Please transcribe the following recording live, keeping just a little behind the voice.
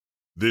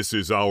This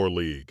is our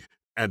league,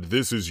 and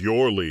this is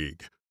your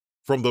league.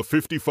 From the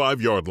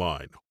 55-yard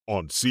line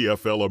on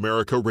CFL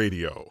America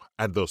Radio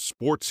and the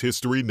Sports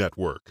History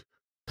Network.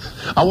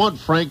 I want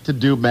Frank to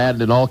do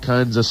Madden in all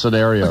kinds of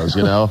scenarios,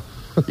 you know.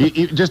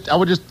 I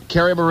would just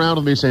carry him around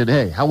with me saying,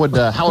 hey, how would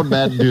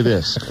Madden do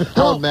this?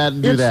 How would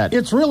Madden do that?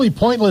 It's really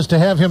pointless to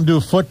have him do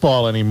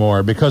football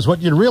anymore, because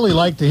what you'd really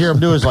like to hear him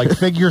do is like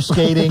figure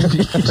skating.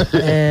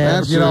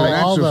 And, that's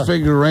a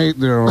figure eight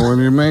there when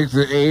you make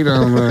the 8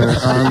 on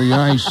the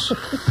ice.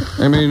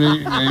 I mean,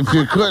 if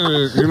you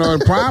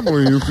could,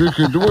 probably if you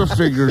could do a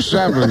figure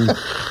 7,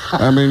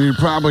 I mean, you'd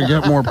probably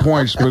get more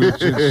points, but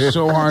it's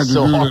so hard to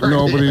do that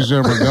nobody's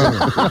ever done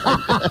it.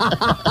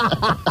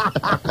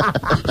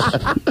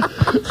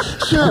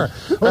 Sure.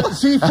 Well,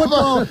 see,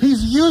 football,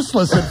 he's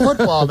useless in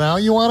football now.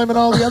 You want him in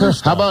all the other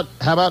stuff.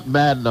 How about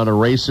Madden on a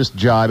racist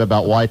jibe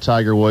about why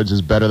Tiger Woods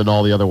is better than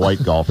all the other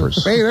white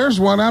golfers? Hey,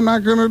 there's one I'm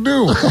not going to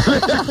do.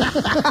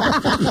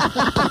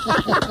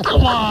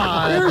 Come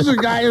on. Here's a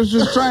guy who's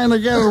just trying to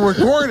get a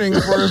recording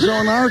for his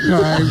own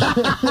archives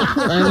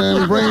and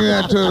then bring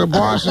that to the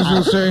bosses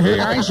and say, hey,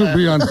 I should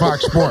be on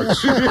Fox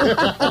Sports.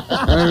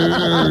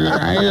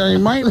 I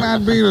might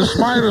not be the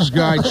smartest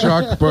guy,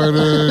 Chuck, but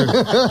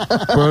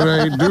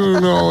I do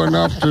know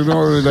enough to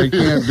know that I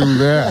can't do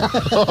that.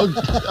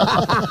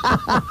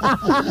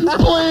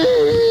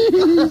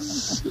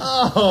 Please.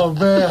 Oh,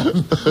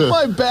 man.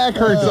 My back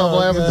hurts. I'm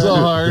laughing so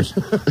hard.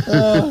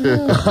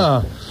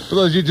 For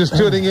those of you just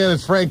tuning in,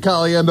 it's Frank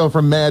Caliendo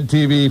from Mad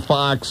TV,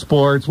 Fox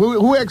Sports.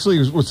 Who actually,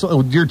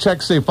 did your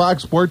checks say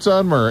Fox Sports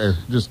on them, or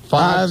just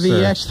Fox?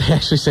 They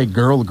actually say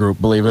Girl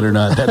Group, believe it or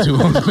not. That's who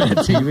owns Mad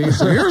TV.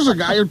 So here's a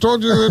guy who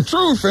told you the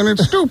truth, and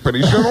it's stupid.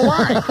 He should have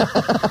lied.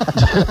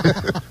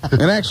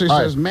 It actually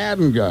says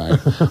Madden guy. All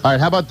right,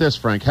 how about this,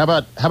 Frank? How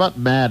about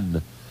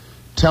Madden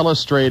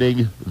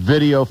telestrating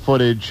video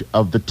footage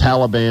of the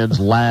Taliban's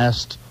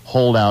last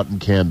holdout in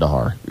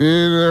Kandahar?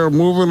 They're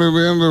moving it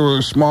into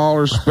a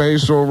smaller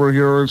space over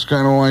here. It's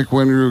kind of like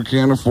when you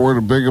can't afford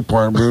a big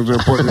apartment. They're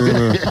putting it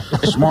in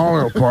a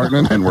smaller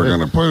apartment, and then we're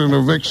going to put an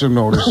eviction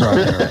notice out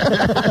there.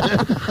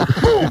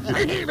 Boom!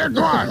 Hey, they're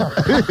gone.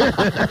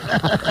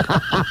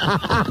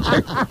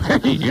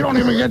 Hey, you don't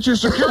even get your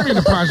security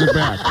deposit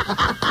back.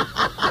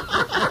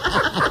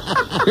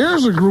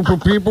 Here's a group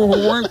of people who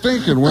weren't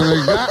thinking. When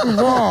they got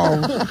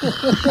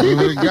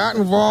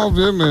involved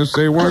in this,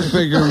 they weren't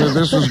thinking that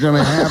this was going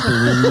to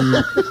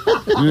happen.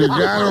 And you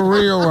got to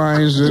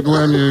realize that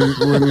when you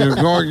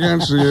go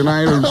against the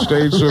United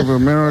States of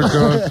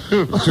America,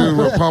 to the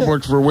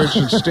republic for which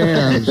it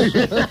stands,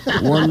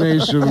 one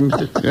nation,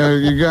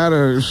 you got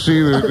to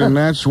see that, and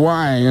that's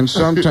why. And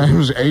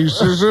sometimes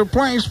Ace is a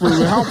place for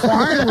the helpful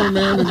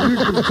highwayman, and you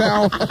can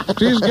tell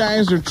these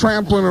guys are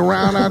trampling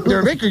around out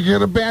there. They could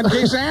get a bad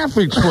case of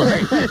athlete's foot.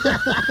 Hey,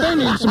 they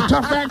need some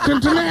tough acting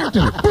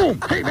tenactin. Boom!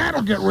 Hey,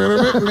 that'll get rid of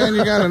it. And then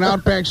you got an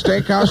Outback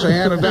Steakhouse. They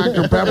had a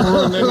Dr.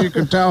 Pepper, and then you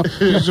can tell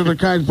these are the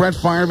kinds. Brett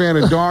Favre had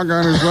a dog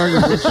on his leg.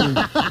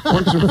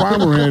 Once a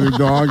farmer had a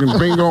dog, and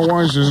Bingo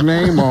was his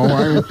name. Oh,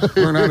 I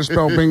learned how to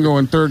spell bingo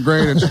in 3rd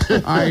grade. It's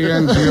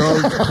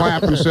I-N-G-O.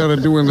 Clap instead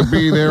of doing the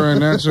B there, and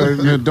that's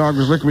the dog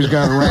was licking. He's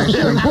got a rash.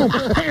 And boom!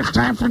 Hey, it's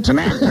time for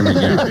tenactin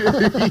again.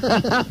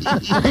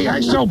 Hey,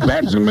 I sell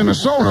beds in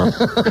Minnesota.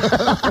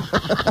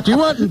 Do you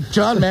want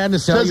John Madden to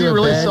sell Does you he a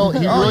really bed? sell?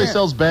 He really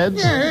sells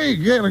beds. Yeah, hey,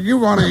 you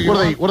want to? What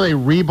are they?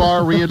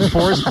 Rebar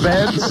reinforced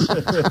beds?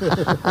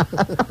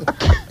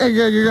 Hey,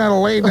 you got to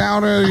lay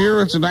down here.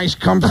 It's a nice,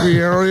 comfy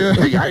area.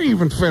 Hey, I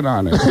even fit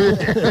on it.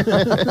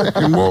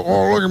 And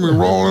look at me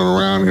rolling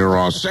around here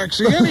all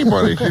sexy.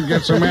 Anybody can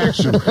get some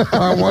action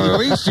on one of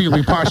these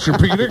Sealy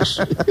Posturepedics.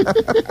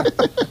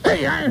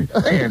 Hey,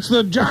 it's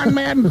the John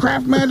Madden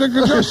Craft Magic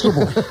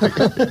Adjustable.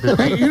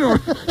 Hey,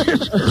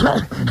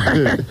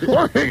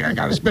 hey, I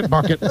got a spit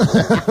bucket.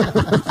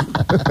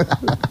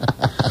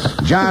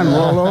 John,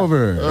 roll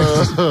over.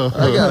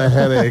 I got a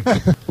headache.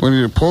 When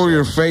you pull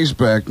your face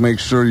back, make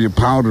sure you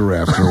powder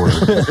afterwards.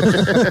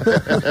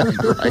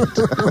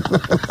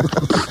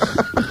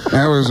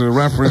 That was a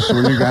reference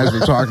when you guys were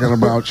talking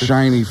about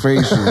shiny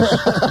faces.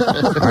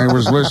 I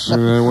was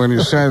listening. When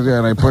you said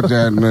that, I put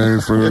that in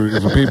there for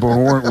people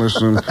who weren't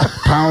listening.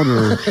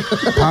 Powder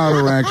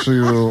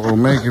actually will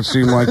make it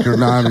seem like you're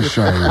not as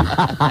shiny.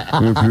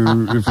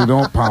 If you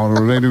don't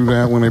powder, they do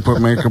that when they put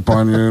makeup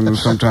on you. And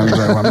sometimes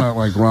I'm not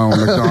like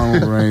Ronald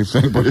McDonald or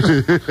anything, but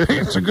hey,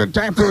 it's a good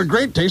time for a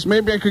great taste.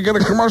 Maybe I could get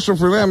a commercial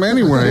for them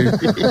anyway.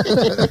 That's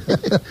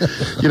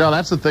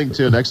the thing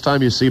too. Next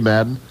time you see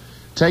Madden,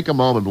 take a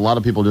moment. A lot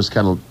of people just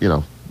kind of,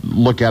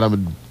 look at him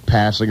in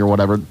passing or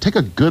whatever. Take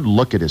a good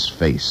look at his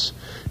face.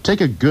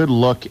 Take a good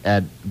look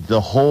at the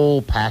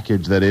whole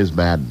package that is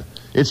Madden.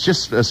 It's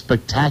just a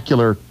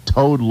spectacular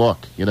toad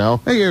look, Hey,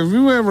 have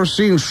you ever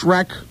seen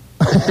Shrek?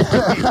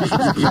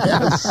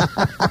 Yes.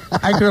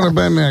 I could have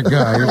been that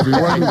guy if he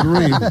wasn't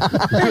green.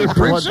 Hey,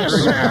 princess.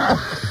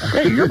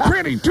 Hey, you're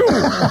pretty, too.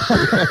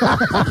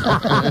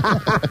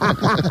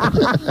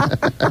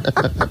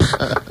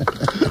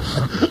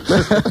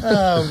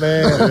 Oh,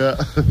 man.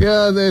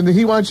 Yeah, then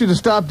he wants you to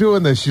stop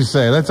doing this, you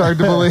say. That's hard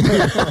to believe.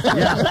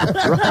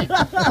 Yeah, right.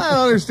 I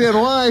don't understand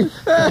why.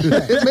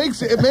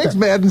 It makes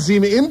Madden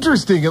seem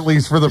interesting, at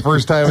least for the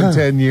first time in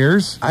 10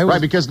 years.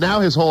 Right, because now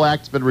his whole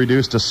act's been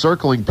reduced to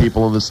circling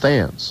people in the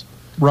stands.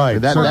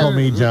 Right, circle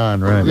me,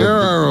 John, right. There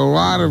are a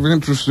lot of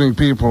interesting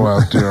people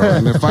out there,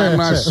 and if I'm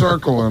not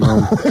circling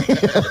them,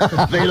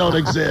 They don't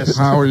exist.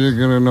 how are you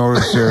going to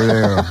notice they're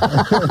there?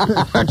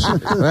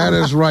 That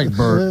is right,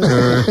 Bert.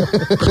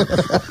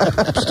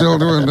 Still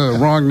doing the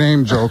wrong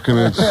name joke,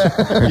 and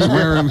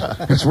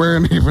it's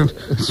wearing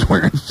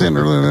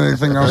thinner than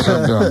anything else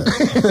I've done.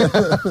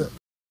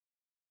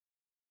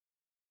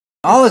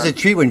 Always a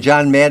treat when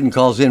John Madden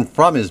calls in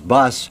from his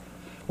bus.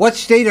 What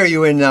state are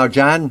you in now,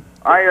 John?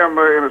 I am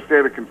in a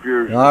state of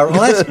confusion. Well,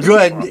 that's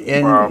good.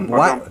 And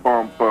why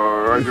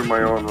I do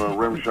my own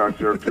rim shots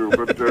here, too.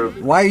 But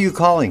are you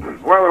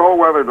calling? well, the whole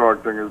weather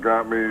dog thing has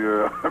got me.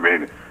 I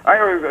mean, I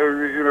always,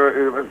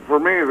 for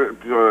me,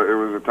 it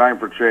was a time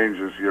for change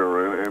this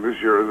year, and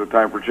this year is a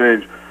time for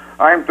change.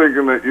 I'm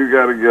thinking that you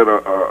got to get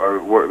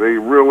what they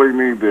really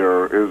need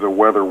there is a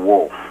weather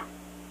wolf.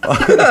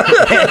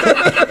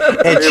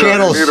 At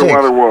Channel 6. Need a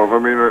weather wolf. I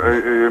mean,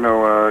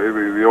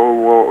 the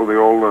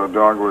old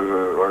dog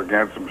was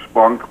against some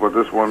spunk, but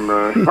this one,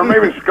 or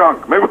maybe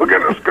skunk. Maybe we'll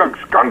get a skunk.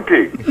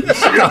 Skunky. Maybe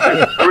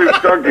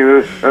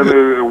skunky. And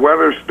the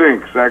weather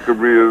stinks. That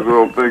could be his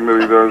little thing that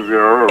he does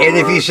there. And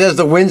if he says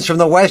the wind's from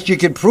the west, you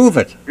can prove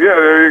it. Yeah,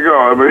 there you go.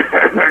 I mean,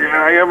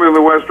 I am in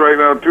the West right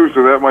now, too,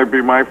 so that might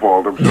be my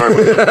fault. I'm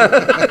sorry.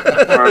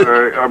 But,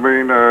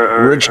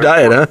 Rich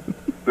diet, huh?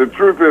 The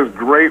truth is,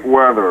 great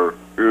weather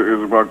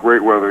is about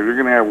great weather. You're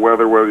going to have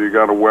weather whether you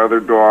got a weather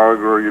dog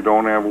or you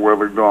don't have a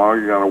weather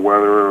dog. You got a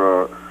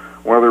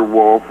weather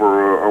wolf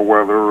or a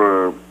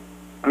weather,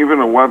 even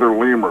a weather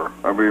lemur.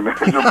 I mean,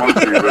 there's a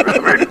monkey.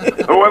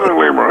 A weather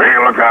lemur. Hey,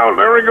 look out.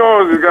 There he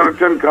goes. He's got a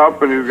tin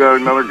cup and he's got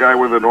another guy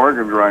with an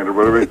organ grinder.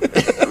 But I mean,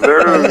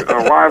 there's a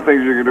lot of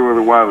things you can do with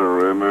the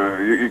weather. And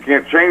you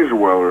can't change the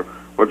weather,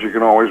 but you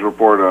can always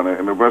report on it.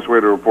 And the best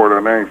way to report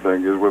on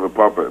anything is with a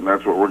puppet. And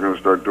that's what we're going to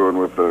start doing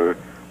with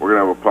we're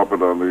going to have a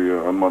puppet on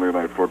Monday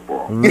Night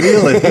Football.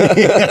 Really?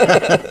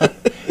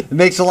 It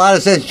makes a lot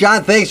of sense.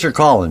 John, thanks for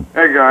calling.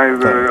 Hey,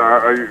 guys.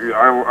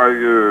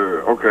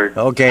 Okay.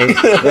 Okay.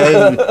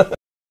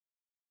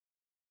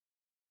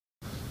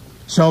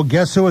 So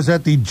guess who was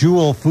at the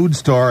Jewel food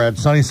store at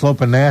Sunny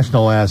Slope and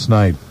National last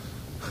night?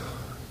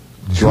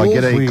 Do I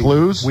get any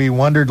clues? We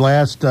wondered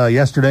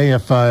yesterday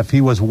if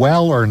he was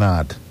well or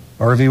not,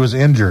 or if he was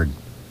injured.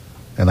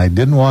 And I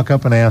didn't walk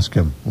up and ask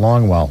him.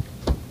 Longwell.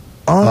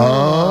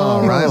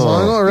 Oh, right.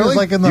 Longwell, really?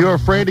 You were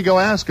afraid to go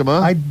ask him,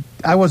 huh?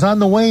 I was on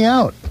the way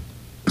out.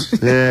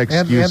 Yeah,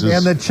 excuses.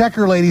 And the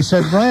checker lady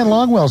said, Brian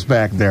Longwell's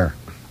back there.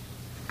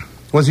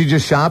 Was he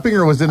just shopping,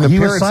 or was in the he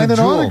was signing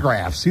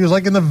autographs? He was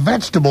like in the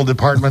vegetable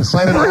department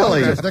signing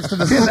autographs next to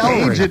the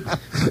celery.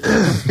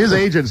 His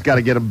agent's got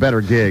to get him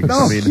better gigs.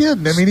 No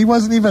kidding. I mean, he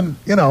wasn't even,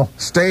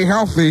 Stay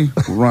healthy,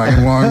 Ryan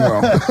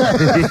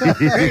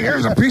Longwell. Hey,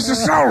 here's a piece of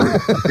celery.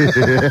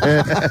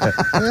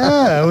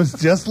 Yeah, it was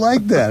just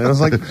like that. It was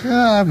like,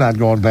 I'm not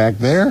going back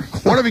there.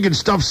 What if you can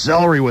stuff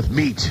celery with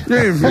meat?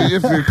 Yeah,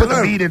 if you Put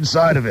the meat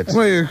inside of it.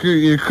 Well,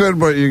 you could,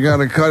 but you got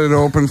to cut it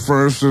open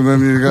first, and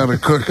then you got to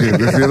cook it.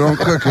 If you don't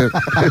cook it,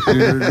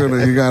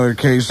 you got a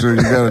case or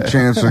you got a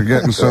chance of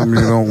getting something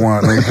you don't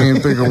want. And I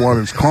can't think of what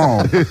it's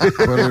called, but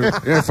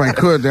if I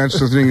could, that's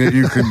the thing that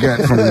you could get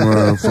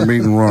from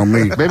eating raw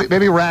meat.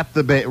 Maybe wrap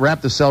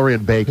the celery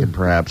in bacon,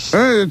 perhaps.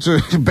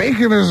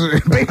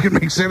 Bacon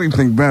makes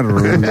anything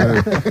better. And,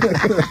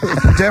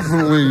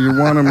 definitely, you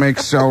want to make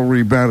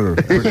celery better.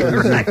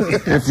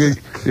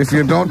 If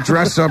you don't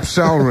dress up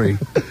celery,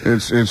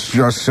 it's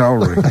just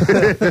celery.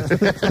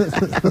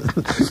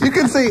 You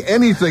can say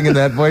anything in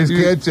that voice,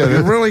 can't you?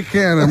 You really can.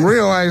 I'm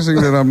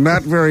realizing that I'm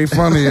not very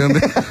funny, and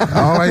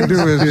all I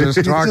do is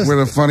just talk with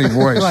a funny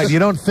voice. Right, you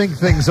don't think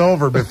things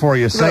over before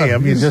you say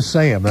them. You just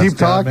say them. Keep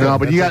talking. No,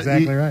 but you got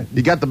exactly right.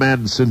 You got the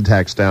Madden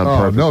syntax down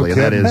perfectly, no and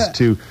that is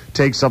to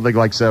take something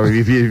like celery.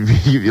 If you're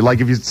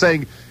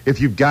saying if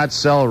you've got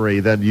celery,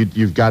 then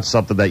you've got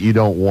something that you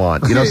don't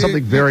want.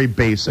 Something very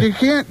basic. You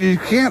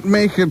can't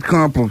make it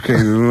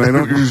complicated, and I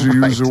don't usually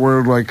use a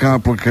word like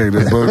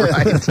complicated, but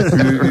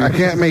you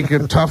can't make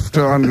it tough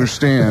to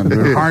understand.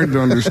 Hard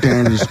to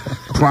understand is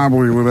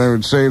probably what I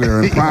would say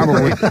there, and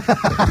probably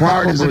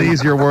hard is an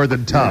easier word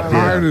than tough.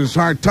 Hard is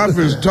hard. Tough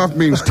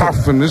means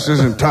tough, and this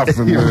isn't tough.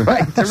 And, You're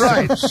right.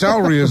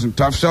 Celery isn't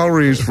tough.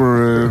 Celery is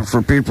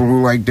for people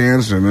who like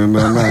dancing, and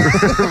I'm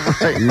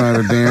not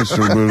a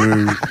dancer,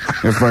 but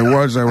if I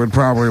was, I would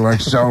probably like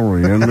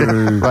celery.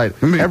 And, right.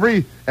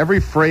 Every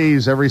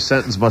phrase, every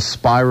sentence must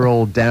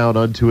spiral down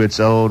unto its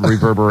own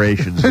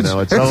reverberations,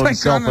 its own like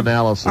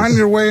self-analysis. On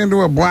your way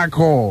into a black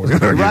hole.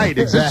 Right,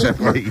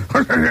 exactly.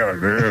 Right.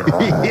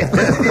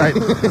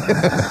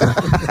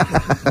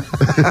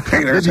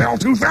 Hey, there's Hell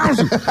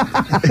 2000.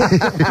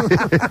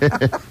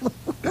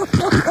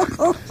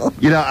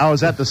 I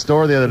was at the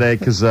store the other day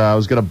because I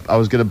was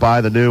gonna buy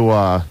the new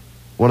one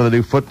of the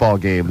new football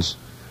games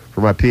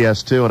for my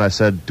PS2, and I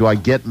said, "Do I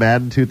get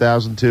Madden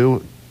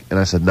 2002?" And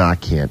I said, "No, I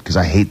can't because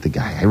I hate the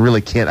guy. I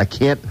really can't. I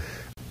can't."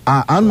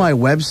 On my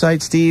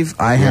website, Steve,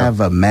 I have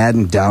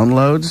Madden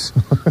downloads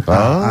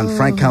on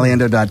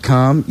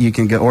frankcaliendo.com. You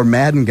can go, or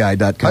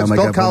maddenguy.com.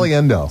 Spell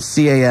Caliendo.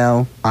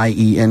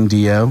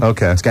 Caliendo.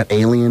 Okay. It's got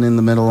alien in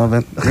the middle of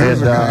it. I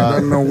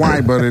don't know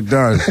why, but it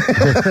does.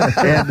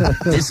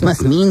 This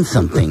must mean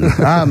something.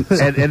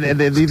 And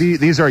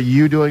these are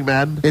you doing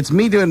Madden? It's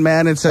me doing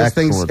Madden. It says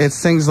Excellent.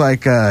 It's things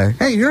like,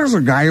 Hey, here's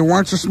a guy who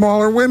wants a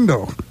smaller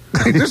window.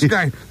 Hey, this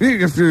guy,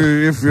 if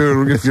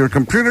your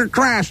computer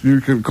crashed,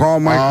 you can call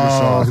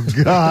Microsoft.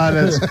 Oh God,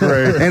 that's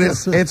great. and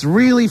it's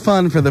really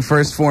fun for the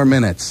first 4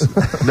 minutes.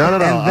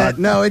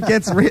 No. It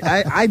gets.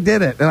 I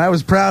did it, and I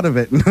was proud of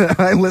it.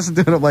 I listened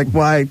to it. I'm like,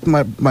 why?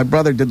 My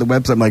brother did the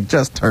website. I'm like,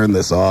 just turn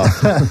this off.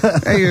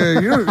 Hey,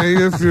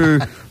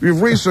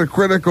 you've reached a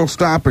critical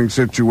stopping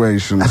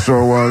situation.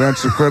 So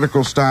that's a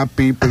critical stop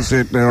beep is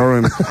hit there,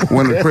 and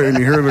when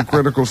you hear the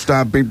critical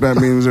stop beep, that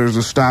means there's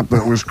a stop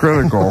that was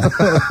critical,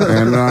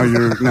 and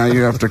now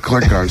you have to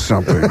click on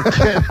something.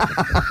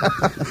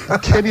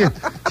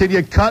 Can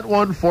you cut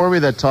one for me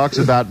that talks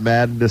about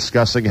Madden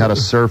discussing how to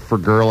surf for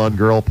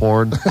girl-on-girl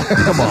porn?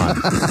 Come on.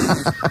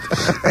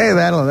 Hey,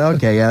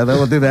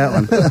 we'll do that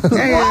one.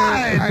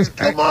 Hey,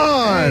 Come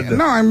on.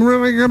 No, I'm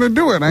really going to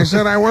do it. I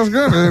said I was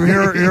good, and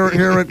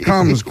here it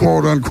comes,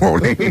 quote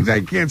unquote.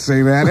 I can't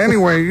say that.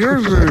 Anyway, you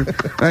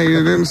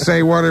didn't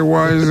say what it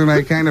was, and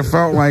I kind of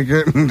felt like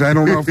it, and I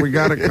don't know if we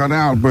got it cut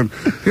out. But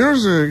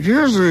here's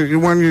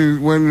when you're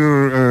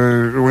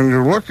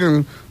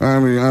looking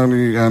on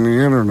the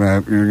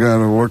internet, you got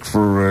to look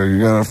for you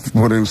got to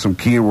put in some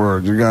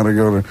keywords. You got to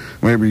go to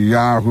maybe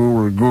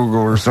Yahoo or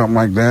Google or something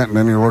like that, and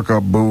then you look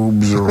up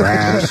boobs or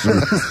ass.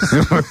 And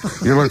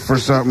you look for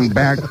something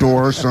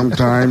backdoor.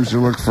 Sometimes you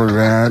look for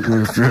that,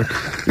 and if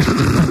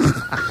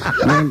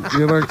then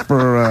you look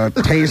for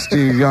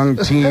tasty young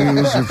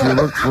teens. If you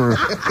look for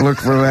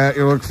that,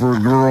 you look for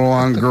girl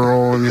on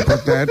girl, and you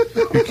put that.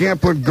 You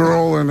can't put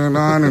girl and then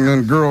on and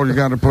then girl. You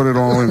got to put it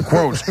all in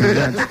quotes.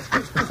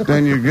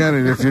 Then you get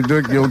it. If you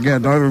do, you'll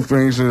get other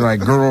things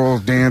like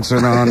girls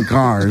dancing on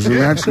cars, and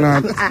that's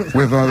not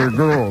with other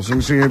girls.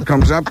 And see, it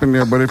comes up in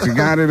there. But if you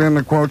got it in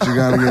the quotes, you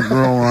got to get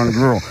girl on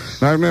girl.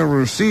 Now, I've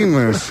never seen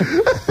this,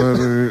 but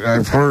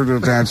I've heard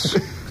that that's.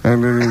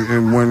 And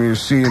when you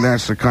see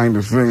that's the kind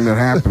of thing that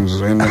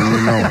happens, and then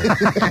you know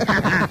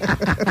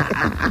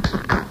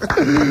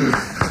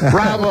it.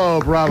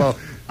 Bravo.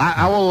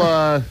 I will,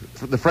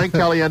 the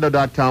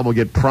frankcaliendo.com will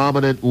get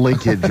prominent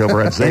linkage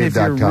over at and if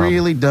Zabe.com. you're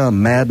really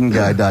dumb,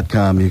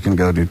 maddenguy.com you can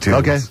go to too.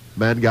 Okay,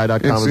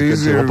 maddenguy.com is good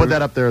too. We'll put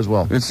that up there as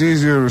well. It's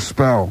easier to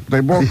spell. They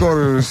both go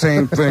to the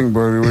same thing,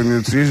 but when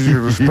it's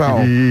easier to spell,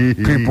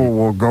 people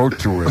will go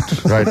to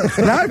it. Right.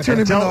 Now it turned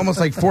into almost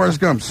like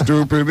Forrest Gump.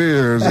 Stupid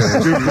is,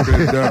 stupid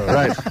it does.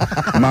 Right.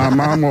 My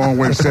mama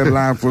always said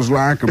life was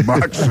like a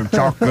box of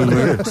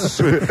chocolates.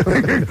 You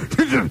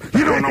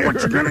don't know what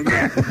you're going to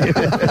get.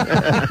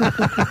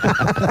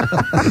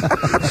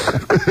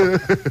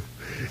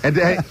 And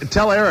hey,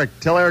 tell Eric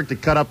to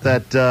cut up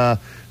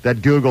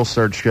that Google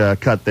search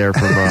cut there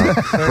from Frank.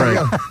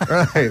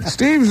 Right.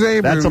 Steve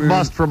Zabin. That's a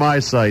must for my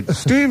site.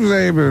 Steve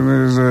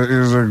Zabin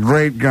is a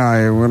great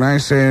guy. When I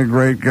say a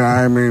great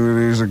guy, I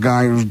mean he's a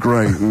guy who's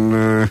great.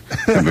 And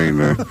I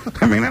mean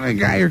any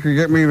guy who can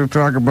get me to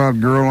talk about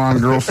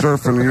girl-on-girl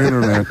surfing the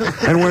internet.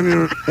 And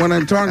when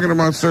I'm talking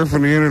about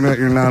surfing the internet,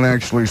 you're not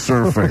actually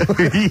surfing.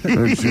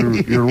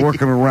 You're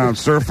looking around.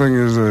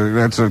 Surfing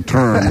that's a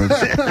term.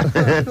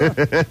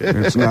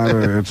 It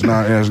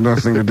has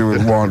nothing to do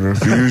with water.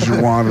 If you use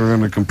your water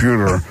in the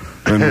computer,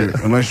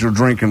 unless you're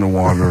drinking the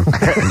water,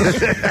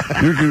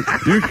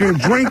 you can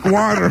drink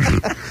water.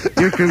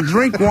 You can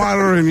drink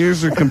water and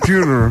use the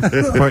computer,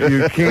 but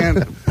you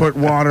can't put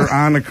water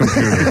on the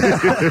computer.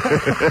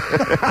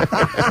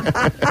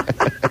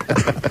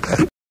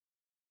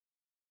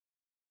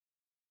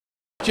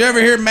 Did you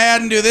ever hear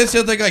Madden do this?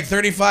 He'll take like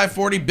 35,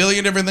 40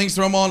 billion different things,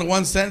 throw them all into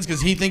one sentence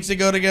because he thinks they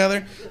go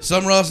together.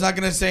 Some rough's not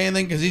going to say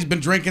anything because he's been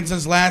drinking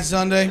since last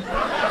Sunday.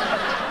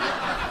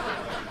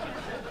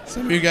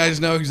 Some of you guys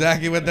know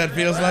exactly what that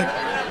feels like.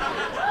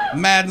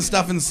 Madden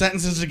stuffing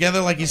sentences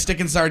together like he's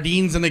sticking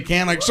sardines in a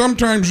can. Like,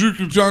 sometimes you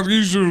can tell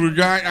these are the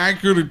guy I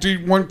could have teach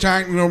one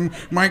time,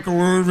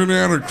 Michael Irvin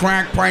had a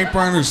crack pipe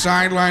on his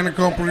sideline a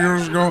couple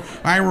years ago.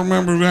 I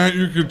remember that.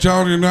 You could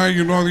tell,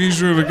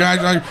 these are the guys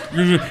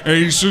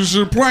Ace's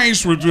the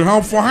place with the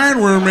helpful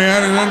hardware,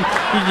 man. And then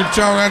you could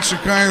tell that's the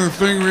kind of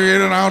thing we ate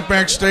at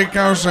Outback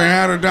Steakhouse. I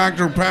had a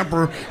Dr.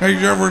 Pepper. Hey,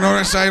 you ever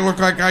notice I look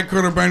like I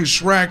could have been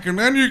Shrek? And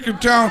then you could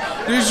tell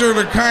these are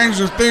the kinds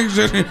of things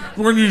that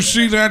when you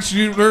see that,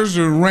 there's there's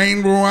a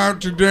rainbow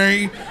out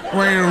today. The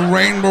way a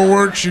rainbow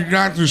works, you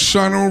got the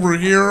sun over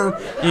here,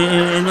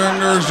 and then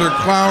there's a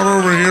cloud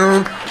over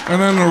here, and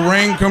then the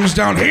rain comes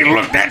down. Hey,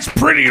 look, that's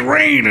pretty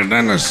rain. And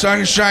then the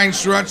sun shines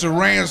through. That's a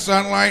ray of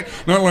sunlight.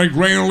 Not like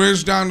Rail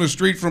is down the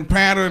street from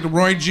Pata to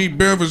Roy G.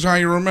 Biv is how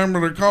you remember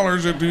the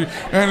colors. At the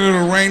end of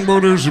the rainbow,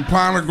 there's a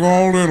pot of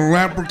gold and a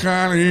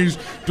leprechaun, and he's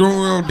doing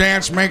a little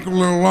dance, making a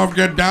little love,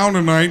 get down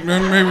tonight. And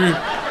then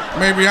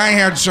maybe I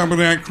had some of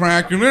that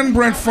crack. And then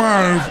Brett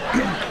Favre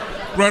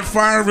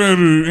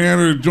had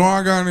a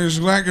dog on his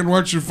leg, and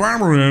What's Your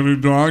Farmer had a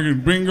dog,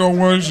 and Bingo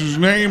was his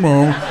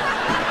name-o.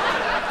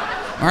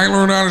 I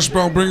learned how to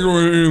spell bingo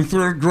in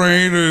 3rd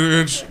grade.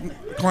 It's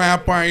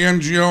clap,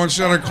 I-N-G-O.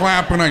 Instead of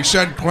clapping, I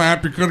said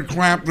clap. You could have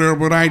clapped there,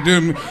 but I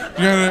didn't.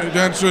 Yeah,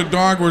 that's a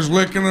dog was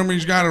licking him.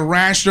 He's got a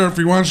rash there. If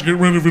he wants to get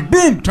rid of it,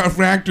 boom, tough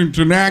acting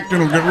to Acton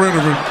will get rid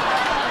of it.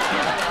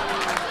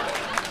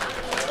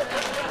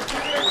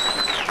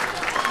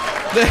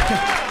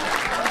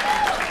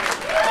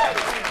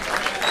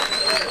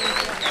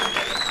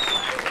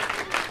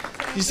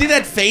 You see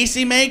that face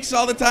he makes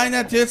all the time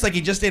now, too? It's like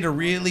he just ate a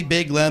really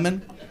big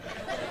lemon.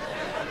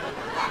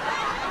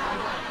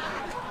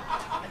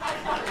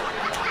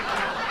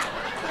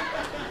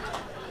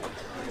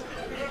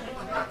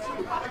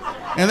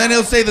 And then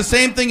he'll say the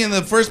same thing in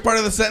the first part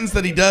of the sentence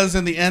that he does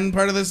in the end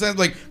part of the sentence.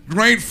 Like,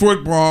 great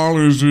football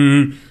is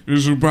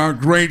about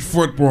great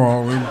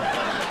football. And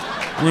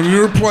when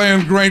you're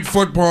playing great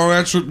football,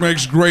 that's what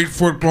makes great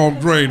football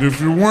great. If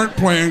you weren't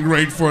playing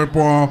great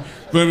football,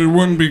 then it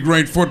wouldn't be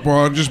great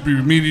football. It'd just be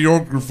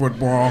mediocre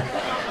football.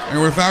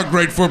 And without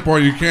great football,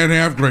 you can't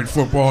have great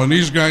football. And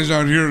these guys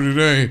out here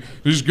today,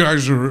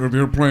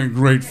 they're playing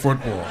great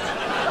football.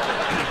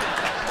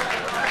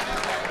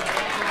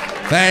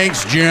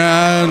 Thanks,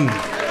 John.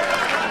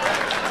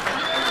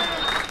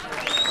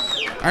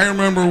 I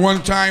remember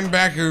one time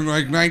back in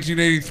like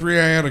 1983,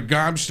 I had a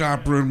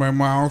gobstopper in my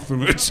mouth,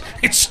 and it's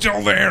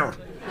still there.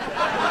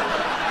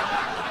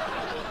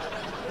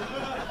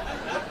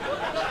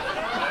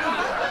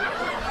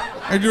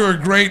 I do a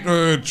great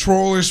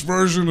trollish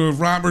version of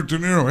Robert De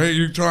Niro. Hey,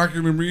 you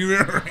talking to me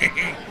there?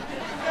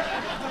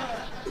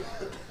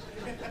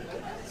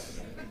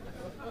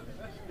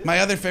 My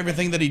other favorite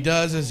thing that he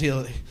does is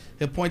he'll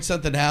point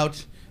something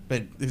out,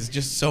 but it's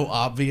just so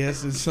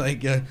obvious. It's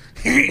like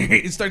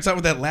it starts out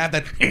with that laugh.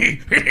 That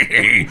hey,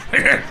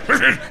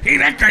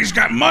 that guy's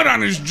got mud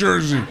on his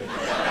jersey.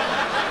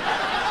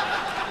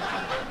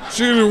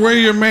 See, the way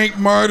you make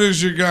mud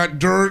is you got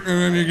dirt and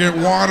then you get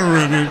water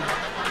in it,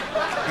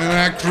 and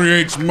that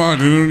creates mud.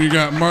 And then you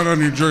got mud on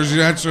your jersey.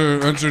 That's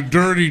a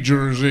dirty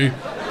jersey.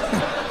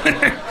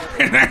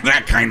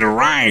 that kind of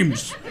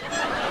rhymes.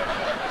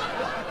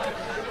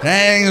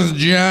 Thanks,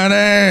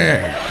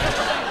 Johnny.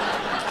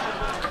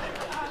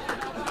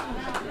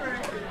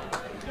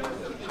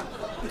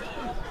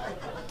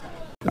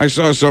 I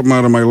saw something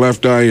out of my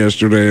left eye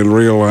yesterday and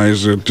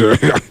realized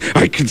that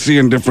I can see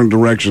in different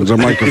directions. I'm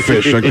like a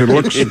fish. I can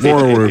look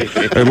forward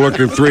and look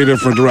in 3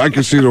 different directions. I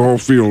can see the whole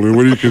field. And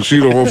when you can see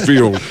the whole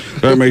field,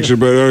 that makes it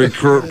better.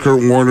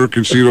 Kurt Warner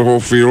can see the whole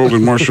field,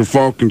 and Marshall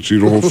Falk can see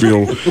the whole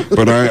field.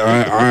 But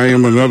I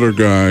am another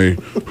guy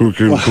who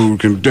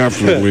can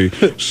definitely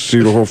see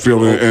the whole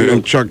field.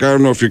 And Chuck, I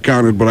don't know if you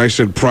counted, but I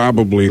said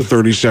probably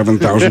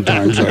 37,000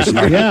 times last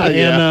night.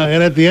 Yeah,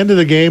 and at the end of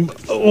the game,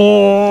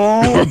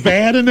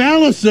 bad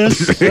analysis.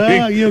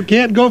 You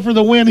can't go for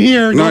the win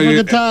here. Go for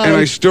the tie. And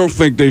I still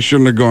think they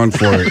shouldn't have gone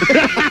for it.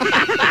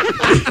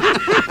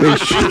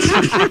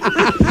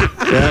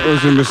 That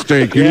was a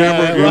mistake. You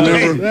never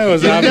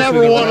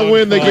want to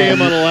win the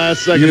game on the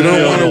last second. You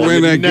don't want to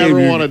win that game. You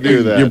never want to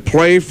do that. You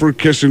play for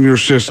kissing your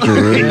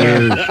sister.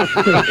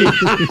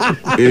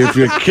 If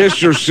you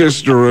kiss your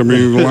sister, I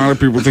mean, a lot of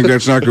people think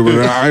that's not good,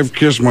 but I've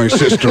kissed my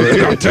sister,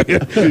 and I'll tell you,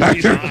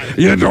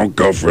 you don't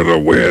go for the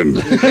win.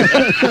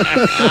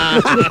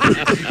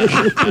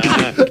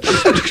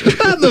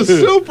 The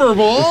Super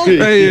Bowl.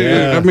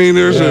 Hey, I mean,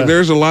 there's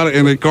a lot of,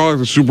 and they call it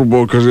the Super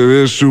Bowl because it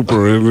is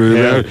super.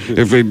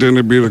 If they didn't,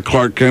 it'd be the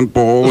Clark Kent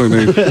Bowl, and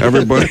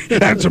everybody.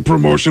 That's a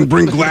promotion.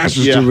 Bring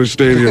glasses to the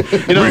stadium.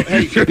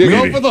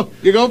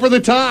 You go for the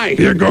tie.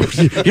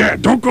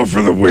 Don't go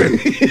for the win.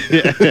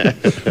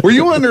 Were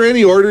you under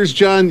any orders,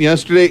 John,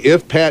 yesterday,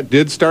 if Pat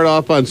did start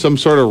off on some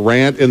sort of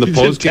rant in the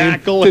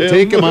postgame to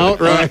take him out?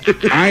 Right?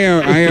 I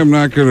am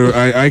not gonna.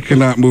 I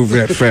cannot move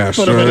that fast.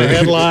 Put him in a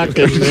headlock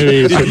and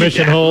maybe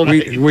submission hold.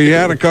 We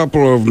had a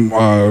couple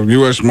of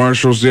U.S.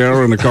 Marshals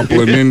there and a couple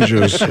of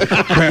ninjas.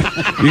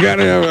 You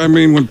gotta have. I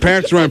mean, when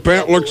Pat's right,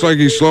 Pat looks like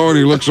he's slow and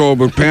he looks old,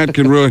 but Pat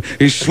can really.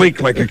 He's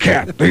sleek like a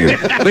cat.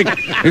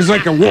 He's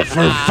like a wolf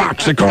or a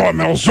fox. They call him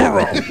El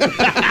Zorro.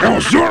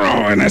 El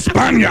Zorro in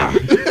España.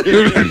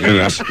 In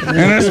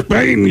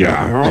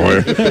España.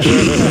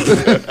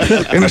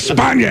 In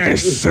España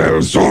es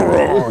El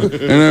Zorro.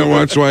 And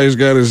that's why he's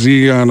got a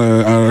Z on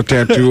a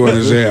tattoo on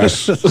his ass.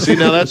 See,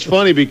 now that's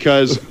funny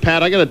because,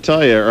 Pat, I got to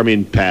tell you,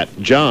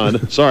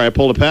 John. Sorry, I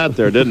pulled a Pat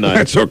there, didn't I?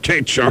 That's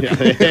okay, Chuck.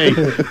 Hey,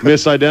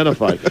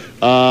 misidentified.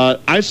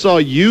 I saw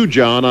you,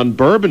 John, on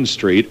Bourbon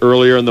Street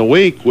earlier in the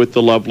week with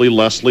the lovely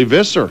Leslie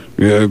Visser.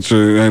 Yeah,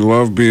 I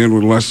love being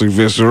with Leslie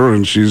Visser,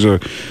 and she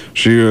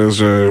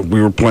is.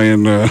 We were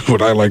playing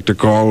what I like to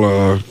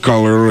call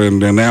color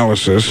and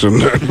analysis,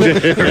 and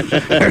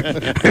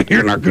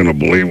you're not going to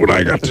believe what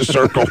I got to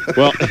circle.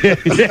 Well,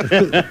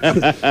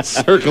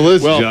 circle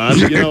is John.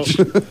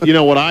 You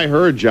know what I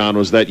heard, John,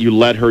 was that you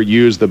let her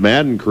use the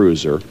Madden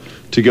Cruiser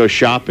to go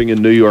shopping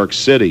in New York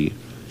City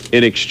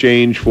in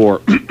exchange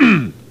for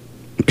an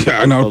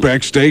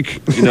Outback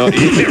steak.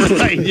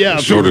 Right? Yeah,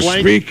 so to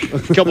speak. A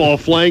couple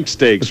of flank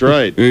steaks,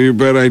 right? Yeah, you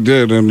bet I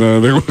did, and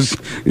there was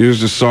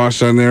used the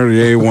sauce on there,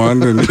 the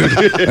A1, and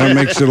that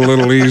makes it a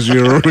little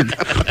easier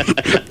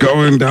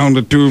going down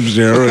the tubes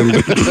there.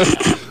 And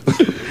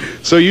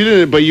so you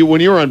didn't, but when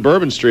you were on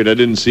Bourbon Street, I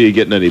didn't see you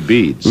getting any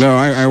beads. No,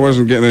 I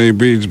wasn't getting any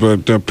beads,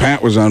 but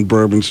Pat was on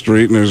Bourbon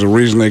Street, and there's a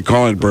reason they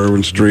call it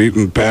Bourbon Street,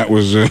 and Pat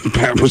was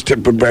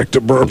tipping back to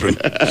bourbon.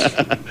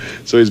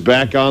 So he's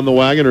back on the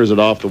wagon, or is it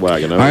off the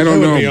wagon? I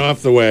don't know. Be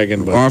off the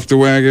wagon, but off the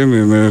wagon,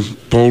 and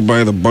pulled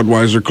by the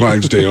Budweiser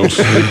Clydesdales.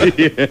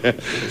 Yeah.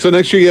 So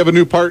next year you have a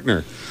new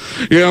partner.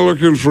 Yeah,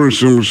 looking for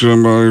some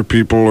other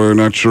people.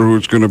 Not sure who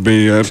it's going to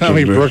be yet.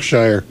 Tommy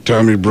Brookshire.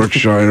 Tommy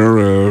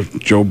Brookshire,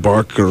 Joe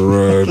Buck,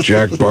 or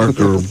Jack Buck,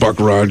 or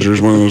Buck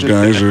Rogers, one of those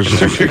guys.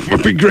 It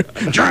would be great.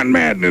 John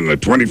Madden in the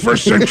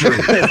 21st century.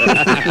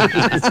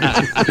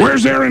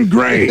 Where's Aaron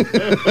Gray?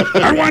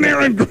 I want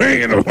Aaron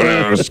Gray in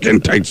a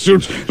skin-tight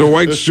suit, the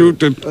white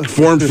suit that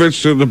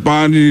form-fits to the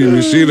body, and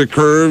you see the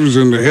curves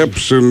and the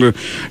hips. And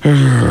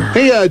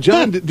Hey,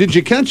 John, did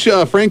you catch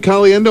Frank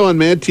Caliendo on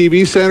Mad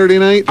TV Saturday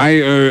night?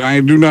 I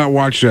do not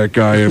watch that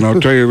guy, and I'll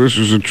tell you, this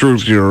is the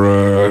truth here.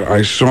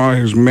 I saw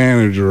his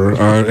manager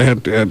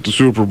at the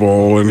Super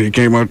Bowl, and he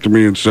came up to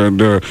me and said,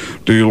 do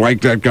you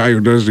like that guy who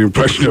does the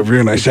impression of you?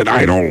 And I said,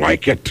 I don't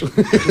like it.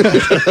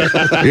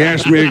 He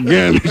asked me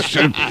again, he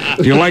said,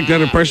 do you like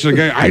that impression of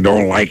the guy? I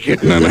don't like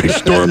it. And then I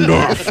stormed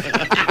off.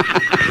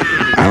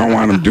 I don't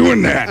want him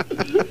doing that.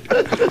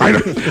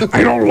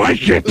 I don't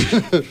like it.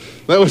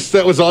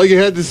 That was all you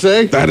had to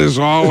say? That is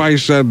all I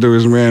said to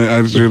his man.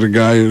 I said to the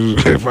guy,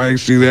 if I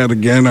see that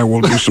again, I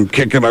will do some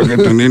kicking. I'll get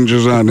the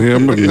ninjas on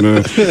him,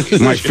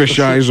 and my fish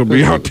eyes will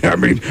be out there. I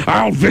mean,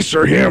 I'll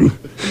visser him.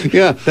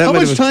 Yeah. How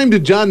much time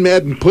did John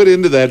Madden put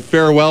into that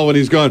farewell when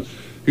he's gone?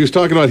 He was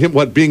talking about him,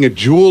 being a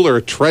jewel or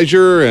a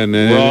treasure, and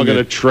we're all going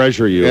to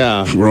treasure you.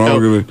 Yeah, we're all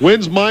going to.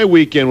 When's my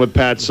weekend with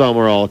Pat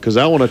Summerall? Because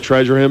I want to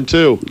treasure him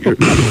too.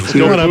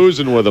 Still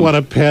boozing with him. Want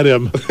to pet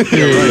him?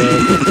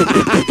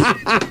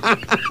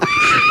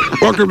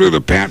 Welcome to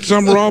the Pat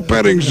Summerall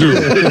Petting Zoo.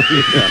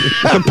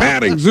 The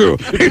Patting Zoo.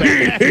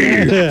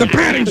 The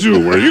Patting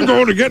Zoo, where you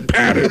go to get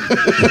patted.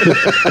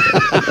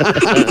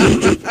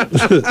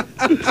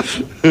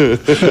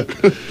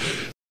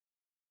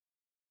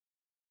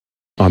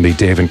 On the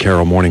Dave and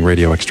Carol Morning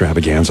Radio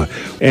Extravaganza.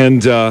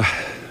 And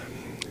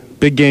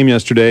big game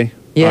yesterday.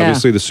 Yeah.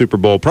 Obviously the Super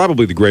Bowl,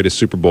 probably the greatest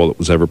Super Bowl that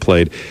was ever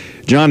played.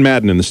 John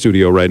Madden in the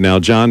studio right now.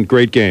 John,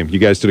 great game. You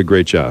guys did a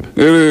great job.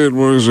 It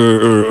was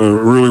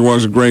really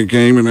was a great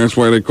game, and that's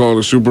why they call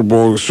the Super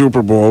Bowl,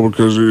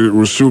 because it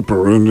was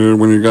super. And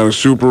when you got a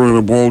super and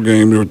a bowl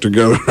game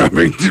together, I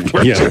mean,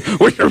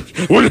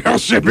 what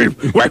else? I mean,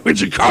 why would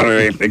you call it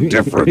anything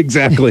different?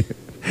 Exactly.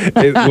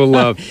 I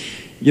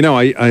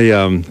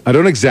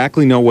don't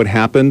exactly know what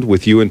happened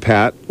with you and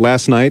Pat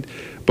last night,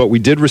 but we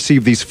did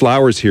receive these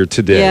flowers here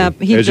today. Yeah,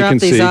 he dropped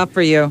these off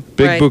for you.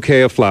 Big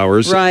bouquet of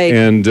flowers. Right.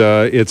 And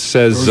it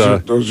says...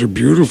 Those are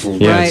beautiful.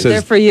 Yeah, right,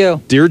 they're for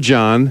you. Dear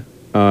John,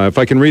 if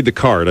I can read the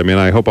card, I mean,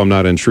 I hope I'm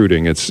not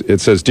intruding. It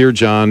says, Dear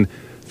John,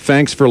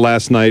 thanks for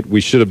last night.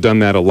 We should have done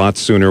that a lot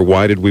sooner.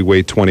 Why did we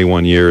wait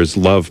 21 years?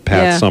 Love,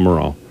 Pat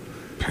Summerall.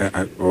 Pat,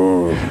 I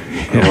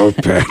love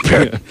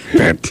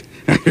Pat.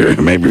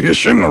 Maybe you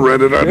shouldn't have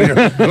read it on here.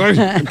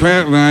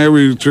 Pat and I,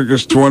 we took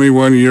us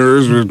 21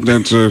 years.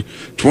 That's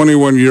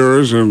 21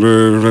 years, and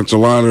that's a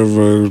lot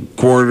of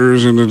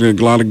quarters, and a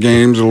lot of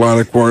games, a lot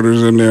of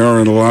quarters in there,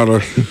 and a lot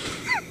of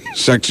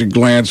sexy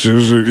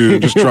glances. You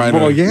just try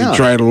to you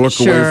try to look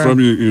away from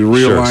you. You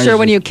realize. Sure,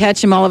 when you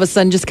catch him, all of a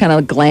sudden, just kind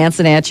of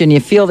glancing at you, and you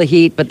feel the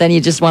heat, but then you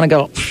just want to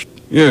go.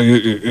 Yeah,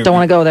 don't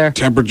want to go there.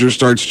 Temperature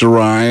starts to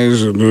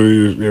rise, and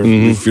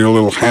you feel a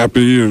little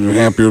happier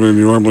than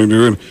you normally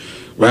do. And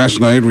last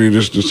night, we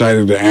just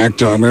decided to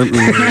act on it.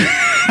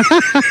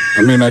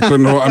 I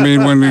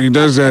mean, when he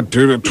does that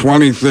to the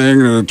 20 thing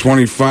to the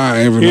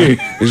 25, and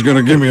he's going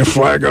to give me a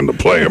flag on the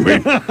play.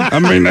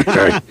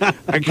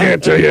 I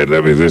can't tell you.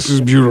 I mean, this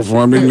is beautiful.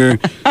 I mean,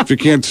 if you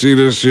can't see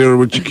this here,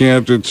 which you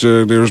can't, it's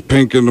there's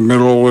pink in the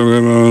middle, and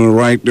then on the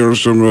right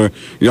there's some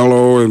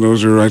yellow, and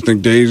those are, I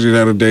think, daisy.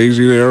 That a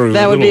daisy there?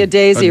 That would be a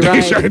daisy,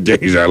 right? A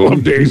daisy. I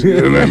love daisy.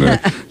 And then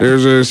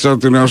there's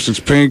something else that's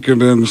pink,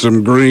 and then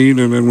some green,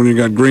 and then when you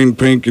got green,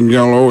 pink, and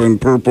yellow, and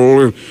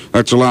purple,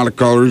 that's a lot of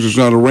colors. It's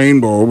not a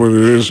rainbow, but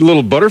it is a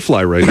little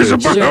butterfly right There's here. a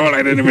butterfly. Oh,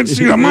 I didn't even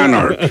see the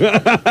monarch.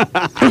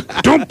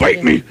 Don't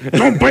bite me.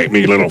 Don't bite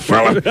me, little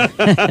fella.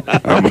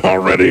 I'm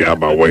already on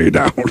my way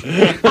down.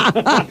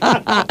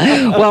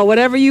 Well,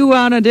 whatever you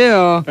want to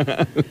do.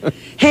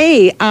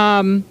 Hey,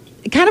 kind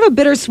of a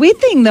bittersweet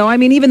thing, though. I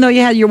mean, even though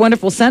you had your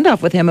wonderful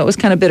send-off with him, it was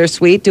kind of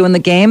bittersweet doing the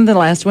game, the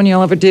last one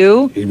you'll ever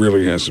do. He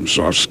really has some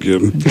soft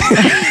skin.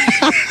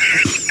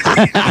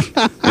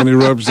 And he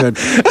rubs that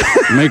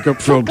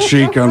makeup-filled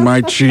cheek on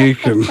my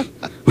cheek, and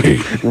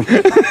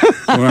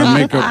when our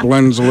makeup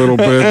blends a little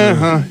bit,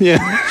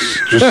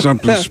 it's just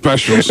something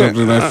special,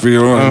 something I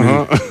feel.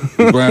 I'm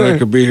glad I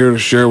could be here to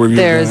share with you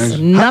There's guys.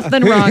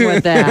 nothing wrong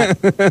with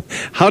that.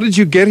 How did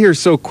you get here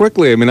so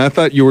quickly? I mean, I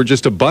thought you were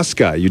just a bus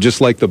guy. You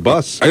just like the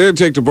bus. I didn't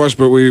take the bus,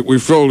 but we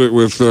filled it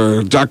with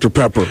Dr.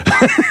 Pepper.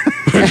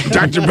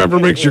 Dr. Pepper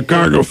makes your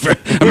car go fast.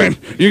 I mean,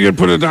 you can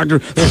put a Dr.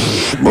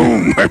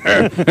 Boom.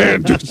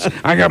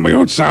 I got my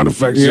own sound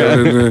effects. Yeah.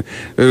 It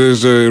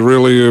is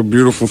really a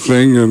beautiful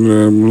thing, and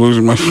I'm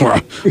losing my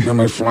flower.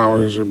 My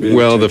flowers are being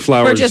Well, the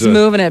flowers. We're just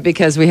moving it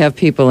because we have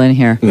people in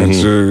here. That's,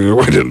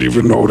 I didn't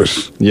even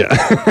notice. Yeah.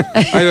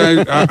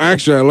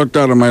 Actually, I looked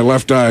out of my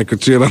left eye. I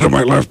could see it out of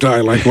my left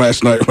eye, like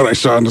last night when I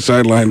saw on the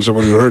sideline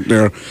somebody hurt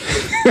there.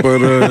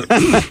 But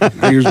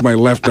I used my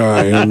left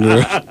eye, and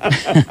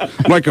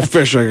like a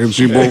fish, I can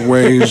see both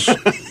ways.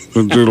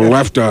 But to the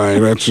left eye,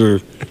 that's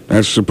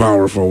the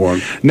powerful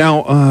one.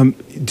 Now,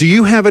 do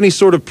you have any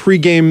sort of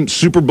pregame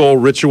Super Bowl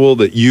ritual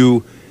that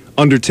you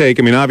undertake?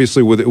 I mean,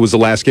 obviously, it was the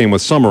last game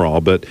with Summerall,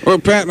 but Well,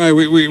 Pat and I,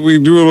 we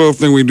do a little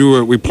thing.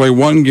 We play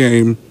one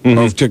game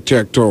of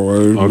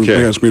tic-tac-toe. He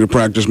asked me to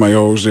practice my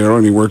O's there,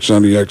 and he works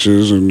on the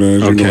X's, and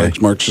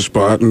X marks the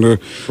spot. And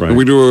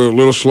we do a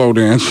little slow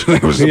dance.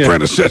 That was the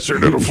predecessor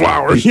to the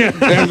flowers. Yeah.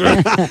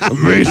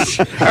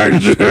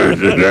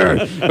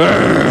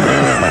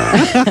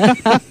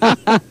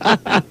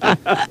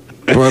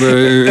 But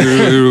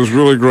it was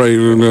really great,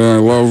 and I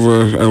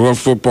love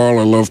football.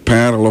 I love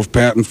Pat. I love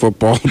Pat and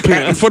football.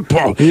 Pat and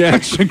football. Yeah,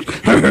 it's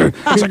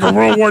like a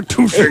World War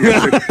II thing.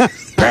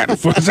 Pat and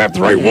football. Is that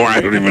the right war? I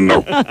don't even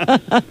know.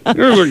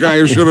 There's a guy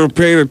who should have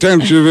paid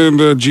attention in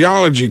the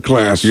geology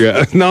class.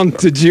 Yeah. Now,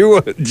 did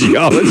you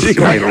geology?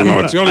 I don't know.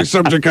 It's the only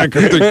subject I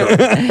could think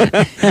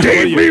of.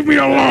 Dave, leave me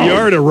alone.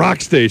 You're at a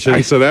rock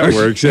station, so that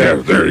works. Yeah,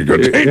 there you go.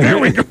 Dave, there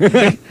we go.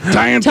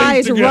 Tying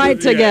Ties things right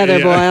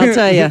together, boy, I'll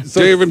tell you.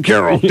 Dave and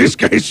Carol. This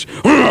guy's...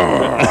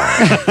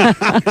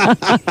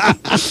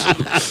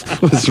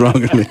 What's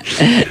wrong with me?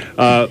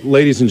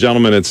 Ladies and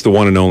gentlemen, it's the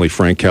one and only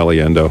Frank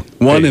Caliendo.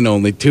 One and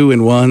only, 2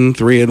 and 1,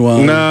 3 and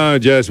 1. No,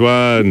 just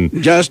one.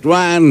 Just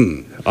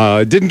one.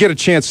 Didn't get a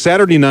chance.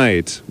 Saturday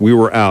night, we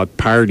were out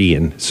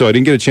partying, so I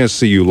didn't get a chance to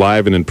see you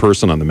live and in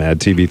person on the Mad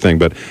TV thing,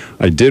 but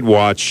I did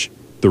watch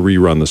the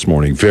rerun this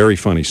morning. Very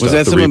funny stuff. Was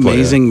that the some replay.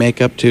 amazing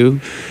makeup, too?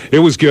 It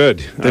was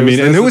good. And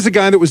who was the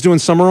guy that was doing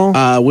Summerall?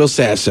 Will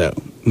Sasso.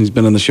 He's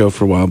been on the show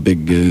for a while. Big.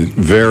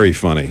 Very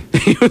funny.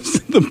 He was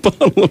in the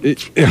bottle.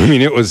 I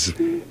mean, it was.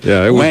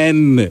 Yeah. It was.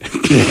 When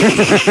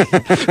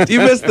you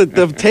missed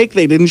the take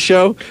they didn't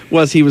show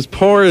was he was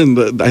pouring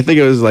I think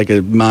it was like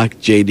a mock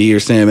JD or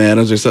Sam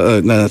Adams or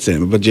something. No, not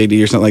Sam, but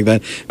JD or something like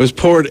that. It was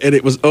poured and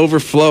it was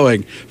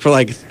overflowing for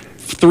like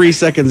 3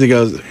 seconds. He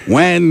goes,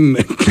 when?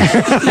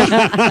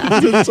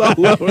 It's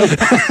all over.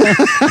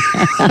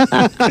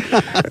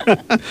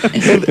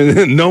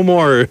 No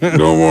more.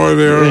 No more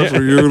there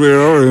for you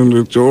there, and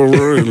it's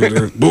over,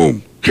 and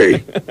boom.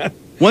 Okay.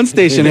 One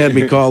station had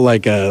me call when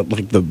I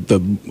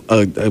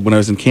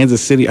was in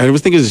Kansas City. I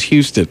was thinking it was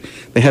Houston.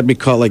 They had me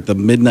call like the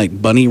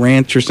Midnight Bunny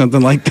Ranch or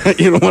something like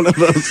that. You know, one of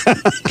those.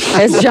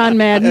 As John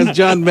Madden. As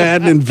John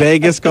Madden in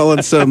Vegas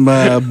calling some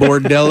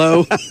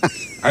bordello.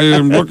 I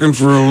am looking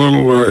for a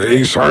little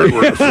Ace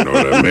Hardware, if you know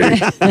what I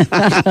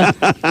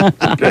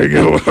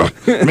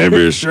mean.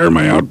 Maybe share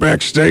my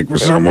Outback steak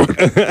with someone.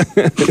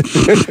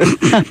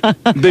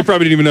 They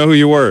probably didn't even know who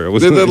you were. It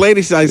was The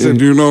lady said, I said,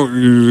 do you know,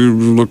 you're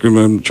looking,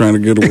 I'm trying to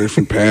get away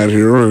from Pat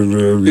here. And,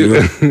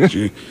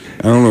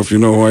 I don't know if you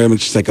know who I am. And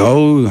she's like,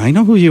 oh, I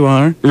know who you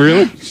are.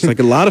 Really? She's like,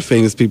 a lot of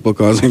famous people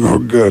call. I was like, oh,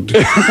 good.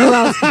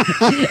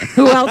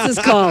 Who else is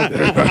called?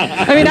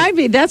 I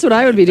mean, that's what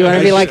I would be doing.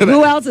 I'd be like,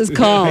 who else is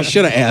called? I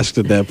should have asked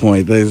at that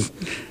point.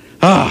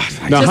 Now,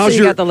 just so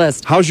you got the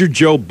list. How's your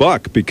Joe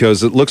Buck?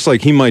 Because it looks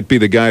like he might be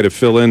the guy to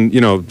fill in,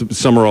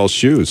 Summerall's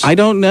shoes. I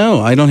don't know.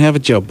 I don't have a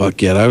Joe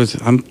Buck yet.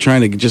 I'm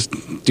trying to just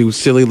do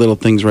silly little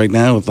things right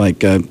now with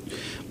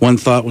one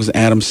thought was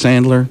Adam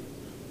Sandler.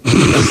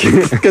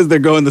 Because they're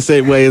going the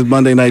same way as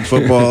Monday Night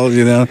Football,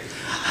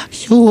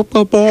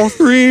 Super Bowl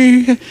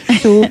 3,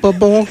 Super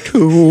Bowl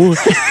 2,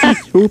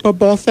 Super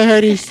Bowl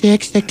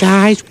 36, the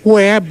guys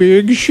wear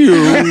big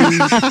shoes.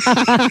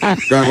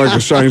 Got like a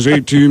size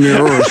 18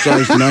 there or a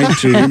size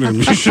 19, and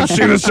you should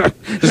see the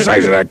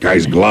size of that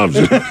guy's gloves.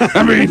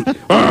 I mean,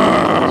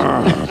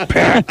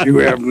 Pat, you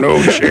have no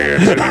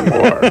chance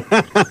anymore.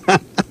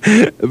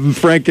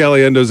 Frank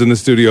Caliendo's in the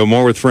studio.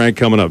 More with Frank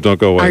coming up. Don't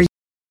go away.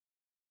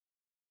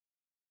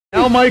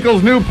 Al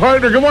Michaels' new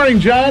partner. Good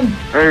morning, John.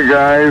 Hey,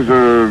 guys.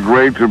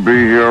 Great to be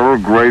here.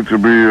 Great to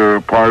be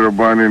a part of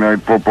Monday Night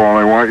Football.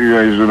 I want you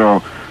guys to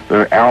know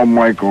that Al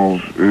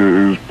Michaels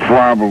is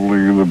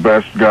probably the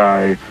best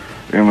guy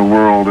in the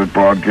world at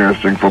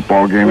broadcasting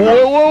football games.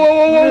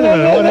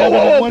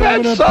 Whoa.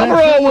 Pat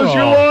Summerall was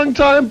your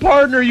longtime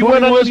partner. You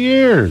went on this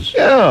years.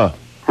 Yeah.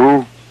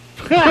 Who?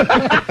 I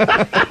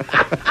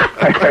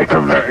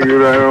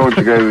know what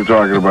you guys are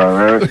talking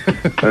about.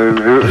 It's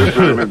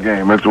a good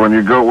game. It's when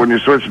you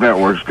switch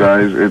networks,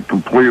 guys, it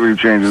completely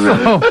changes it.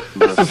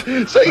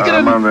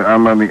 I'm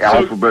on the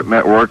Alphabet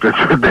Network. That's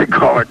what they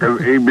call it, because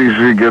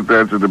ABC get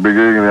that at the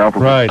beginning of the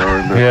alphabet.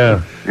 Right.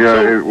 Yeah.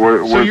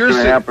 What's going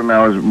to happen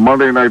now is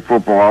Monday Night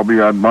Football. I'll be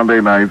on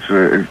Monday nights.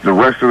 The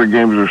rest of the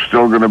games are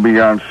still going to be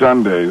on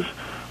Sundays.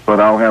 But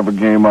I'll have a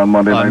game on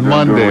Monday night. On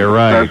Monday,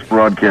 right. Best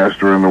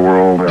broadcaster in the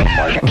world.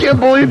 I can't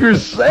believe you're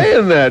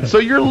saying that. So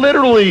you're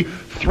literally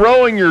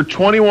throwing your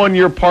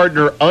 21-year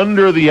partner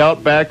under the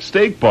Outback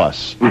steak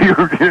bus.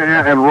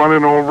 Yeah, and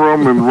running over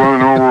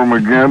him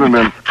again, and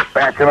then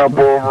backing up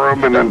over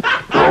him, and then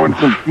throwing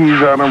some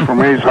keys at him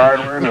from Ace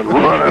Hardware, and then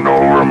running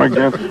over him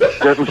again,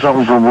 getting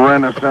something from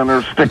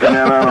Rent-A-Center, sticking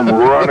that on him,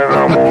 running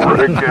him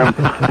over again.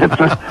 It's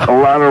a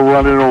lot of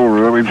running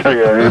over, let me tell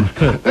you.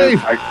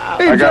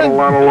 I got a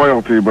lot of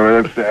loyalty,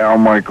 but it's to Al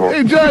Michaels.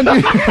 Hey, John.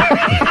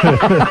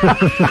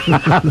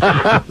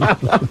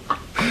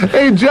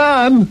 Hey,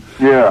 John.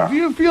 Yeah. Do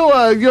you feel,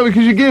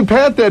 because you gave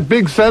Pat that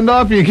big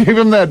send-off, you gave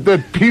him that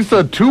piece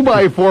of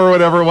 2x4 or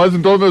whatever it was,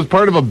 and told him it was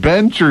part of a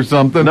bench or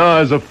something. No,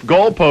 as a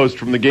goalpost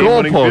from the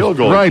game-winning field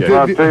goal. Right.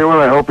 I'll tell you what,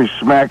 I hope he's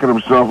smacking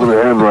himself in the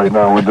head right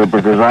now with it,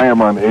 because I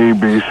am on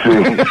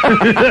ABC.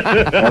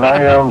 And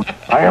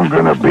I am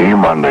going to be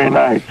Monday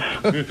nights.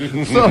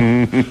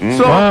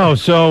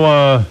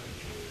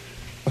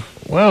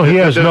 Well,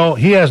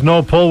 he has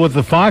no pull with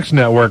the Fox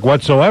network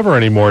whatsoever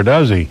anymore,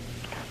 does he?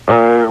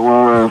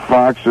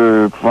 Fox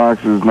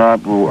is not.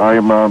 I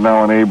am now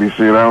on ABC,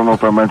 and I don't know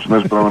if I mentioned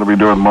this, but I'm going to be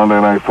doing Monday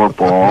Night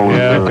Football.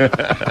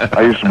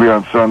 I used to be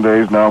on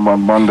Sundays. Now I'm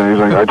on Mondays.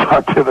 I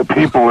talk to the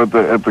people at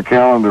the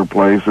calendar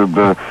place, and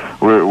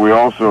we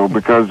also,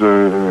 because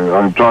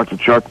I've talked to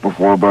Chuck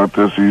before about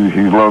this. He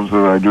loves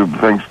that I do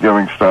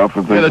Thanksgiving stuff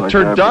and things like that.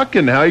 Yeah, the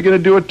turducken. How are you going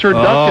to do a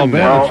turducken? Oh man,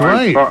 that's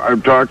right.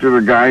 I've talked to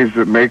the guys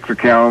that make the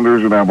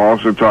calendars, and I've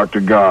also talked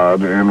to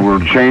God, and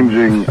we're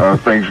changing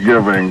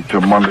Thanksgiving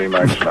to Monday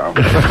nights now.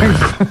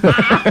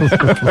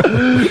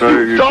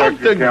 Talk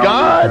to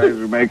God. Guys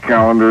who make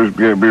calendars,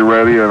 be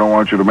ready. I don't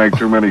want you to make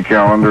too many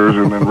calendars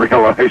and then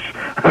realize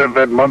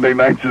that Monday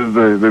nights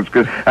that's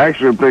good.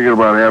 Actually, I'm thinking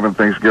about having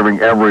Thanksgiving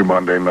every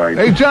Monday night.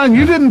 Hey, John,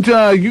 you didn't.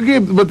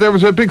 But there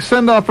was a big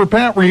send off for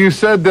Pat where you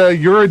said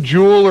you're a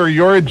jewel or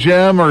you're a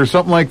gem or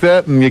something like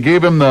that, and you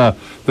gave him the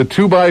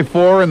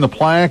 2x4 and the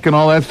plaque and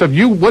all that stuff.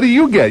 What do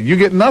you get? You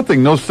get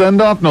nothing. No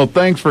send off. No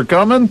thanks for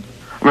coming.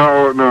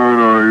 No.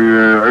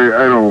 Yeah,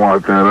 I don't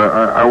want that.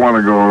 I want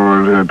to go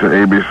over to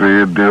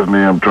ABC at Disney.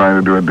 I'm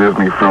trying to do a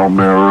Disney film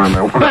there, and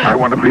I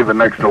want to be the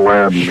next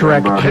Aladdin.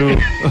 Shrek 2.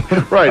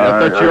 Right,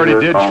 I thought you already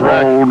did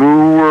Shrek. A whole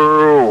new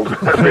world.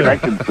 I mean, I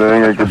can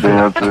sing, I can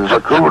dance.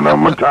 Hakuna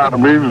Matata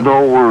means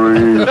no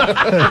worries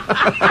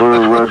for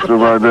the rest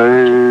of our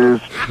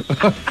days.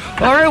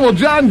 All right, well,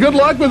 John, good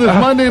luck with this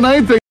Monday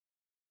night thing.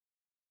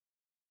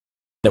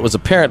 It was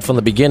apparent from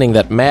the beginning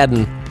that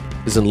Madden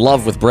is in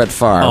love with Brett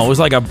Favre. Oh, it was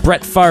like a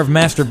Brett Favre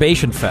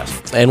masturbation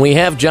fest. And we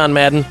have John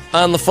Madden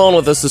on the phone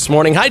with us this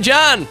morning. Hi,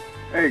 John!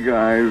 Hey,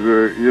 guys.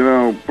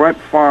 Brett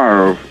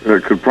Favre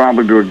could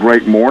probably do a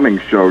great morning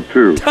show,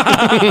 too.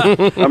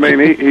 I mean,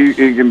 he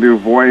can do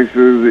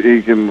voices.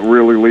 He can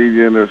really lead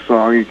you into a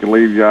song. He can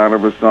lead you out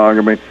of a song.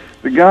 I mean,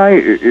 the guy,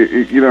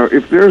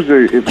 if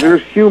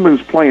there's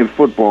humans playing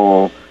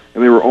football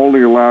and they were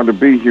only allowed to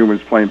be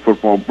humans playing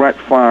football, Brett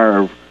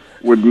Favre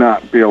would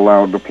not be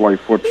allowed to play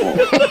football.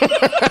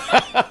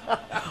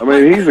 I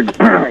mean,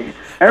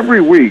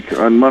 every week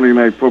on Monday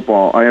Night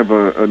Football, I have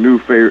a new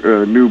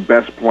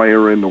best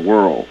player in the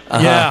world.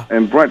 Yeah.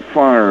 And Brett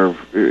Favre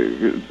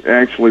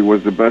actually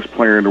was the best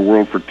player in the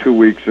world for 2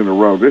 weeks in a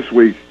row. This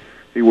week,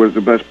 he was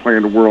the best player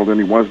in the world,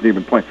 and he wasn't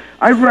even playing.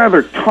 I'd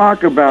rather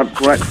talk about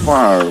Brett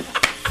Favre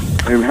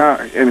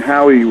and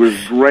how he was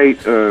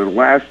great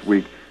last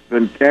week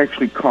than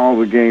actually call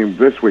the game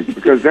this week,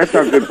 because that's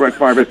how good Brett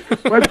Favre is.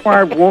 Brett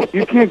Favre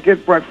you can't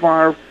get Brett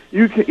Favre.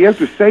 You have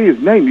to say his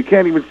name. You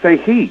can't even say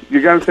he.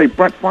 You got to say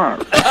Brett Favre.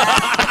 You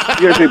got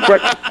to say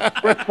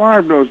Brett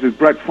Favre knows that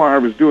Brett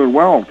Favre is doing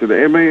well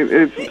today. I mean,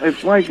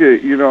 it's like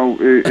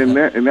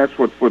and that's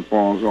what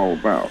football is all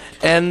about.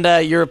 And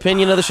your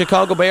opinion of the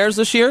Chicago Bears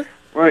this year?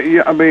 Well,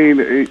 yeah, I mean,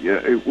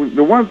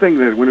 the one thing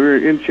that when we were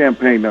in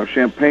Champaign, now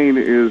Champaign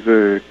is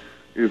the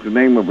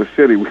name of a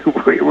city. We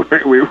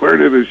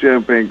weren't in a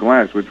champagne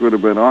glass, which would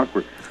have been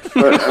awkward.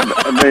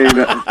 I mean,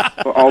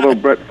 although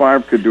Brett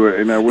Favre could do it,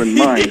 and I wouldn't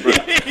mind. But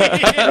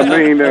I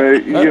mean,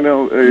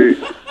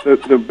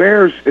 the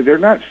Bears, they're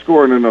not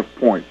scoring enough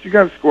points. You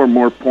got to score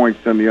more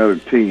points than the other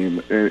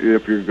team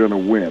if you're going to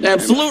win.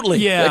 Absolutely.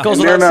 Yeah. That goes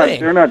And without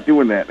saying. they're not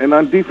doing that. And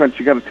on defense,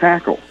 you got to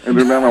tackle, and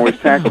they're not always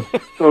tackling.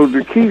 So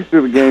the keys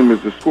to the game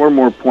is to score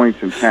more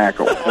points and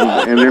tackle,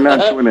 and they're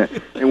not doing that.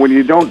 And when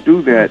you don't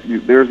do that,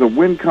 there's a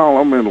win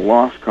column and a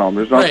loss column.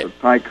 There's also a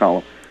tie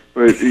column.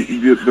 But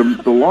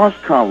the loss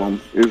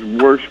column is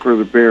worse for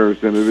the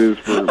Bears than it is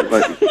for.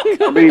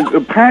 I mean,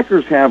 the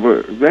Packers have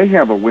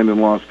a win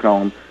and loss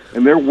column,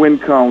 and their win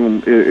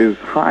column is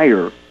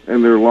higher,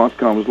 and their loss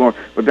column is lower.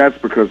 But that's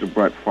because of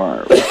Brett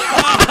Favre.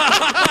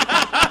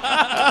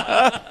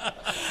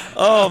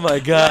 Oh my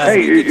God!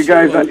 Hey, you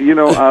guys, I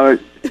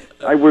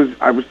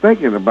was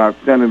thinking about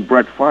sending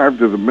Brett Favre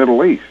to the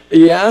Middle East.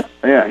 Yeah.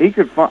 Yeah, he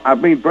could.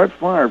 Brett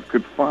Favre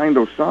could find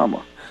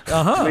Osama.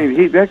 Uh-huh. I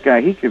mean, that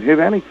guy, he could hit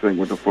anything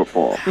with a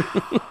football.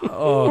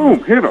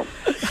 Boom, hit him.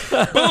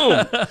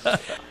 Boom.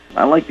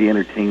 I like the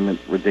entertainment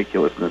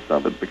ridiculousness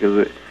of it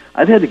because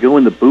I've had to go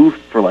in the booth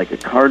for like a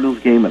Cardinals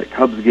game and a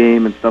Cubs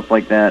game and stuff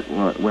like that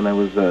when I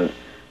was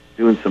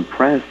doing some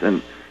press,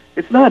 and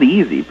it's not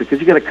easy because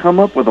you got to come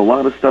up with a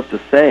lot of stuff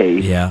to say.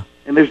 Yeah.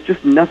 And there's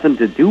just nothing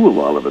to do a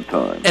lot of the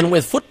time. And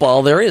with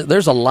football,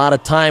 there's a lot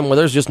of time where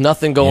there's just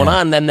nothing going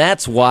on. Then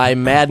that's why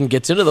Madden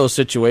gets into those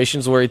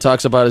situations where he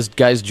talks about his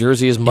guy's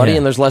jersey is muddy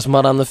and there's less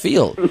mud on the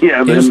field.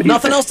 Yeah, there's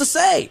nothing else to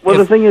say. Well,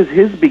 the thing is,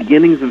 his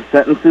beginnings of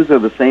sentences are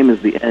the same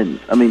as the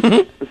ends. I mean,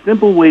 a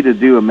simple way to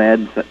do a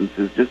Madden sentence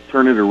is just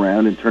turn it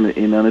around and turn it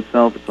in on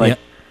itself.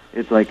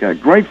 It's like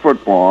great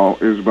football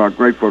is about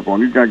great football,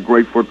 and you've got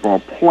great football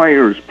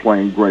players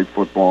playing great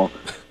football.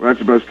 Well, that's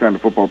the best kind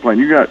of football playing.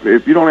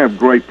 If you don't have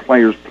great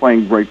players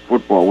playing great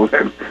football, well,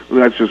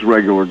 that's just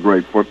regular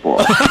great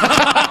football.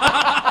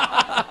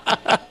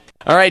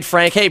 All right,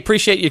 Frank. Hey,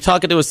 appreciate you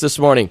talking to us this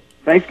morning.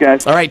 Thanks,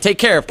 guys. All right, take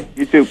care.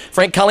 You too.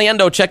 Frank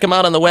Caliendo, check him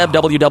out on the web,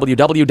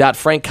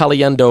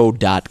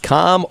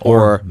 www.frankcaliendo.com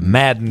or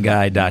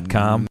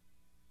maddenguy.com.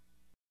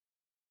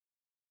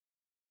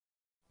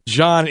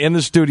 John in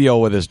the studio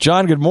with us.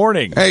 John, good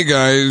morning. Hey,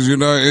 guys.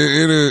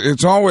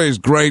 It's always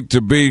great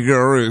to be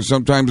here.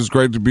 Sometimes it's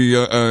great to be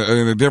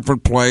in a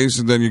different place,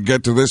 and then you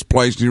get to this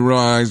place and you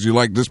realize you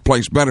like this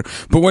place better.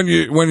 But when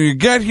you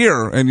get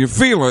here and you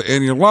feel it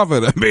and you love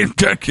it, KY.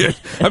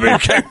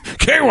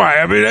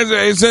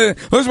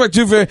 Those are my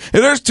two favorite.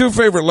 There's two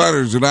favorite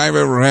letters that I've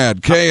ever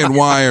had. K and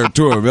Y are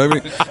two of them.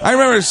 I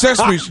remember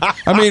Sesame.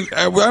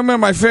 I remember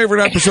my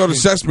favorite episode of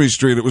Sesame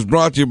Street. It was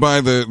brought to you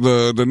by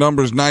the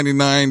numbers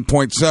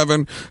 99.7.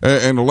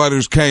 And the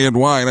letters K and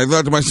Y, and I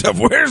thought to myself,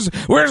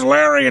 "Where's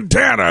Larry and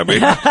Tana?"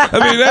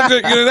 That's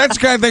the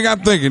kind of thing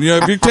I'm thinking.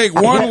 If you take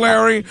one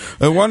Larry,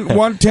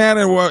 one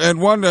Tana, and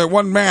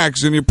one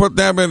Max, and you put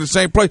them in the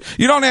same place,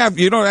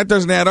 that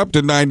doesn't add up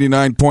to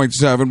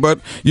 99.7. But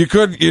you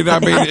could, you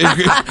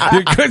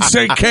could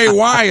say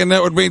KY, and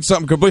that would mean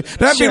something complete.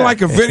 That'd be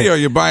like a video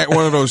you buy at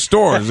one of those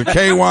stores, a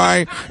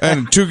KY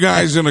and two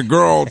guys, a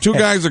girl,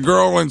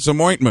 and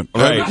some ointment.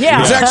 Right.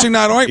 Yeah. It's actually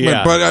not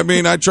ointment, but I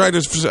tried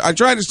to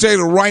say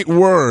the right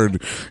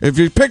word. If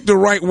you pick the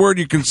right word,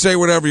 you can say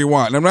whatever you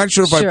want. And I'm not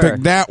sure if I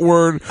picked that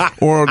word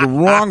or the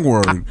wrong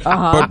word.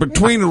 But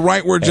between the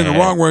right words and the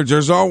wrong words,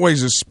 there's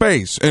always a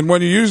space. And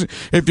when you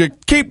if you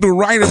keep the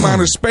right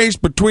amount of space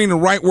between the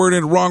right word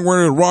and the wrong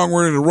word and the wrong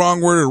word and the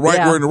wrong word and the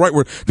right word and the right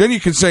word, then you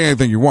can say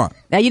anything you want.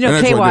 Now,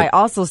 KY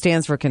also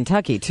stands for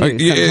Kentucky, too,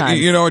 sometimes.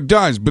 It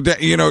does. But,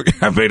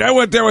 I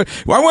went there.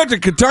 I went to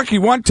Kentucky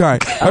one time.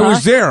 I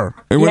was there.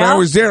 And when I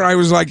was there, I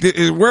was like,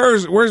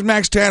 where's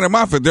Max Tanner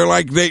Muffet? They're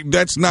like,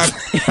 that's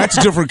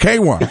a different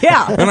KY.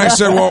 Yeah. And I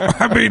said,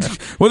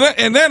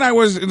 then I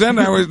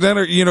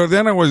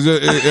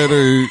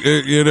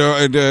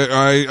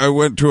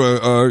went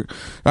to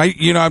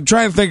I'm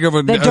trying to think of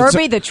the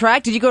Derby, the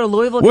track. Did you go to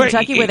Louisville,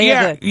 Kentucky, where they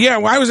had the... Yeah,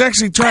 well, I was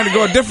actually trying to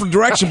go a different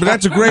direction, but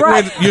that's a great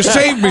way. You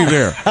saved me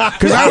there.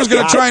 Because I was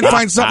going to try and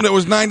find something that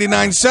was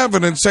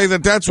 99.7 and say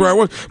that's where I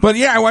was. But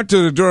I went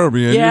to the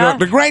Derby.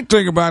 And the great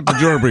thing about the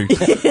Derby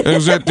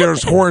is that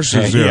there's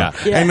horses there. Yeah.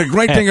 And the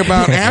great thing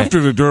about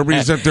after the Derby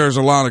is that there's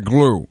a lot of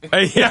glue.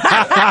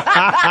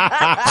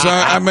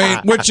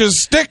 Which is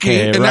sticky,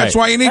 and that's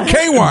why you need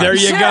KY. There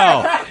you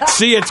go.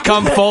 See, it's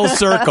come full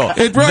circle.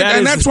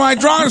 That's why I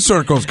draw the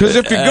circles, because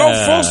if you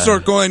go full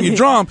circle and you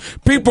draw them,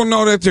 people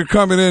know that they're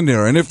coming in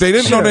there. And if they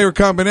didn't know they were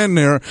coming in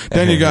there,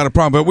 then you got a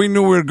problem. But we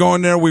knew we were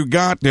going there, we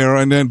got there,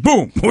 and then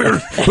boom.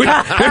 Are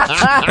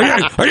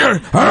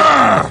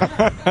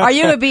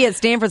you going to be at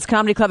Stanford's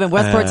Comedy Club in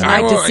Westport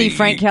tonight to see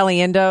Frank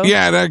Caliendo?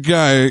 Yeah, that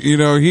guy,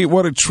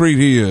 what a treat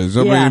he is.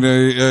 I mean,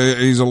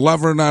 he's a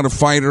lover, not a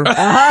fighter. And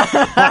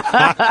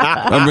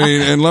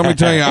let me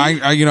tell you,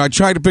 I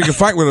tried to pick a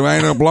fight with him. I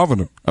ended up loving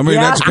him.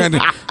 That's kind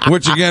of,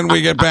 which again,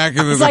 we get back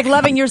into it's like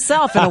loving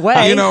yourself in a way.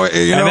 And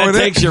That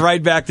takes you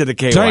right back to the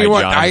KY, Tell you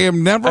what, John. I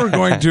am never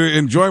going to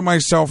enjoy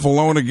myself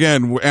alone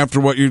again after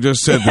what you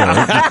just said there.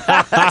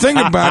 Think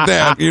about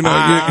that. You know,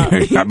 I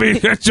mean, I'm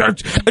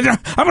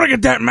going to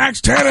get that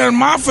Max Tanner and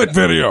Moffat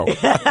video.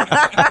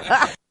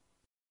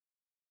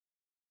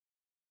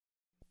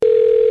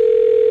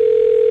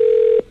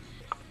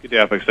 Good day,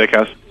 Epic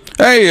Steakhouse.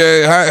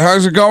 Hey,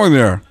 how's it going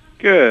there?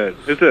 Good.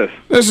 Who's this?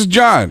 This is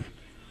John.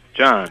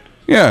 John.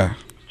 Yeah.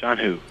 John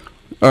who?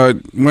 Well,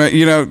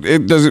 you know,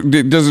 it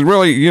doesn't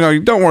really, you know,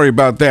 don't worry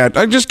about that.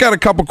 I just got a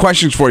couple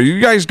questions for you.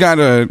 You guys got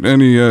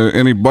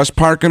any bus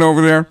parking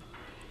over there?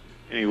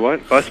 Any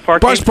what? Bus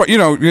parking? You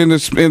know, in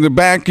the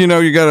back, you know,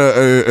 you got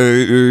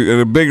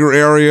a bigger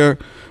area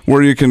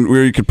where you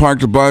can park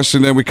the bus,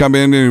 and then we come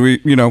in and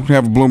we, you know,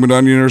 have a blooming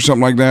onion or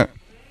something like that.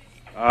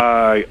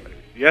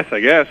 Yes, I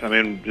guess. I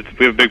mean,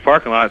 we have a big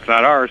parking lot. It's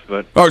not ours,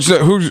 but. Oh, so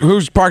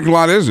whose parking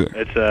lot is it?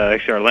 It's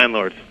actually our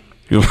landlord's.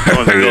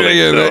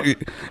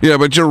 Yeah,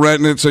 but you're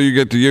renting it, so you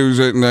get to use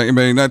it, and I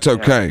mean that's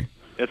okay.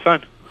 It's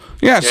fine.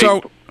 Yeah.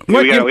 So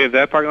we have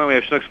that parking lot. We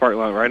have Schnucks parking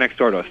lot right next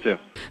door to us too.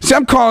 See,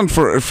 I'm calling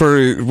for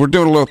we're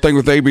doing a little thing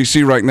with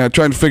ABC right now,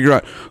 trying to figure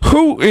out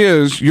who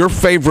is your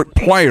favorite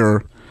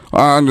player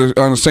on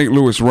the St.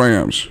 Louis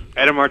Rams.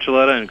 Adam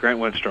Archuleta and Grant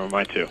Windstrom,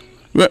 my two.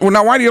 Well,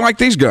 now why do you like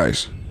these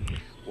guys?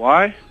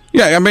 Why?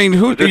 Yeah, I mean,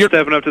 they're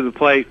stepping up to the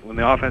plate when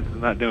the offense is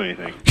not doing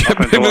anything.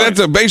 That's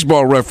a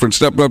baseball reference,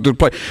 stepping up to the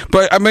plate.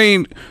 But I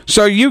mean,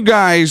 so you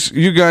guys,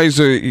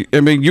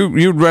 I mean,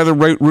 you'd rather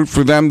root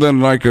for them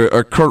than like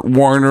a Kurt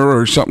Warner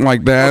or something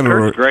like that. Well,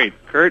 Kurt's great.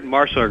 Kurt and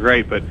Marshall are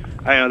great, but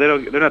I know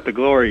they're not the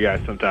glory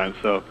guys sometimes.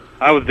 So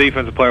I was a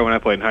defensive player when I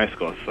played in high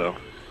school. So.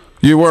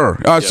 You were.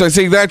 So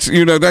see, that's what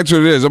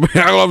it is. I mean,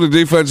 I love the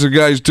defensive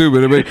guys too,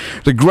 but I mean,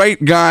 the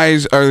great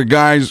guys are the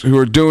guys who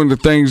are doing the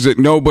things that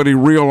nobody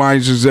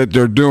realizes that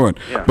they're doing.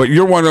 Yeah. But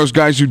you're one of those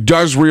guys who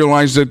does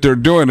realize that they're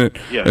doing it,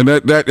 and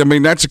that I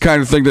mean, that's the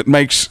kind of thing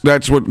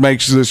that's what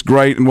makes this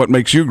great and what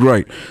makes you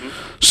great. Mm-hmm.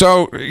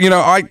 So, you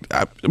know,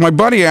 my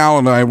buddy Al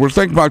and I, we're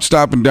thinking about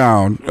stopping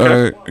down.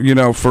 You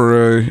know,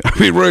 I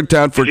mean, we're in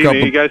town for a couple.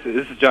 You guys,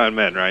 this is John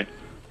Madden, right?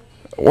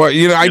 Well,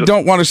 you know, I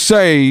don't want to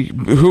say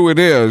who it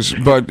is,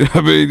 but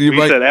I mean, you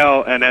said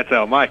Al, and that's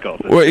Al Michaels.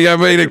 Well, yeah,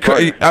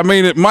 I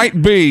mean, it might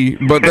be,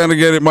 but then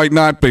again, it might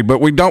not be. But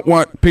we don't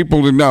want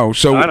people to know.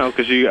 So I know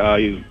because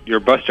your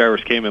bus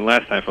drivers came in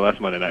last time for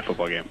last Monday Night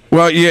Football game.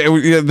 Well, I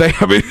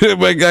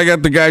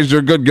got the guys;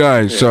 they're good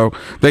guys. Yeah. So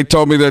they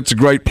told me that's a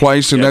great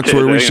place, and that's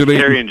where we should eat.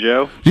 Terry and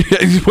Joe.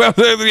 Well,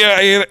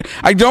 yeah,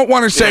 I don't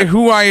want to say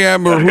who I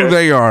am or who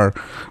they are.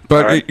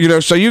 But, you know,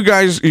 so you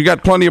guys, you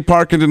got plenty of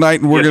parking tonight,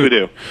 and we're we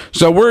do.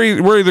 So we're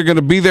either going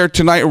to be there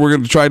tonight, or we're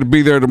going to try to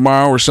be there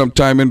tomorrow, or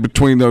sometime in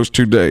between those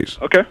 2 days.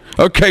 Okay.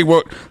 Okay.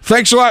 Well,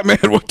 thanks a lot, man.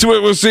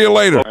 We'll see you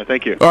later. All right.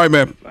 Thank you. All right,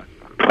 man. Bye.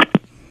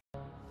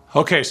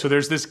 Okay, so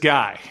there's this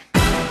guy,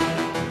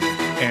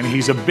 and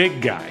he's a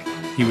big guy.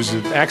 He was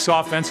an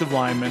ex-offensive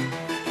lineman.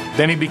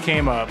 Then he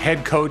became a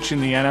head coach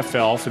in the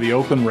NFL for the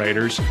Oakland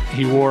Raiders.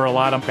 He wore a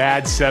lot of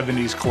bad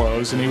 70s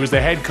clothes, and he was the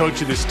head coach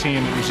of this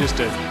team. It was just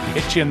a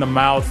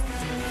itch-in-the-mouth,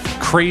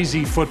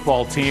 crazy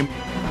football team.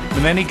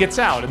 And then he gets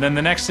out, and then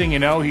the next thing you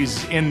know,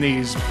 he's in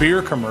these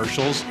beer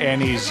commercials,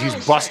 and he's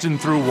busting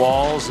through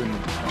walls,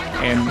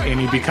 and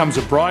he becomes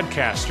a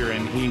broadcaster,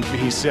 and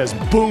he says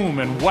boom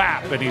and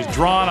whap, and he's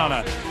drawn on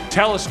a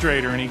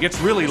telestrator, and he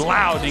gets really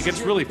loud, and he gets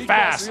really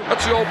fast.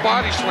 That's the old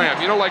body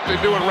slam, you know, like they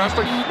do in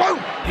wrestling.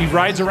 Boom! He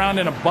rides around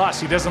in a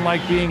bus. He doesn't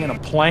like being in a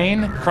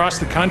plane across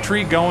the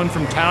country, going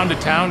from town to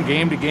town,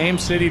 game to game,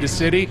 city to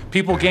city.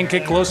 People can't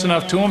get close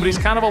enough to him, but he's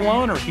kind of a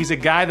loner. He's a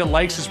guy that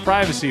likes his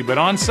privacy, but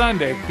on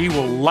Sunday, he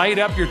will light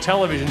up your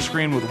television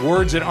screen with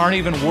words that aren't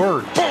even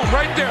words. Boom,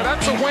 right there,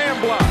 that's a wham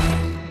block.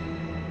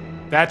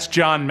 That's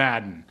John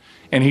Madden,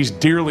 and he's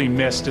dearly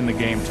missed in the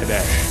game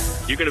today.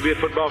 You going to be a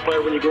football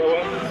player when you grow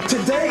up?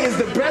 Today is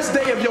the best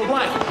day of your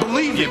life.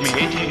 Believe Give me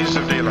 8 years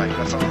of daylight.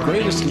 That's all right.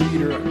 Greatest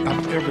leader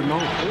I've ever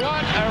known.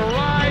 What a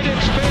ride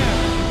it's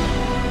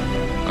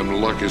been. I'm the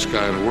luckiest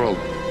guy in the world.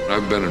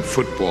 I've been in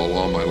football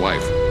all my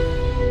life.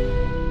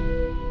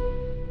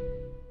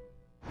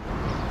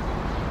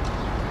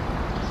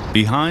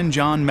 Behind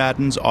John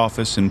Madden's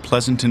office in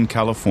Pleasanton,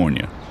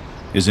 California,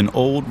 is an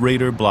old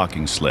Raider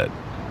blocking sled.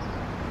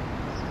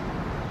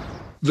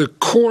 The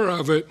core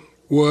of it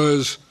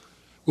was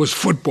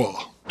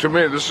football. To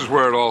me, this is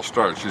where it all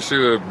starts. You see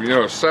the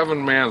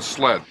 7-man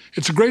sled.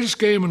 It's the greatest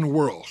game in the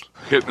world.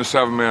 Hitting a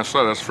 7-man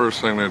sled, that's the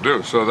first thing they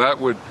do. So that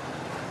would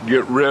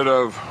get rid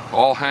of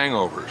all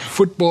hangovers.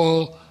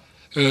 Football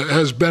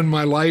has been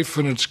my life,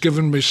 and it's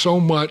given me so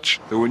much.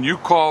 That when you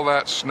call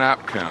that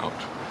snap count,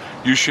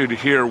 you should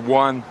hear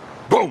one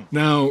boom.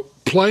 Now,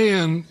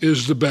 playing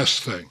is the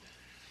best thing.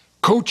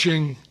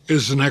 Coaching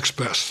is the next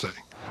best thing.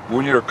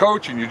 When you're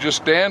coaching, you're just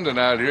standing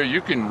out here,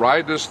 you can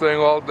ride this thing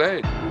all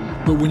day.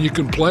 But when you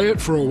can play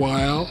it for a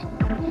while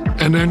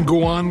and then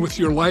go on with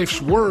your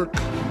life's work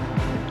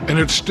and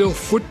it's still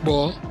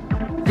football,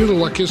 you're the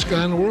luckiest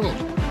guy in the world.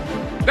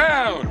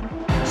 Down,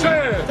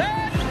 set,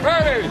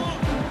 ready,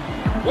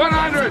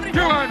 100,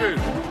 200,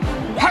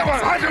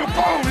 I do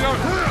boom.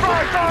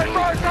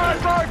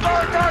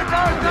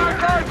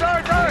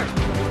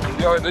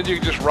 You know, and then you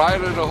can just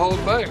ride it the whole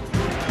thing.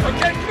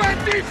 Okay,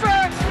 flat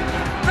defense.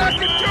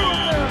 Knock it to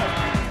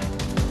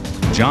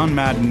him. John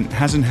Madden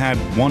hasn't had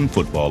one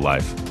football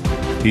life.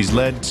 He's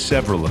led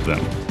several of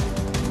them.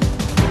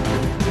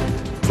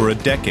 For a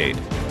decade,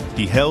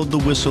 he held the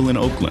whistle in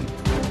Oakland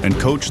and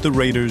coached the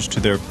Raiders to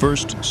their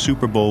first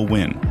Super Bowl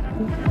win.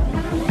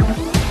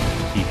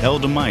 He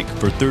held a mic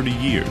for 30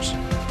 years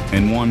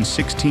and won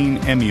 16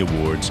 Emmy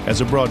Awards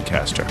as a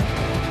broadcaster.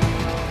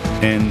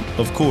 And,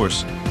 of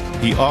course,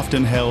 he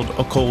often held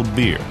a cold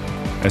beer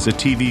as a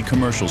TV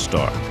commercial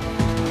star.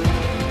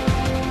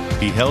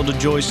 He held a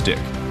joystick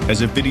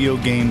as a video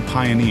game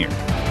pioneer,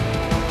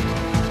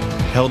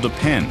 held a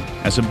pen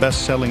as a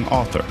best-selling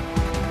author,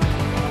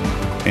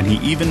 and he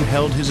even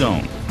held his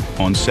own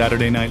on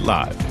Saturday Night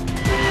Live.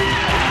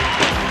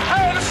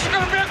 Hey, this is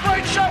going to be a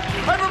great show.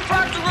 I've been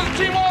practicing with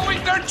the team all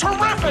week. They're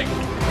terrific.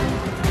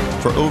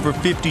 For over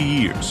 50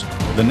 years,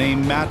 the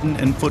name Madden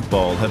and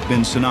football have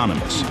been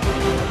synonymous.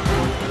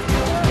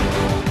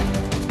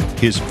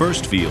 His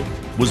first field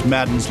was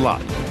Madden's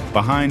lot,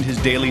 behind his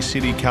Daly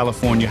City,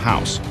 California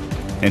house,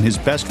 and his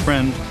best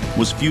friend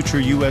was future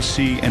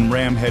USC and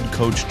Ram head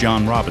coach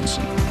John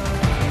Robinson.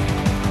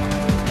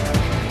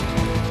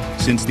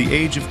 Since the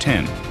age of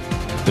 10,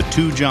 the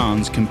two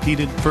Johns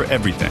competed for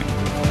everything.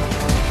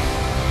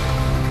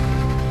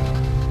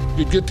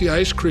 You'd get the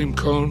ice cream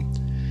cone,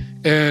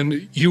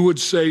 and you would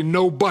say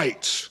no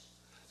bites,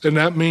 and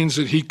that means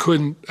that he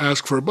couldn't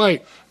ask for a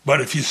bite.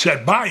 But if you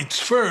said bites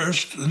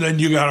first, then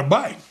you got a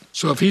bite.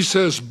 So if he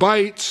says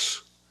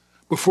bites,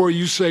 before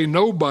you say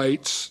no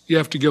bites, you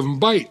have to give him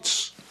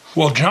bites.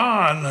 Well,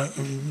 John,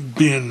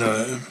 being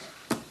the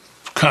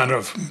kind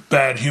of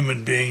bad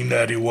human being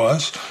that he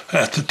was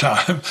at the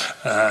time,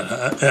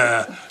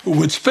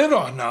 would spit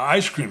on the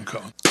ice cream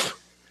cone.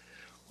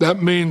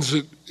 That means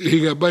that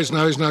he got bites,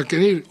 now he's not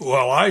going to eat it.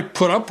 Well, I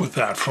put up with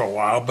that for a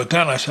while, but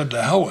then I said,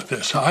 to hell with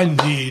this. I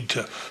need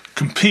to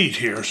compete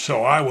here,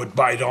 so I would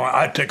bite on.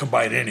 I'd take a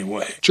bite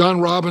anyway.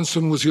 John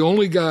Robinson was the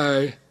only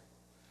guy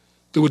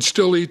that would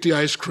still eat the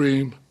ice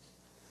cream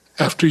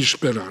after you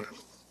spit on it,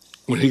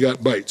 when he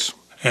got bites.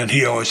 And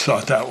he always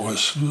thought that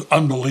was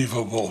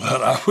unbelievable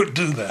that I would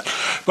do that.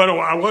 But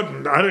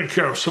I didn't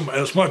care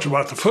as much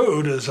about the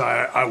food as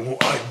I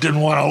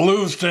didn't want to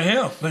lose to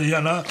him, you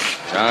know.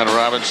 John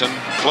Robinson,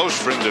 close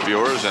friend of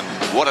yours, and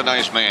what a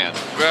nice man.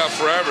 Well,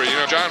 forever. You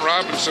know, John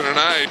Robinson and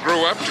I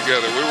grew up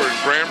together. We were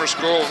in grammar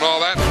school and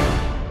all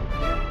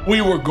that.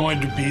 We were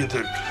going to be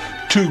the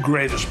two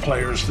greatest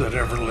players that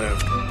ever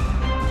lived.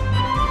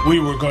 We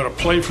were going to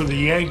play for the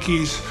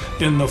Yankees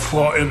in the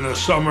fall, in the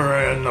summer,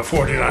 and the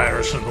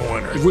 49ers in the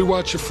winter. If we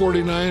watched the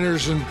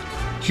 49ers and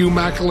Hugh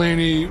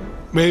McElhaney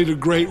made a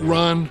great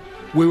run,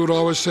 we would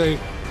always say,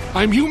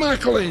 I'm Hugh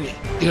McElhaney,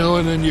 you know,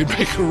 and then you'd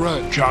make a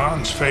run.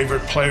 John's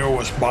favorite player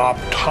was Bob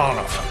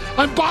Tonoff.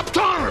 I'm Bob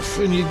Tonoff,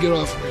 and you'd get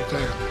off me.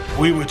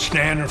 We would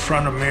stand in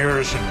front of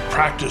mirrors and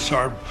practice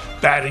our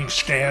batting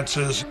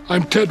stances.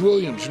 I'm Ted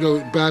Williams, you know,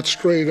 bat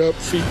straight up,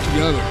 feet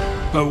together.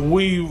 But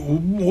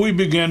we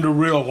began to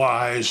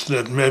realize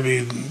that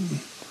maybe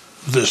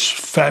this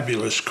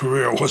fabulous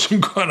career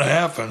wasn't going to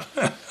happen.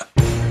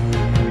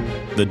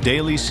 The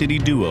Daly City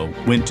duo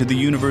went to the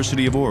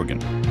University of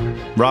Oregon.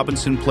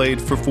 Robinson played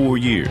for 4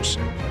 years.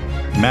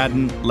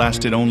 Madden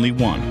lasted only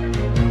 1.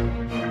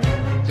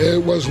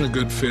 It wasn't a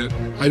good fit.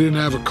 I didn't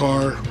have a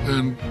car,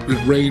 and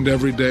it rained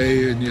every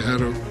day, and you had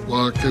to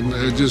walk, and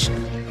it just...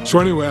 So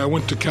anyway, I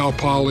went to Cal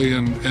Poly,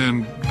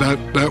 and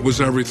that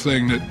was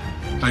everything that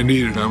I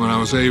needed. I mean, I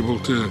was able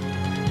to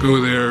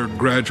go there,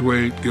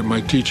 graduate, get my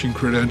teaching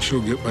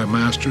credential, get my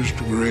master's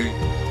degree.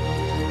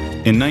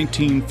 In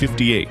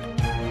 1958,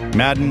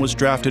 Madden was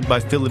drafted by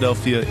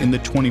Philadelphia in the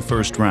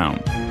 21st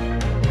round.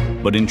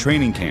 But in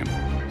training camp,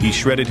 he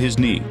shredded his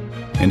knee,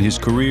 and his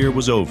career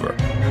was over.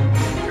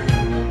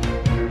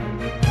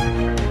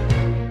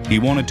 He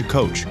wanted to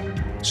coach,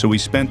 so he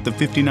spent the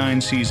 '59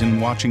 season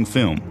watching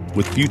film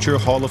with future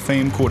Hall of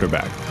Fame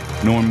quarterback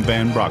Norm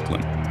Van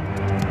Brocklin.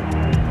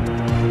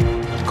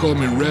 He called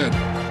me Red.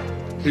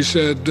 He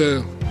said,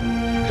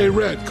 hey,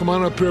 Red, come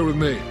on up here with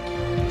me.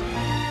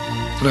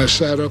 And I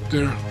sat up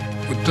there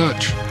with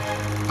Dutch.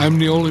 I'm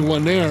the only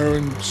one there,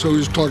 and so he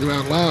was talking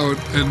out loud,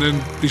 and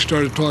then he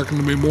started talking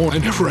to me more. I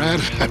never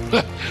had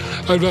it.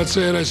 I'm not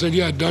saying, I said,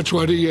 yeah, Dutch,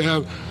 why don't you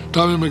have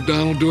Tommy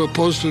McDonald do a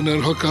poster and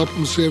then hook up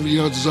and see if, you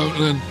know, it's out,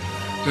 and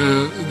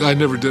then I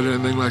never did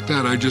anything like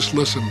that. I just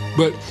listened.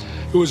 But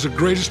it was the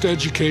greatest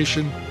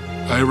education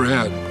I ever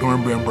had,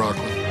 Norm Van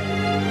Brocklin.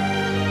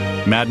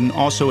 Madden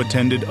also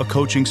attended a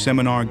coaching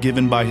seminar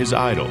given by his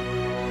idol,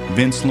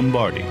 Vince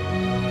Lombardi.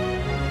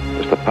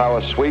 It's the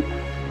power sweep.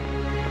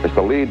 It's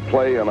the lead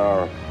play in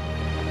our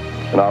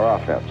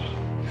offense.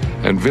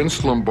 And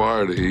Vince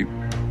Lombardi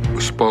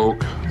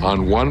spoke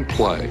on one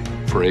play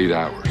for 8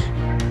 hours.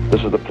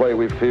 This is the play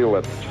we feel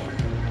that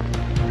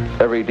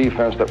every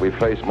defense that we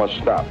face must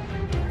stop.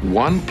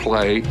 One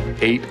play,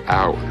 8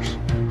 hours.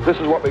 This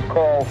is what we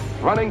call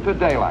running to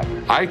daylight.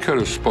 I could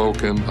have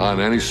spoken on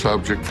any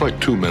subject for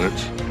like 2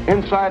 minutes.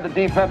 Inside the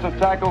defensive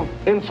tackle,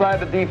 inside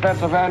the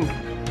defensive end.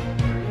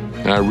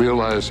 And I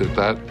realized at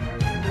that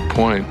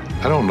point,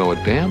 I don't know a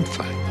damn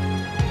thing.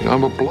 You know,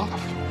 I'm a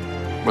bluff.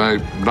 My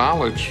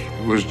knowledge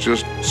was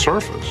just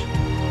surface.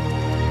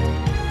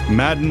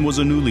 Madden was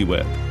a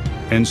newlywed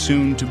and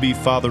soon to be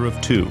father of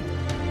 2.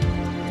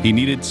 He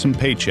needed some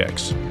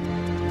paychecks,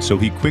 so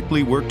he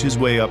quickly worked his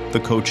way up the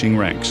coaching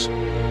ranks.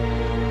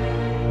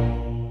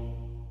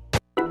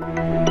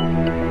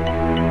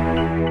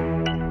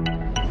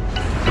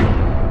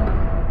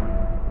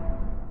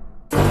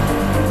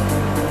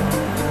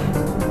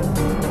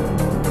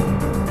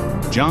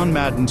 John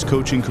Madden's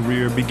coaching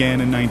career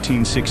began in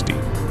 1960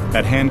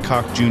 at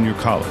Hancock Junior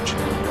College.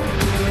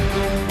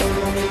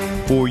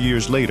 4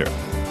 years later,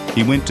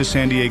 he went to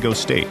San Diego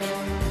State,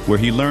 where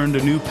he learned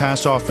a new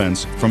pass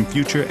offense from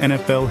future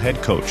NFL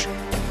head coach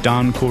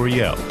Don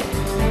Coryell.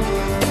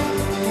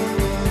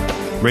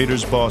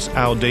 Raiders boss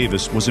Al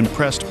Davis was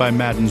impressed by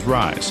Madden's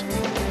rise.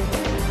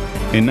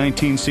 In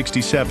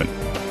 1967,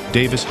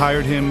 Davis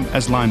hired him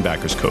as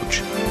linebackers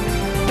coach.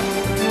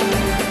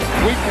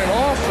 We can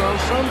also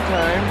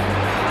sometime,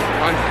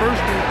 on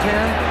 1st and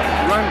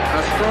 10, run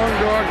a strong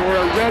dog or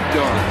a red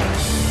dog.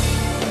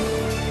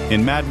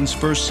 In Madden's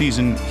first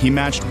season, he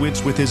matched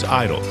wits with his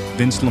idol,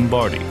 Vince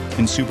Lombardi,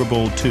 in Super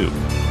Bowl II.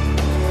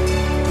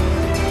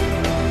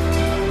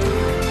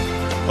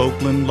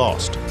 Oakland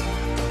lost.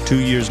 2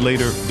 years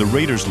later, the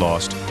Raiders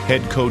lost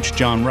head coach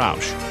John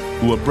Roush,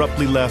 who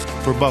abruptly left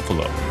for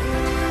Buffalo.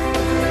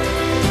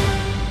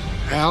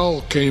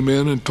 Al came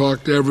in and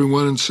talked to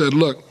everyone and said,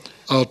 look,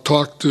 I'll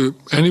talk to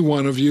any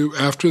one of you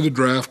after the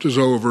draft is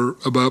over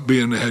about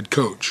being the head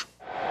coach.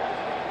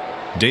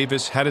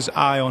 Davis had his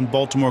eye on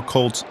Baltimore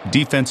Colts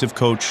defensive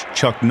coach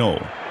Chuck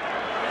Noll.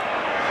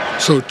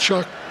 So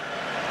Chuck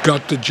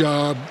got the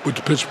job with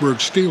the Pittsburgh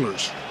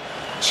Steelers.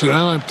 So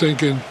now I'm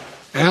thinking,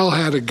 Al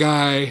had a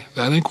guy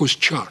that I think was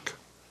Chuck,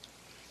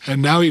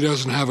 and now he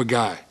doesn't have a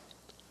guy.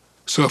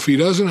 So if he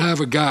doesn't have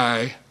a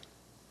guy,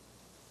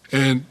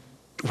 and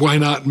why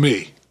not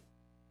me?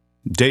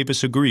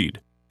 Davis agreed,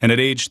 and at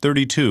age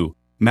 32,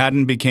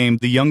 Madden became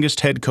the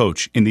youngest head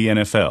coach in the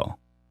NFL.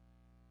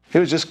 He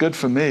was just good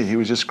for me. He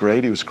was just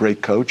great. He was a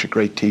great coach, a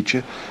great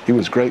teacher. He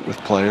was great with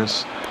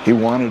players. He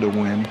wanted to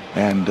win,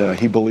 and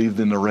he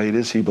believed in the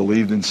Raiders. He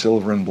believed in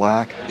silver and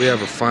black. We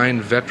have a fine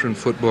veteran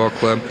football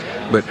club,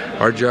 but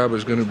our job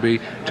is going to be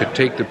to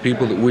take the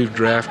people that we've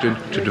drafted,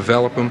 to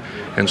develop them,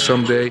 and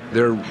someday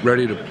they're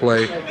ready to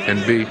play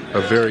and be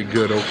a very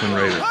good Oakland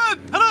Raider.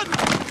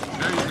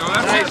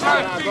 Nice,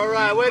 all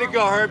right, way to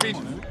go, Herbie.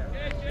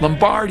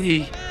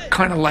 Lombardi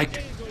kind of liked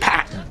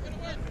Patton.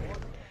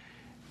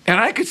 And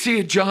I could see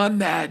a John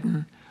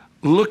Madden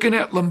looking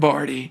at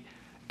Lombardi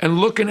and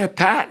looking at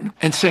Patton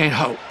and saying,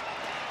 "Ho,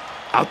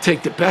 I'll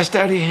take the best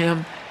out of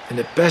him and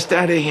the best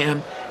out of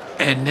him,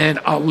 and then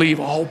I'll leave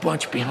a whole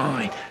bunch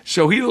behind."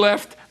 So he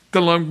left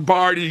the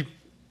Lombardi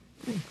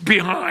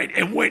behind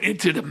and went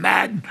into the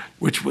Madden,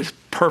 which was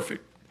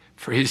perfect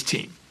for his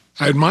team.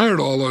 I admired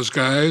all those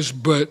guys,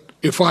 but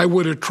if I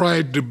would have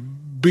tried to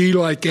be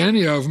like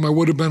any of them, I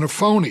would have been a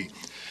phony.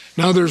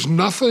 Now, there's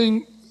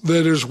nothing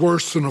that is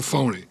worse than a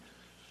phony,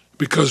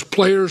 because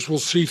players will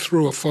see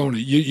through a phony.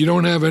 You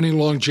don't have any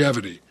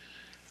longevity.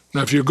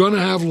 Now, if you're going to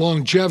have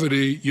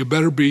longevity, you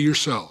better be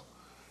yourself.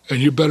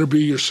 And you better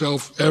be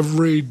yourself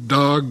every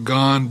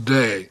doggone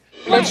day.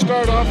 Let's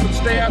start off and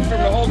stay after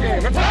the whole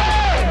game.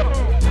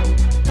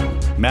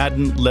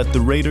 Madden let the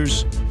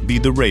Raiders be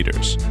the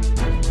Raiders.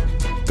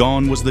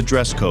 Gone was the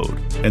dress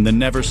code and the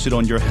never sit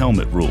on your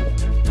helmet rule.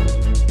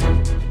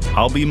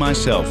 I'll be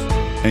myself,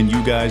 and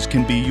you guys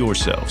can be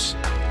yourselves.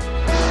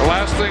 The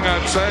last thing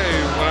I'd say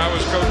when I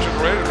was coaching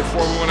the Raiders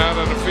before we went out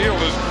on the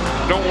field is,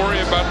 don't worry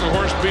about the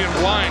horse being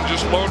blind,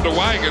 just load the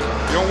wagon.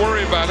 You don't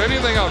worry about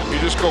anything else. You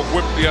just go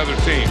whip the other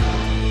team.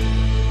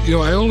 You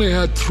know, I only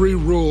had 3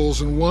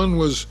 rules, and one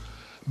was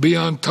be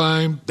on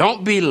time.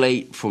 Don't be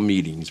late for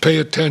meetings. Pay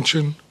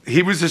attention.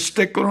 He was a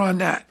stickler on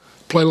that.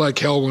 Play like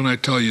hell when I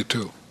tell you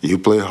to. You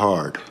play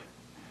hard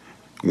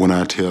when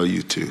I tell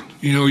you to.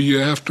 You know, you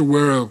have to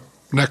wear a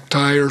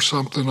necktie or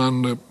something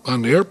on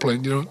the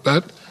airplane. You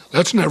know,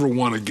 that's never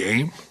won a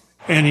game.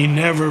 And he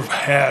never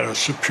had a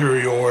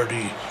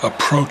superiority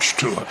approach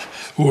to it.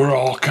 We're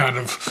all kind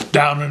of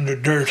down in the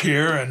dirt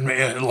here,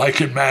 and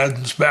like in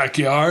Madden's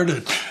backyard,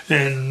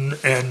 and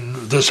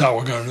this is how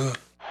we're going to do it.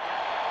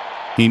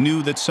 He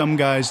knew that some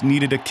guys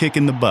needed a kick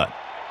in the butt.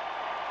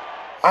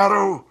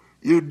 Otto,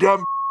 you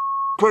dumb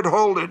quit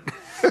holding.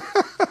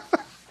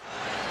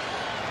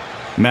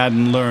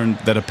 Madden learned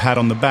that a pat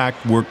on the back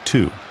worked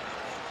too.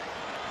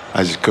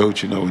 As a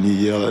coach, you know, when you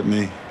yell at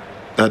me,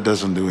 that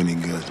doesn't do any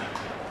good.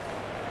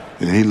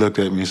 And he looked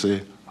at me and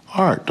said,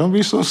 Art, don't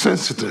be so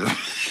sensitive.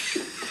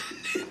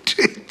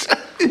 Just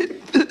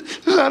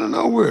out of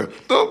nowhere,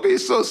 don't be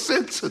so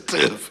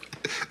sensitive.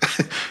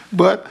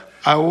 But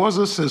I was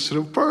a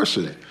sensitive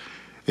person.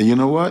 And you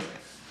know what?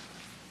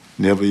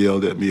 Never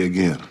yelled at me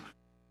again.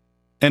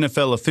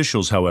 NFL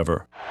officials,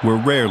 however, were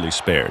rarely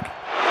spared.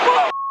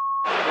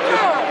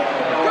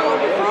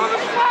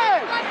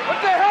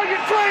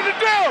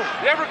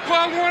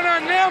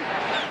 yelling on them?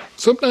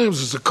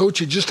 Sometimes as a coach,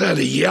 you just had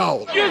to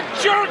yell. You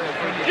jerk!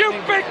 You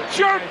big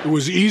jerk! It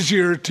was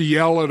easier to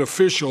yell at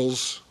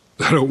officials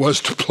than it was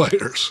to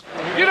players.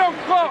 You don't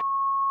call.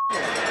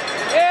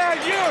 Yeah,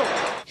 you!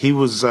 He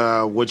was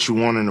what you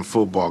want in a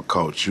football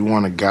coach. You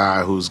want a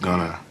guy who's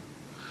gonna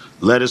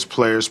let his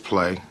players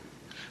play,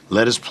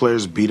 let his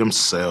players beat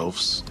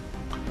themselves,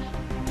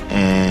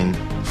 and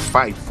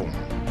fight for them.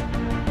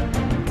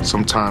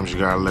 Sometimes you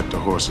gotta let the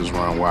horses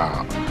run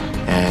wild.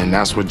 And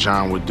that's what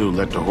John would do,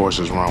 let the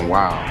horses run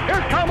wild.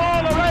 Here come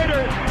all the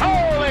Raiders.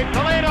 Holy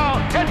Toledo,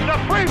 it's a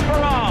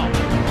free-for-all.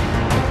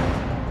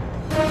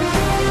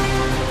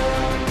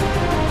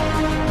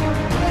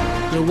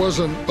 There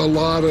wasn't a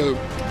lot of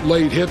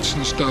late hits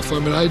and stuff. I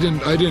mean, I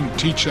didn't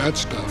teach that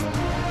stuff.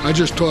 I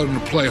just taught him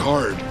to play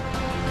hard.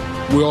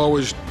 We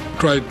always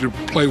tried to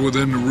play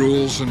within the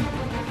rules and,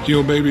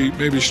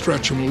 maybe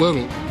stretch him a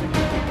little.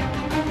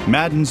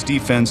 Madden's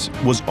defense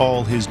was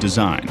all his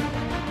design.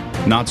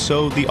 Not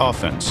so the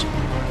offense.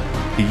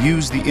 He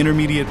used the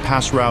intermediate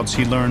pass routes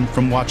he learned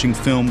from watching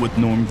film with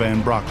Norm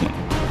Van Brocklin.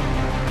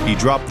 He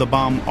dropped the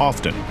bomb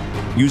often,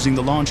 using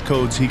the launch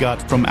codes he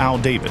got from Al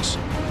Davis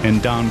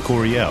and Don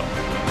Coryell.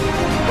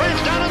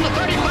 Braves down on the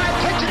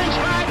 35, takes it in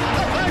stride, the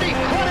 30,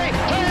 20,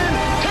 10,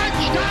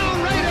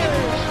 touchdown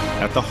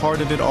Raiders! At the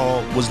heart of it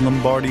all was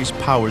Lombardi's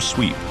power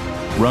sweep,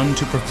 run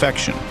to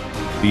perfection,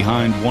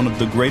 behind one of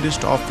the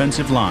greatest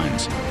offensive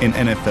lines in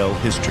NFL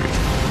history.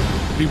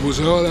 People was,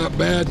 that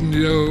bad, and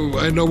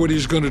I know what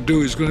he's going to do.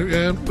 He's going to,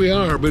 yeah, we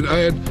are, but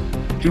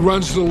he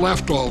runs to the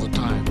left all the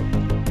time.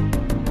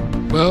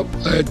 Well,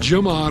 I had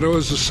Jim Otto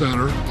as a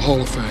center,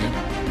 Hall of Fame.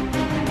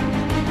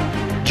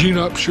 Gene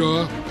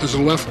Upshaw as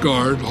a left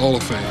guard, Hall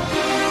of Fame.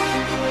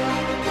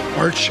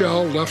 Art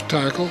Shell, left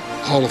tackle,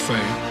 Hall of Fame.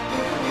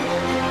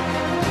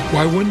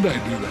 Why wouldn't I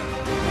do that?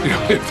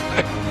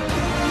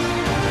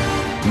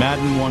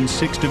 Madden won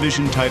 6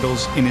 division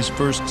titles in his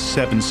first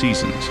 7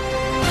 seasons.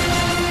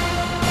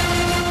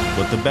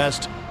 But the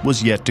best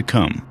was yet to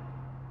come.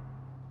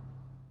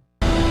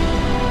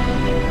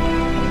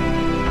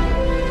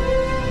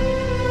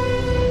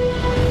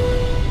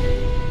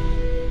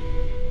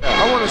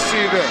 I want to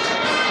see this.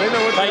 They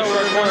know what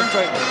they're going to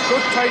take. Go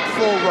tight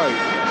full right.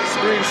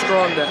 Screen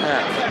strong to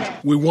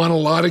half. We won a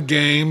lot of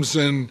games,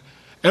 and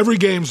every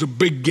game's a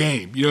big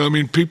game.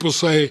 People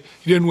say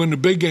you didn't win the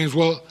big games.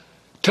 Well,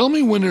 tell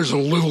me when there's a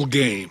little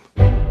game.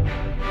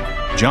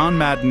 John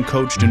Madden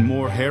coached in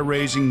more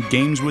hair-raising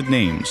games with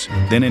names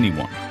than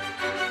anyone.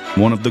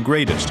 One of the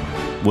greatest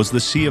was the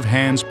Sea of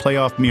Hands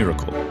playoff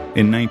miracle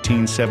in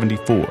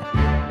 1974. There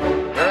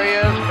he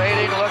is,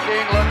 fading,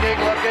 looking.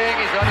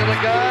 He's under the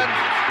gun.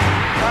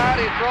 Out,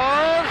 he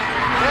throws.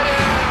 It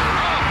is.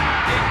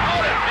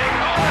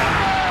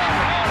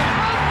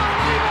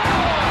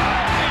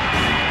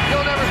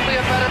 You'll never see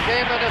a better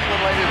game than this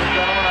one, ladies and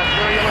gentlemen. I'm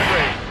sure you'll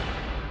agree.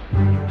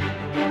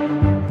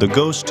 The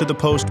ghost to the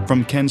post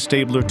from Ken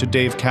Stabler to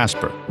Dave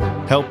Casper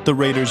helped the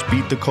Raiders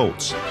beat the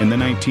Colts in the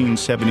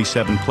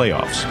 1977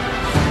 playoffs.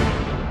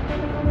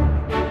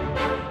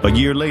 A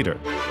year later,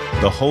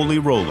 the Holy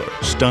Roller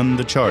stunned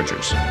the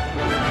Chargers.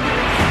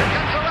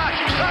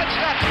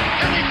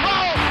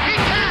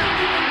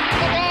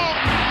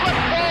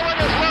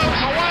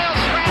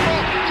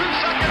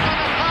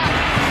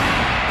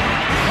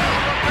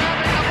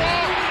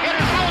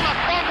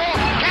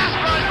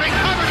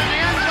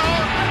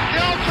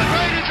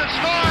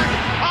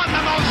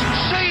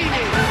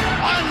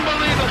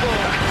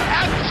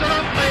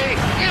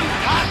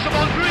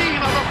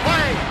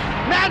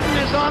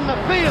 On the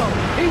field.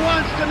 He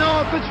wants to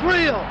know if it's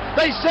real.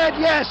 They said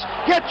yes.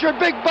 Get your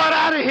big butt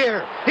out of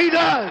here. He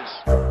does.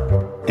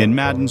 In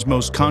Madden's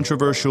most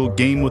controversial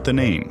game with a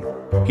name,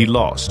 he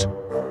lost,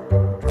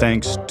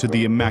 thanks to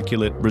the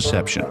immaculate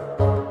reception.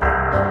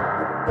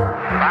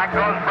 Back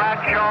goes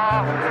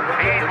Bradshaw.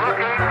 He's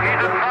looking.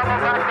 He's in trouble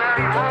back there.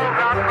 He rolls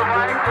out to the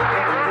right. He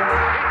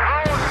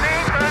throws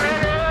deep, and it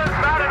is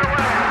batted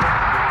away.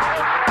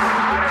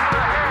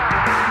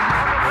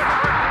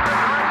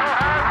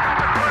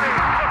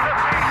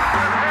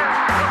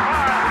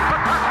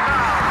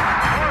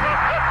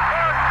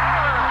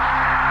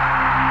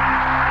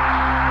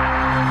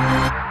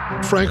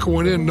 Franco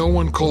went in, no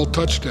one called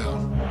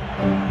touchdown.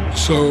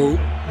 So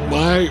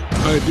my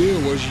idea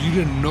was you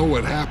didn't know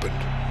what happened.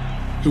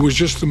 It was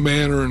just the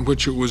manner in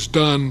which it was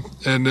done,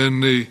 and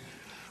then the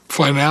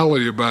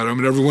finality about it.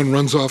 Everyone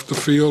runs off the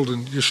field,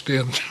 and you're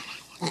standing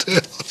there.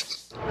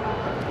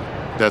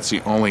 That's the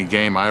only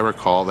game I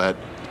recall that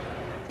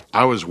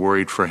I was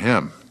worried for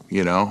him,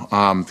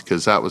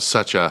 because that was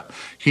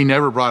he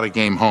never brought a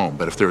game home.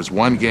 But if there was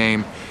one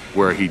game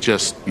where you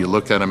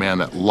looked at a man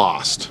that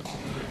lost,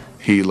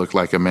 he looked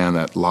like a man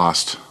that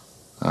lost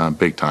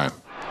big time.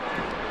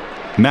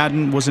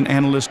 Madden was an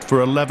analyst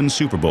for 11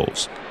 Super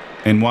Bowls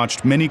and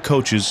watched many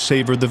coaches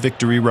savor the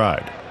victory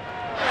ride.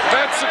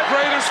 That's the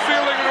greatest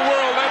feeling in the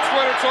world. That's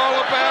what it's all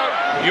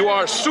about. You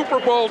are Super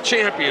Bowl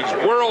champions,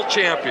 world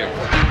champions.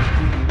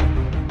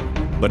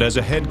 But as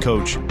a head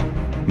coach,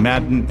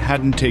 Madden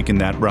hadn't taken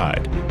that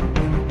ride.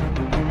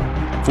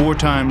 4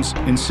 times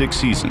in 6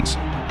 seasons,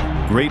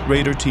 great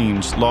Raider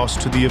teams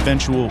lost to the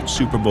eventual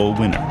Super Bowl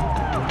winner.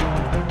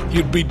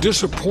 You'd be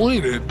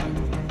disappointed,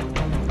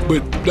 but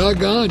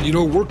doggone, you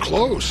know, we're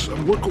close.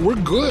 We're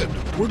good.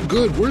 We're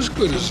good. We're as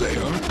good as they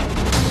are.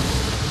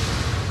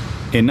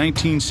 In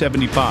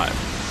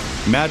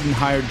 1975, Madden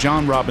hired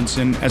John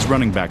Robinson as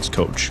running backs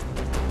coach.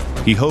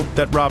 He hoped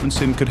that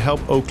Robinson could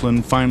help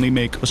Oakland finally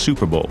make a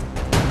Super Bowl.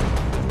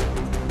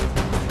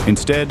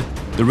 Instead,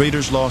 the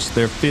Raiders lost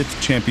their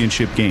 5th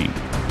championship game.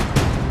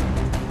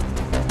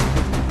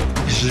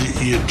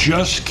 You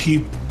just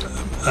keep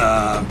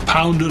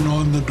pounding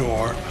on the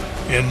door,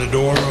 and the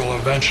door will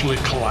eventually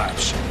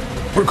collapse.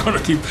 We're going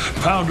to keep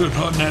pounding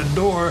on that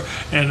door,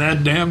 and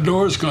that damn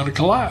door is going to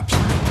collapse.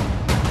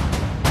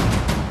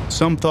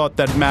 Some thought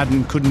that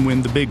Madden couldn't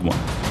win the big one,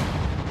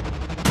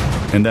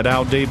 and that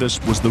Al Davis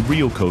was the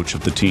real coach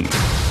of the team.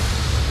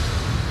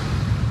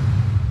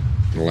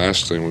 The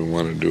last thing we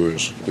want to do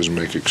is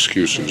make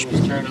excuses.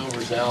 But,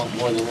 turnovers, Al,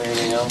 more than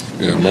anything else.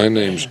 yeah, my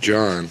name's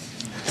John.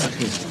 A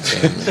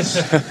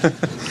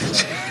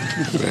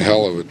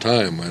hell of a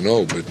time, I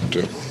know, but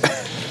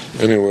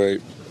anyway,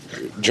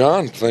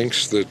 John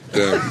thinks that...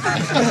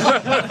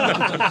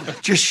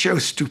 Just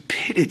shows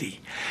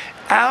stupidity.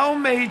 Al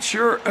made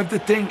sure of the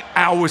thing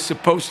Al was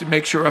supposed to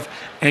make sure of,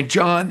 and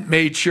John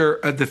made sure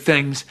of the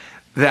things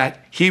that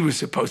he was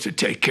supposed to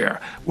take care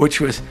of,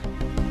 which was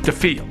the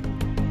field.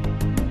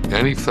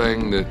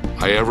 Anything that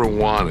I ever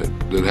wanted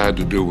that had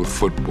to do with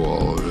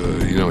football,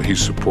 he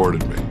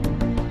supported me.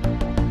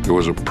 It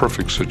was a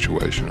perfect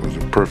situation. It was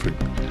a perfect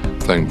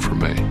thing for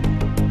me.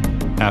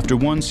 After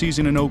one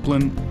season in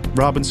Oakland,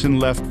 Robinson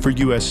left for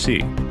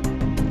USC.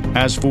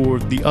 As for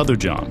the other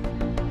John,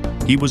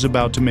 he was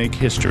about to make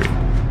history.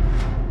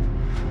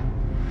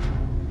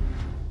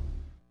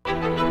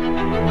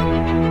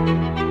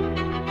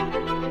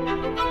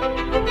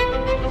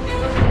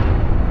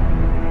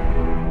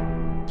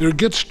 There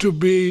gets to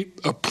be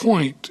a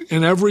point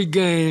in every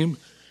game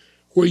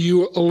where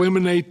you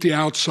eliminate the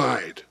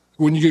outside.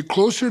 When you get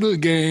closer to the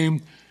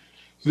game,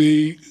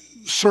 the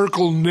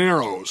circle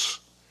narrows,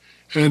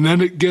 and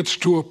then it gets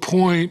to a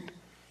point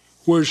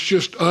where it's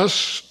just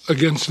us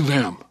against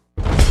them.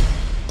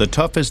 The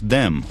toughest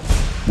them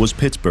was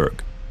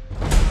Pittsburgh.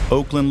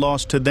 Oakland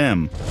lost to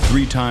them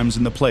 3 times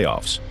in the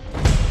playoffs.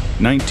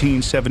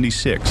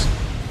 1976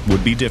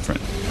 would be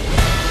different.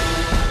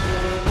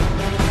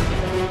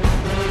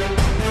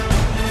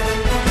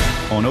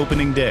 On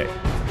opening day,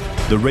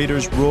 the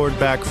Raiders roared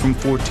back from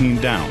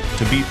 14 down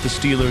to beat the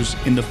Steelers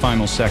in the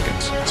final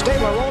seconds.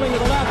 Stabler rolling to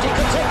the left. He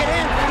could take it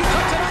in. He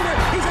cuts it under.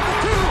 He's at the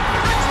 2.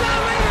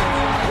 Touchdown Raiders!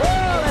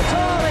 Well, that's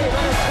all they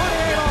got.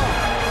 28 off.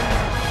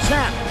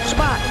 Snap.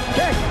 Spot.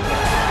 Kick.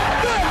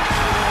 Good.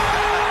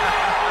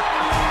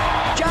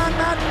 John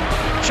Madden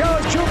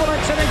shows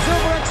jubilance and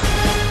exuberance.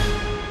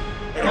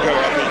 There you go.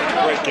 I mean,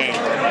 great game.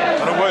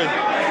 Run away.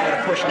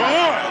 Gotta push him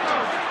on.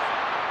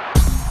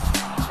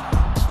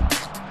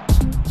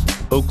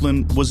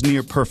 Oakland was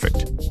near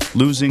perfect,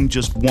 losing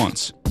just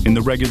once in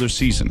the regular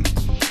season.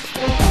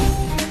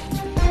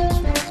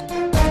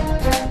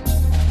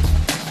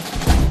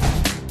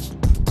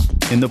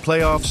 In the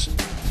playoffs,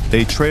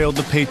 they trailed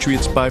the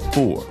Patriots by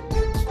 4,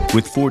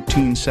 with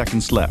 14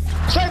 seconds left.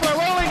 Stabler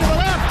rolling to the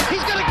left.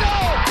 He's going to go.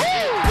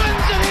 Woo!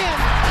 Runs it in.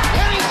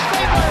 Kenny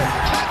Stabler.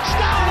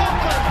 Touchdown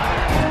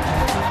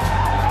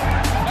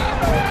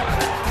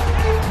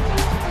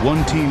Oakland.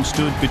 One team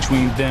stood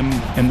between them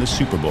and the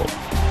Super Bowl.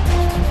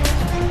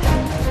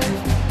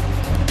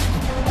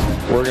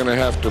 We're going to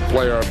have to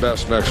play our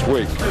best next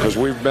week because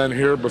we've been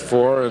here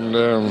before, and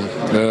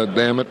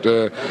damn it,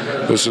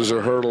 this is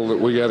a hurdle that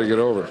we got to get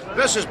over.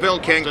 This is Bill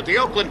King at the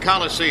Oakland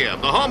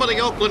Coliseum, the home of the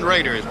Oakland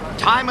Raiders.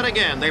 Time and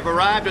again, they've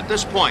arrived at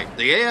this point,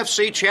 the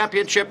AFC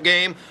Championship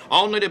game,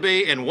 only to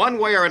be, in one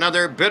way or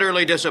another,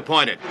 bitterly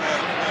disappointed.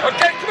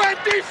 Okay, come on,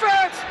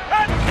 defense!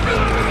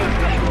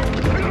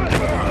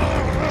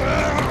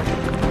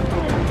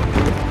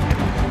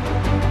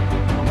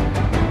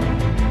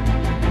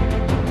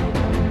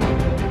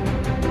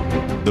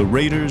 The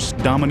Raiders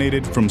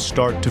dominated from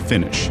start to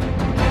finish.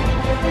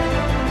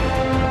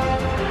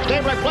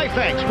 Stabler play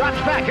fakes, drops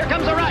back. Here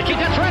comes the rush. He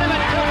gets rid of it.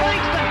 To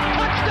Langston.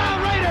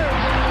 Touchdown Raiders.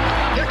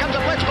 Here comes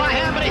a blitz by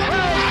him, and he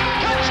throws.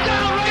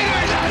 Touchdown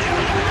Raiders.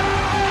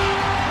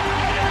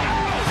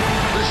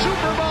 The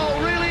Super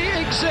Bowl really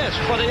exists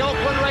for the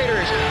Oakland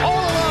Raiders. All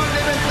along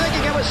they've been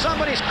thinking it was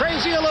somebody's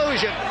crazy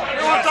illusion.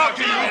 I want to talk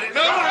to you.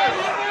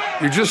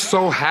 You're just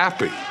so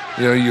happy.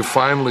 You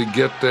finally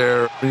get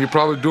there. You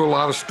probably do a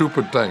lot of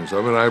stupid things.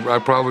 I mean, I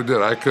probably did.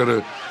 I could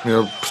have,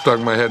 stuck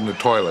my head in the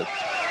toilet.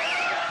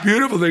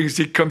 Beautiful thing is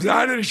he comes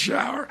out of the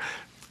shower,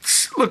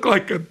 looked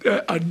like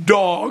a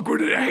dog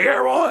with the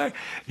hair on.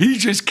 He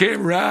just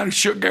came around and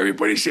shook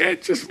everybody's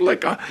hand just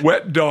like a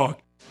wet dog.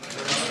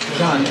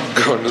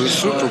 Going to the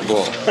Super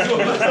Bowl.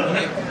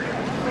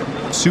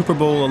 Super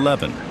Bowl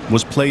 11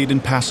 was played in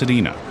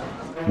Pasadena,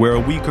 where a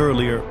week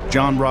earlier,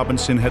 John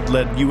Robinson had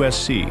led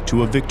USC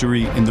to a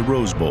victory in the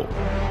Rose Bowl.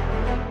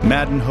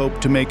 Madden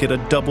hoped to make it a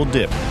double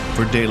dip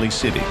for Daly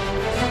City.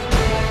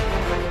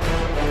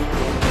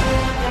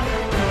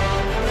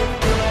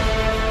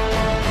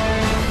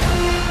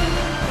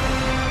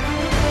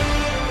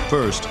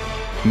 First,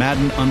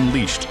 Madden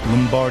unleashed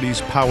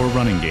Lombardi's power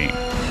running game.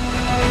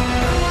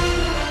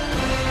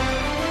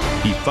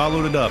 He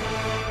followed it up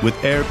with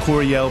Air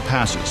Coryell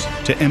passes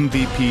to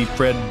MVP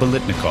Fred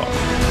Biletnikoff.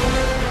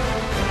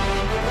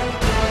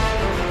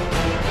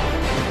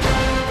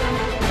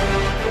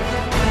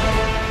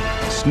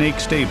 Snake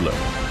Stabler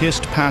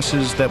hissed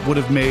passes that would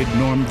have made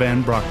Norm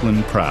Van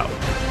Brocklin proud.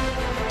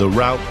 The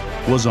route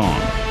was on.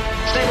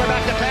 Stabler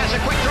back to pass, a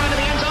quick throw into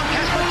the end zone.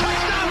 Casper,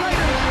 touchdown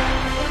Raiders!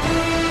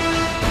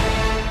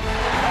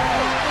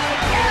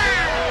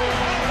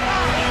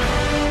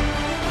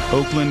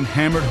 Oakland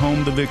hammered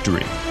home the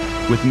victory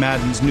with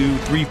Madden's new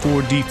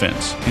 3-4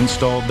 defense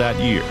installed that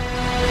year.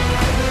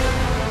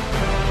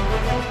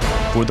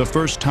 For the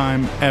first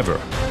time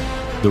ever,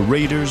 the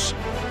Raiders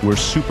were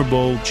Super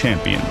Bowl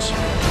champions.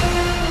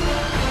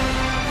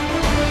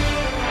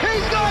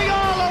 He's going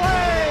all the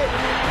way!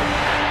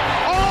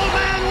 Old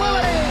Man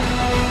Willie!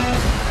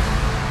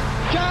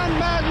 John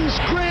Madden's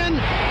grin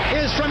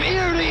is from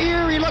ear to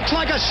ear. He looks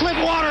like a slit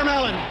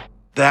watermelon.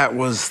 That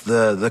was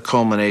the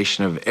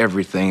culmination of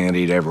everything that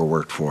he'd ever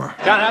worked for.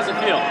 John, how's it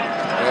feel?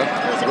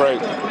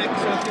 Great.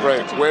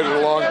 Waited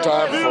a long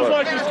time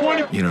for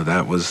it. You know,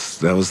 that was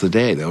the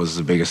day. That was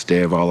the biggest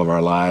day of all of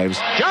our lives.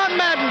 John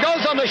Madden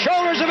goes on the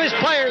shoulders of his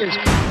players.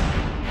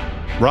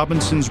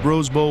 Robinson's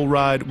Rose Bowl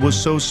ride was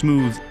so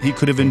smooth he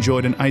could have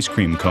enjoyed an ice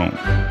cream cone.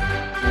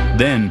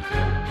 Then,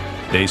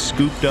 they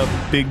scooped up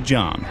Big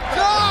John.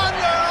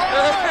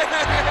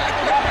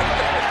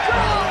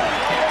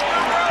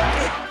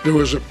 There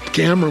was a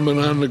cameraman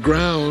on the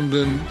ground,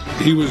 and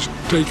he was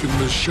taking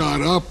the shot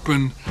up,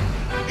 and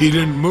he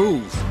didn't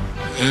move.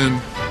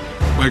 And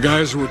my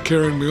guys who were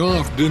carrying me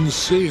off didn't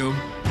see him,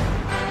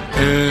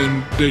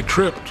 and they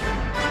tripped.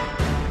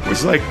 It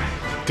was like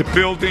the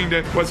building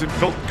that wasn't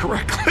built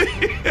correctly.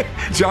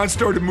 John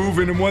started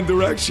moving in one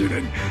direction,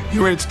 and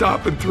you ain't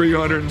stopping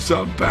 300 and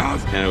some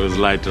pounds. And it was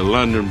like the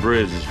London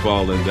Bridge is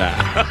falling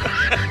down.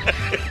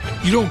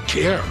 You don't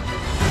care.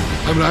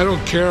 I mean, I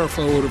don't care if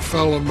I would have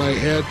fell on my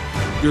head.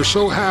 You're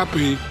so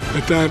happy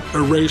that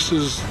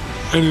erases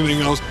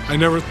anything else. I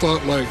never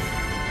thought like,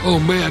 oh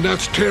man,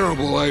 that's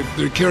terrible.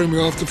 They're carrying me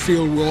off the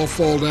field, we'll all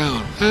fall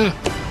down.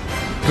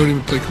 Don't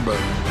even think about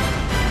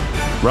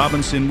it.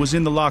 Robinson was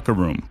in the locker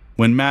room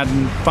when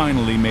Madden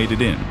finally made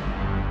it in.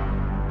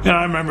 And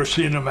I remember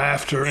seeing him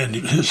after, and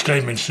his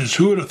statement says,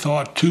 who would have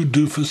thought two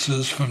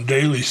doofuses from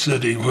Daly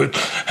City would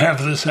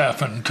have this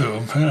happen to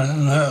him?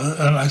 And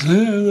I said,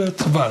 yeah,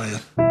 that's about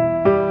it.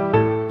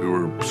 We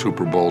were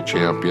Super Bowl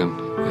champion,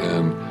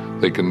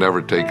 and they can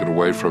never take it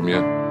away from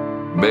you.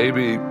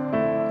 Maybe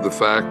the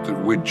fact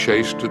that we'd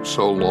chased it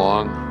so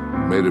long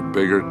made it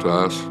bigger to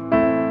us.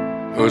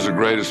 It was the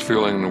greatest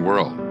feeling in the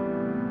world.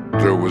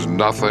 There was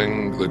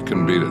nothing that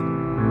can beat it.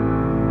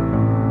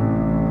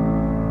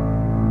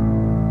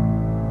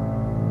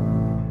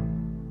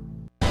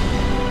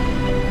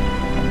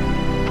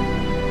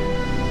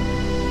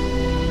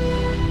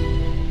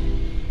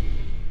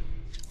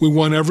 We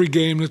won every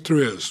game that there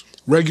is.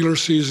 Regular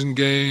season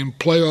game,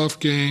 playoff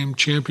game,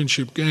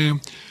 championship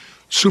game,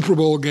 Super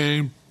Bowl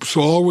game.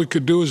 So all we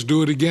could do is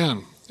do it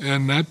again.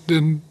 And that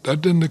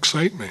didn't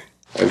excite me.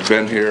 I've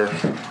been here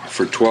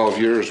for 12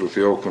 years with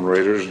the Oakland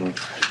Raiders and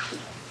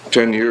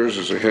 10 years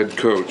as a head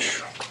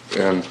coach.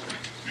 And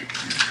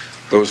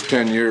those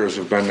 10 years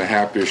have been the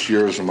happiest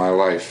years of my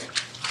life.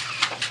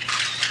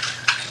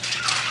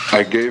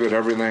 I gave it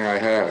everything I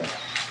had.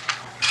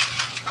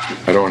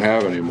 I don't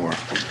have any more.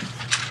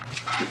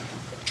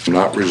 I'm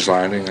not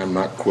resigning, I'm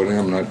not quitting,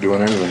 I'm not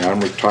doing anything.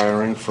 I'm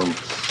retiring from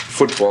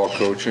football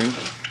coaching,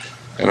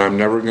 and I'm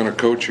never going to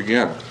coach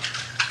again.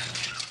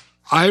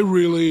 I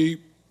really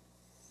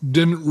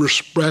didn't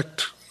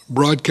respect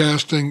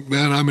broadcasting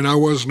then. I mean, I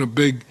wasn't a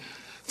big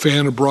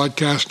fan of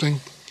broadcasting.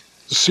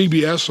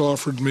 CBS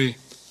offered me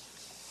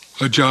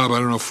a job,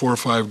 4 or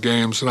 5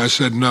 games, and I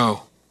said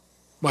no.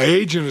 My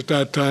agent at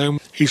that time,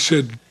 he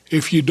said,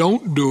 if you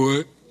don't do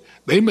it,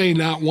 they may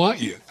not want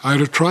you. I had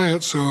to try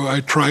it, so I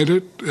tried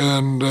it,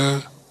 and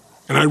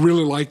I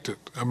really liked it.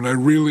 I mean, I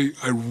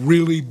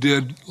really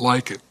did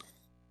like it.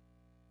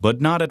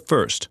 But not at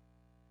first.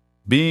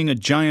 Being a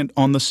giant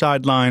on the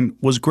sideline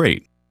was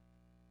great.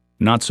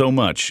 Not so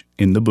much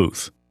in the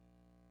booth.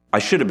 I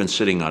should have been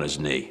sitting on his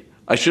knee.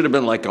 I should have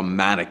been like a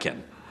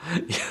mannequin.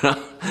 You know,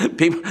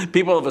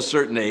 people of a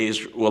certain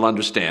age will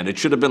understand. It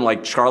should have been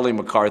like Charlie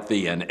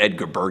McCarthy and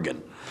Edgar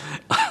Bergen.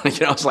 You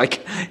know, it's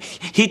like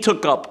he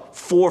took up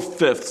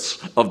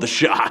 4/5 of the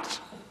shot.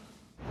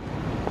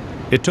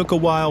 It took a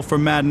while for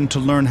Madden to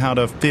learn how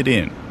to fit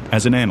in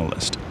as an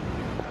analyst.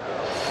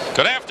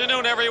 Good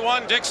afternoon,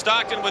 everyone. Dick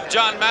Stockton with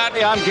John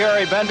Madden. I'm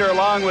Gary Bender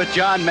along with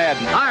John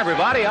Madden. Hi,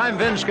 everybody. I'm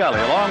Vin Scully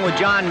along with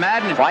John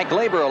Madden. Frank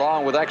Glaber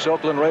along with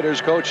ex-Oakland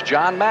Raiders coach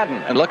John Madden.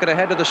 And looking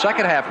ahead to the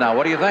second half now.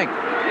 What do you think?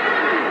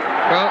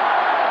 Well,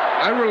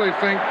 I really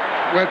think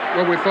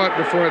what we thought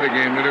before the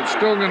game, that it's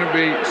still going to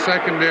be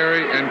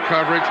secondary and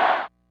coverage.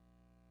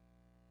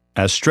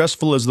 As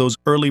stressful as those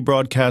early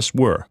broadcasts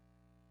were,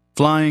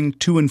 flying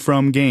to and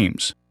from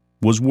games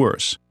was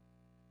worse.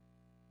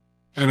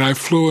 And I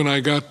flew and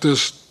I got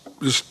this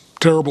this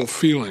terrible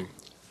feeling.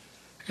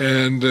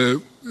 And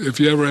if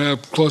you ever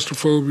have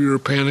claustrophobia or a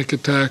panic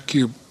attack,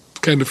 you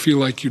kind of feel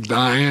like you're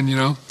dying, you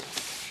know.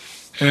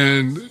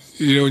 And,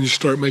 you know, and you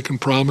start making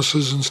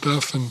promises and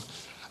stuff. And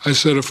I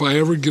said, if I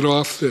ever get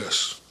off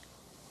this,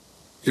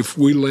 if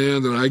we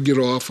land and I get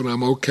off and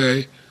I'm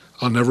okay,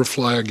 I'll never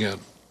fly again.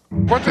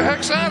 What the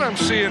heck's that I'm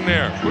seeing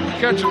there? Would we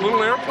catch a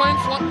little airplane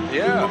flying?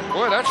 Yeah.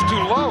 Boy, that's too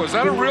low. Is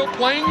that a real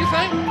plane, you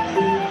think?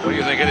 What do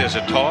you think it is,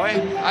 a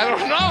toy? I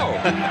don't know.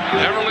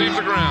 Never leave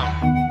the ground.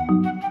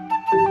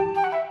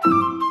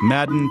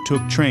 Madden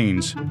took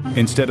trains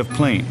instead of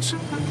planes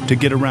to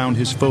get around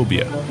his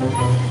phobia.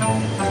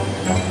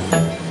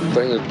 The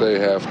thing that they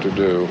have to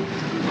do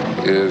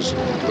is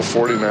the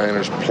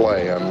 49ers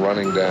play on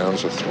running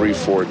downs a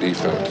 3-4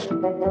 defense.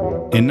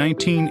 In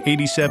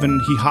 1987,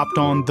 he hopped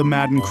on the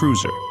Madden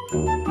Cruiser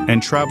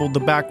and traveled the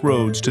back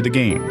roads to the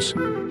games.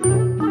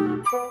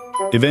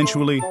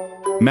 Eventually,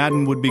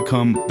 Madden would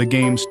become the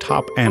game's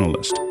top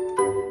analyst.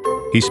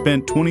 He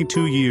spent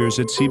 22 years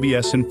at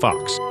CBS and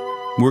Fox,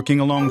 working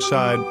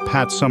alongside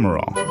Pat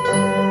Summerall.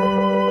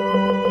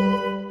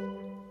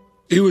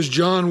 He was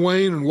John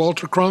Wayne and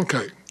Walter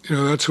Cronkite. You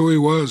know, that's who he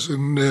was.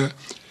 And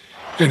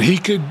he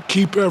could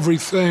keep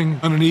everything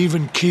on an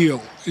even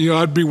keel. You know,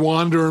 I'd be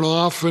wandering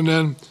off, and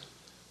then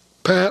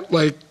Pat,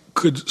 like,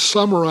 could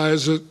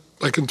summarize it,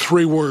 like, in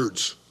 3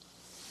 words.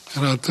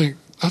 And I'd think,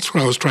 that's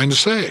what I was trying to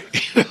say.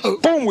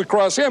 Boom, we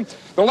cross him.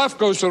 The left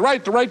goes to the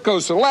right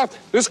goes to the left.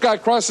 This guy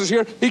crosses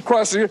here, he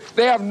crosses here.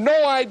 They have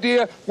no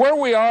idea where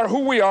we are, who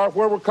we are,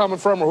 where we're coming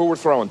from, or who we're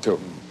throwing to.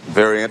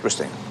 Very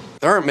interesting.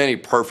 There aren't many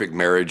perfect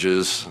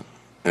marriages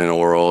in the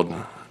world.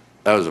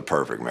 That was a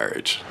perfect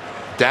marriage.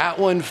 That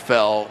one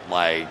felt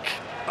like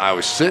I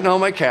was sitting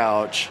on my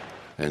couch,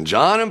 and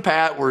John and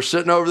Pat were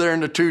sitting over there in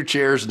the 2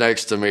 chairs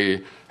next to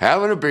me,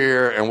 having a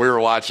beer, and we were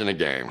watching a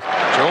game.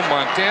 Joe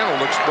Montana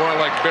looks more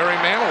like Barry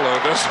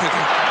Manilow, doesn't he?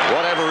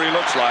 Whatever he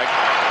looks like,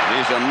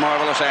 he's a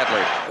marvelous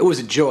athlete. It was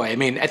a joy. I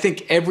mean, I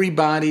think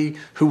everybody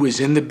who was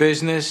in the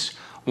business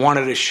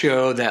wanted a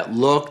show that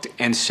looked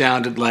and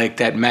sounded like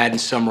that Madden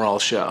Summerall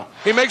show.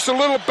 He makes a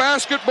little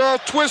basketball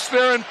twist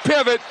there and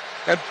pivot,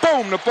 and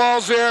boom, the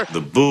ball's there.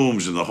 The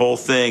booms and the whole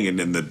thing, and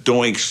then the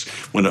doinks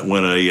when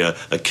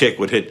a kick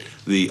would hit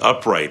the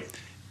upright.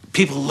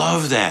 People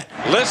love that.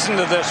 Listen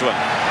to this one.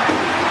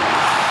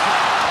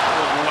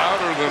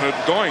 Louder than a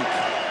doink.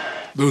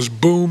 Those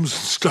booms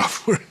and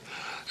stuff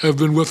have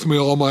been with me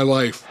all my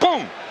life.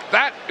 Boom!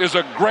 That is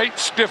a great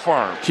stiff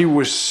arm. He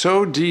was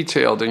so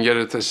detailed, and yet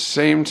at the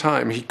same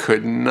time, he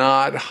could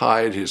not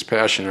hide his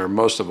passion, or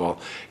most of all,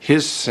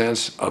 his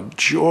sense of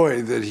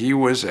joy that he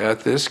was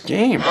at this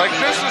game. Like,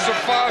 this is a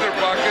father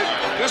bucket,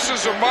 this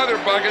is a mother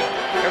bucket,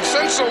 and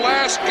since the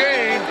last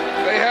game,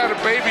 they had a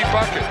baby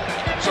bucket.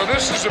 So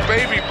this is a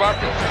baby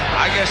bucket.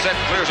 I guess that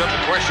clears up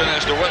the question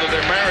as to whether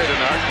they're married or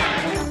not.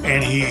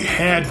 And he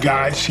had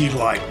guys he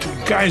liked.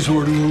 Guys who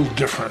were a little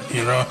different,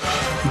 you know.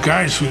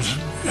 Guys whose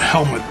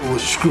helmet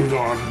was screwed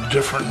on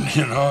different,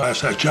 you know. I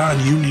said, John,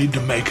 you need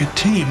to make a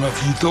team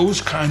of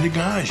those kind of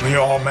guys. The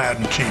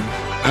all-Madden team.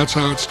 That's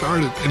how it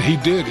started. And he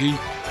did.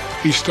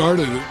 He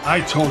started it. I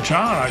told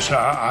John, I said,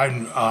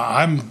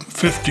 I'm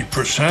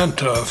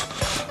 50%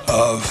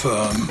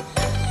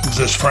 of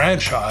this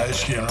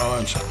franchise, you know.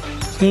 And so,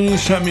 then he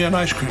sent me an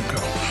ice cream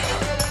cone.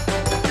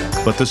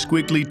 But the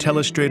squiggly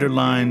telestrator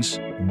lines,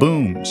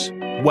 booms,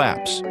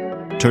 whaps,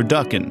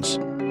 turduckens,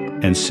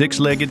 and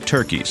 6-legged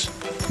turkeys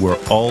were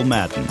all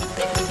Madden.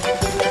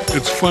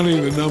 It's funny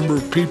the number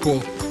of people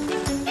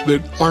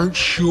that aren't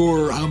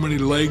sure how many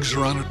legs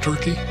are on a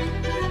turkey.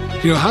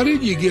 You know, how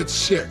did you get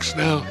 6?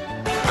 Now,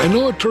 I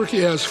know a turkey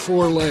has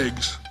 4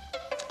 legs,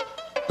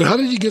 but how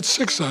did you get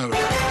 6 out of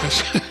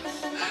it?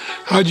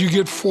 How'd you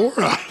get 4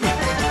 out of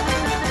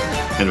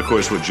it? And of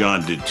course, what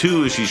John did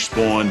too is he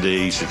spawned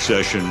a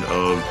succession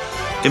of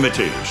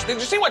imitators. Did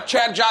you see what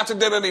Chad Johnson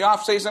did in the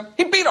offseason?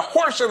 He beat a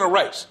horse in a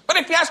race. But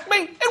if you ask me,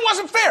 it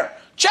wasn't fair.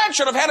 Chad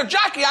should have had a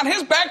jockey on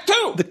his back,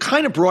 too. The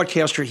kind of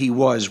broadcaster he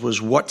was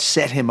what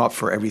set him up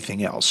for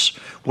everything else.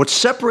 What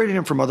separated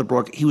him from other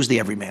broadcasters, he was the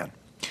everyman.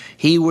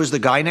 He was the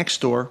guy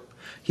next door.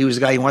 He was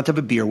the guy you wanted to have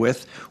a beer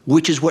with,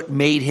 which is what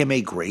made him a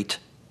great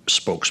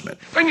spokesman.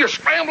 Then you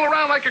scramble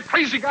around like a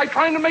crazy guy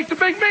trying to make the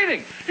big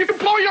meeting. You can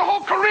blow your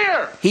whole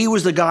career. He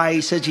was the guy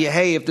who said to you,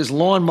 hey, if this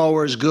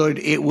lawnmower is good,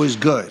 it was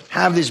good.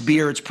 Have this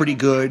beer, it's pretty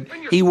good.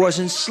 He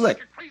wasn't slick.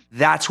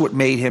 That's what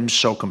made him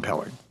so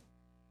compelling.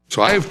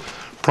 So I've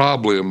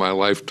probably in my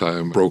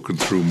lifetime broken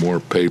through more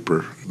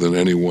paper than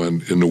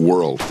anyone in the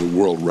world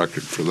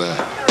record for that.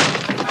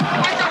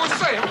 Like I was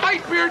saying,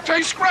 light beer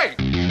tastes great.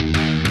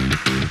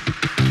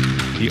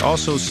 He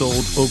also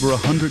sold over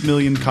 100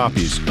 million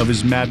copies of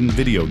his Madden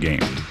video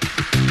game.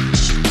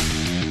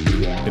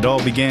 It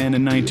all began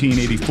in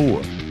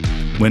 1984,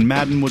 when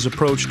Madden was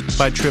approached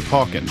by Trip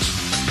Hawkins.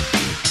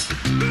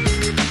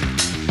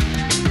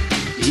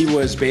 He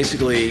was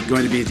basically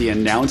going to be the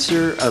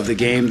announcer of the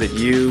game that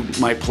you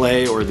might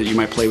play or that you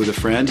might play with a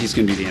friend. He's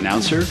going to be the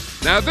announcer.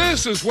 Now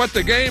this is what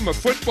the game of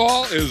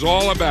football is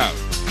all about.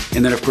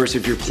 And then, of course,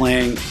 if you're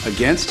playing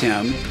against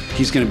him,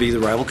 he's going to be the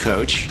rival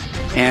coach.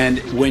 And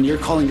when you're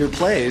calling your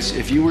plays,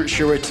 if you weren't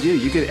sure what to do,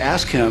 you could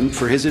ask him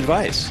for his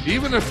advice.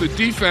 Even if the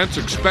defense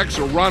expects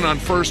a run on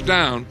first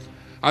down,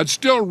 I'd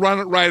still run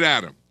it right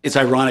at him. It's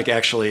ironic,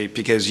 actually,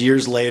 because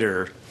years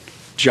later,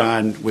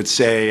 John would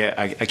say,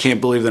 I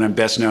can't believe that I'm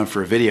best known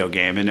for a video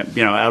game. And,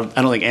 I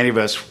don't think any of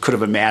us could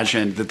have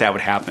imagined that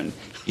would happen.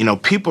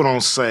 People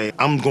don't say,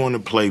 I'm going to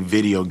play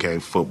video game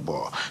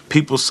football.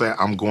 People say,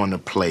 I'm going to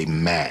play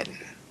Madden.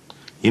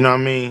 You know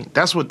what I mean?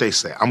 That's what they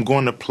say. I'm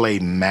going to play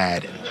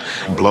Madden.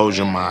 It blows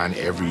your mind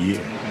every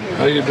year.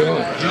 How you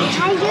doing?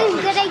 I'm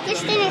doing good. I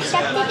just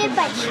intercepted it,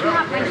 but it's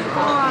not my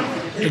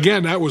fault.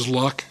 Again, that was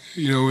luck.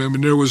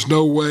 There was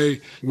no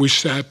way we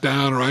sat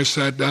down or I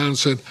sat down and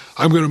said,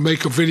 I'm going to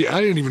make a video.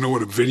 I didn't even know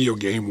what a video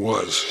game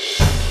was.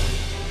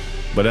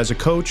 But as a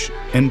coach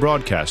and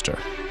broadcaster,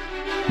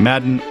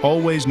 Madden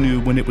always knew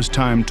when it was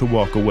time to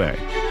walk away.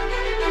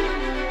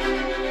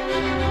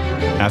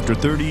 After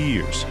 30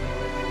 years,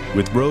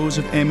 with rows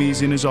of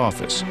Emmys in his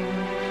office,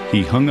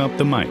 he hung up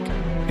the mic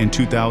in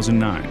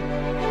 2009.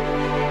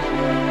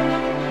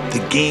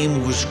 The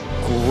game was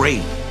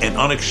great and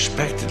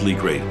unexpectedly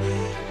great.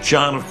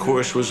 John, of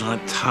course, was on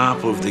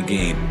top of the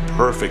game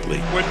perfectly.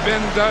 What Ben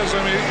does,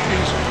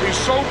 he's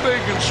so big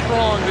and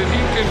strong that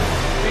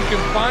he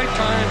can find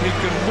time, he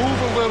can move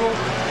a little,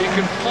 he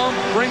can pump,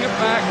 bring it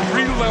back,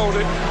 reload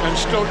it, and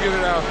still get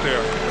it out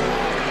there.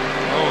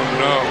 Oh,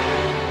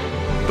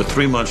 no. But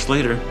 3 months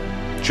later,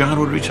 John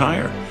would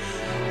retire.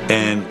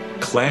 And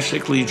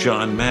classically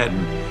John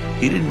Madden,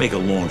 he didn't make a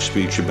long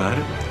speech about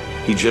it.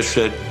 He just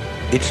said,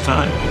 it's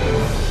time.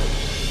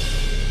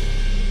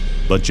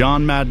 But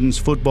John Madden's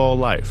football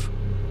life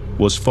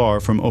was far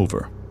from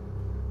over.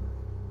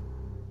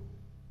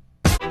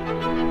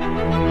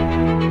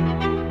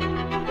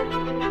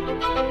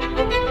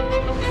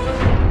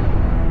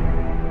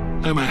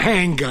 I'm a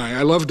hang guy.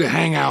 I love to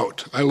hang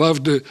out. I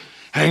love to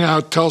hang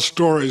out, tell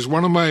stories.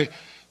 One of my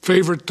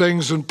favorite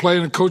things in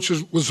playing and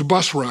coaches was the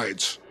bus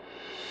rides.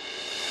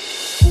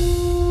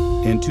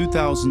 In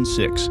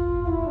 2006,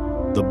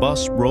 the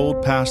bus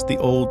rolled past the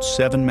old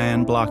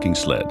 7-man blocking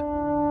sled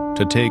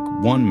to take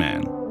one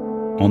man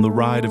on the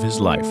ride of his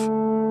life.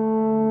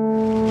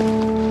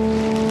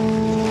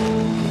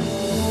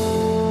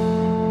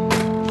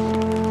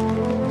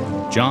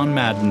 John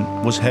Madden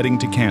was heading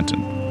to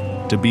Canton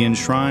to be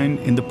enshrined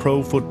in the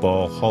Pro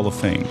Football Hall of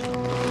Fame.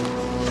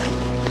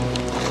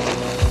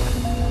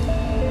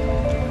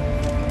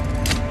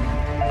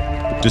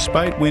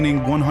 Despite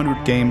winning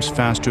 100 games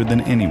faster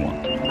than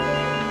anyone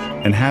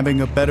and having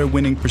a better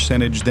winning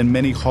percentage than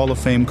many Hall of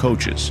Fame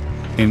coaches,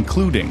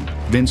 including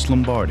Vince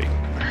Lombardi,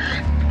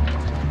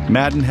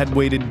 Madden had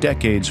waited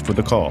decades for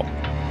the call.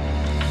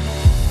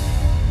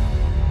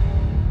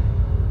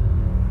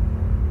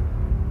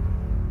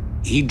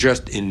 He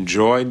just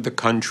enjoyed the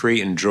country,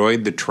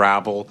 enjoyed the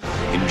travel,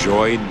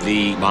 enjoyed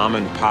the mom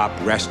and pop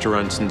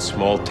restaurants in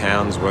small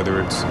towns,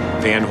 whether it's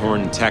Van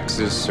Horn,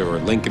 Texas, or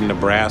Lincoln,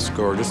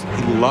 Nebraska, or just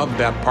he loved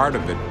that part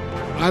of it.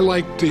 I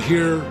like to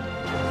hear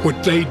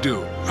what they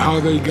do, how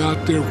they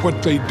got there,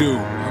 what they do.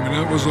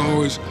 That was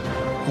always,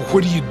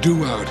 what do you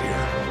do out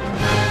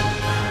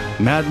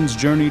here? Madden's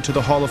journey to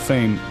the Hall of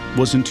Fame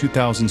was in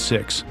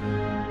 2006.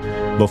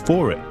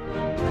 Before it,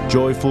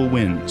 joyful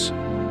wins.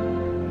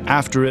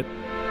 After it,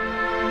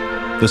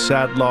 the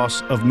sad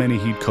loss of many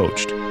he'd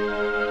coached,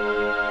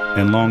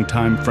 and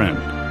longtime friend,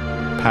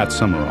 Pat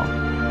Summerall.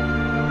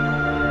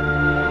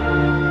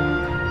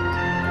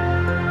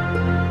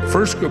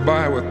 First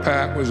goodbye with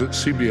Pat was at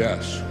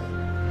CBS.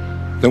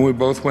 Then we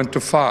both went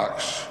to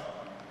Fox.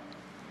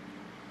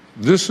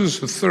 This is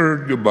the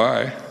third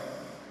goodbye.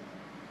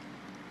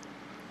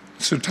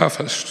 It's the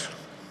toughest.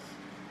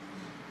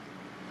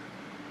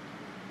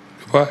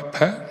 Goodbye,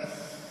 Pat.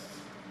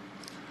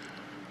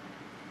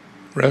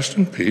 Rest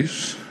in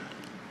peace.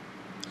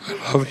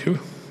 I love you.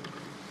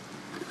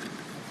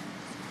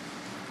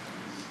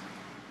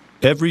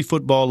 Every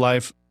football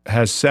life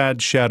has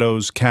sad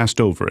shadows cast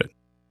over it.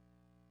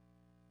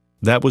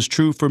 That was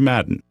true for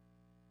Madden,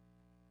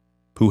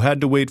 who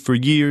had to wait for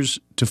years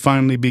to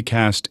finally be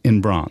cast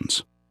in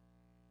bronze.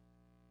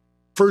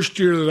 First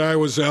year that I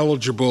was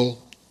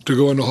eligible to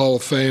go in the Hall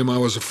of Fame, I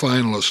was a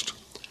finalist,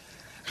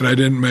 and I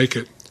didn't make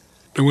it.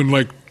 It went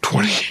like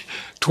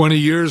 20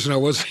 years, and I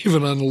wasn't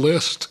even on the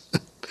list.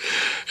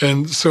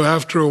 And so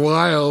after a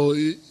while,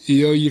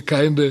 you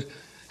kind of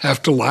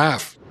have to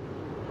laugh.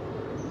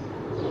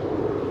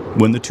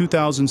 When the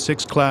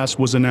 2006 class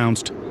was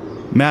announced,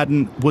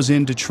 Madden was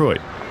in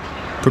Detroit,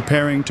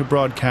 preparing to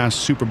broadcast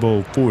Super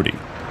Bowl 40.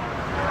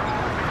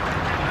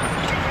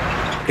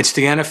 It's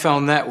the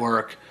NFL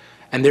Network,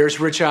 and there's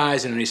Rich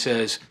Eisen, and he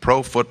says,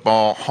 Pro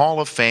Football Hall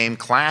of Fame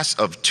Class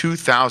of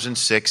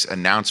 2006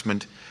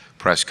 announcement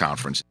press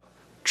conference.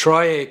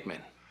 Troy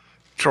Aikman.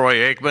 Troy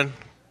Aikman.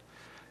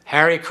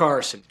 Harry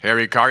Carson.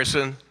 Harry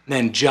Carson.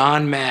 Then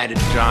John Madden.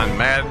 John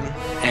Madden.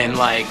 And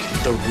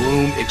the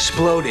room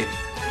exploded.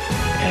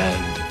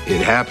 And it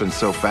happened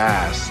so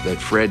fast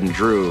that Fred and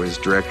Drew, as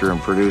director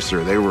and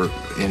producer, they were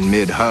in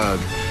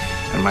mid-hug.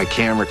 and my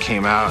camera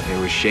came out and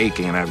it was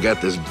shaking, and I've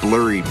got this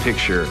blurry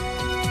picture.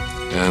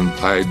 And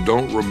I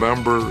don't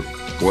remember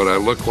what I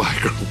looked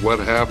like or what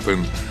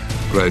happened,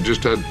 but I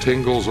just had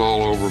tingles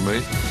all over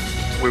me.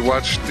 We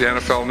watched the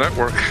NFL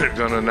Network, they're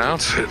going to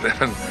announce it,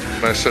 and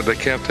I said, they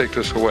can't take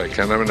this away.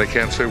 They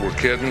can't say we're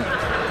kidding.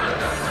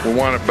 We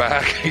want it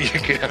back. You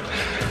can't,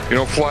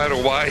 fly to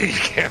Hawaii, you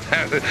can't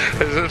have it.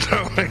 I said,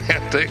 no, we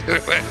can't take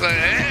it away.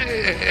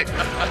 Hey.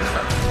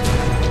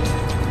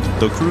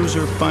 The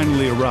cruiser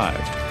finally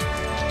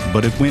arrived,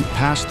 but it went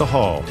past the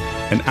hall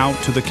and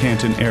out to the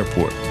Canton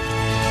airport.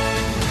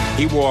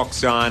 He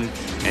walks on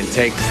and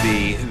takes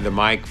the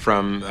mic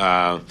from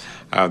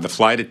the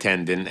flight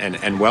attendant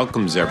and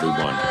welcomes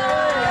everyone.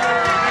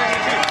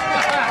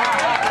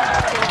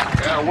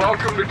 Yeah,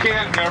 welcome to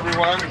Canton,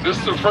 everyone. This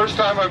is the first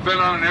time I've been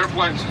on an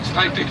airplane since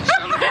 1979.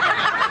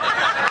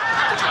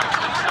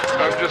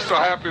 I'm just so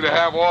happy to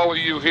have all of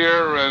you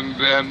here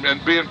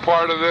and being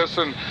part of this.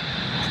 And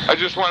I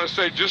just want to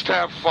say, just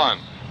have fun.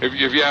 If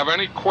you have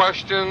any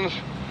questions,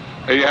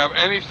 if you have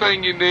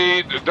anything you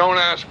need, don't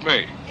ask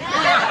me.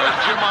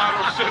 As Jim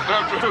Otto sitting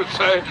up here would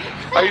say,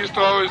 I used to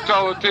always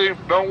tell the team,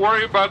 don't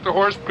worry about the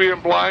horse being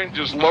blind,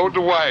 just load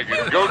the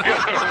wagon. Go get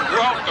him.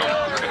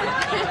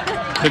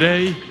 Welcome.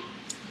 Today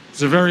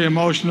is a very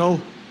emotional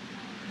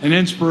and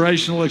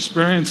inspirational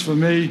experience for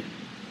me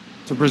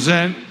to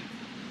present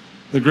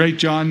the great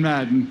John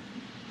Madden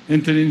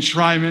into the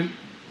enshrinement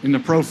in the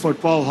Pro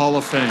Football Hall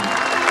of Fame.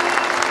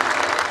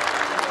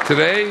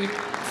 Today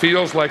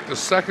feels like the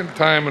second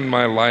time in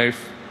my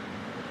life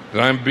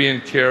that I'm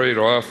being carried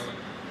off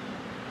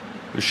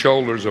the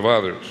shoulders of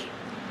others.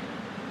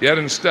 Yet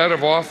instead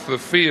of off the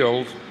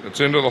field, it's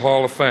into the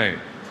Hall of Fame.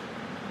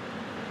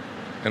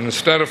 And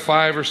instead of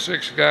 5 or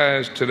 6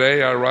 guys,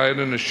 today I ride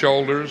in the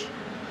shoulders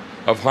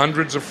of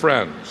hundreds of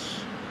friends,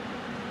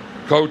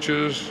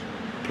 coaches,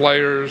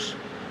 players,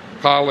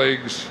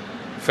 colleagues,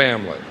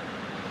 family.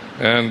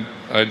 And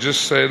I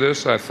just say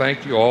this, I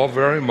thank you all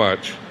very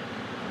much.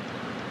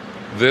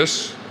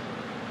 This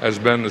has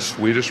been the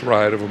sweetest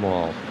ride of them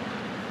all.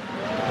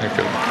 Thank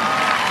you.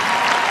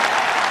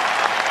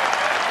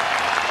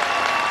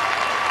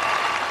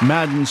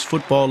 Madden's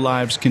football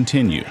lives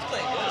continue.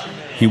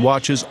 He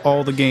watches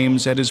all the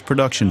games at his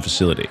production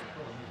facility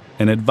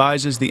and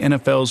advises the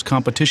NFL's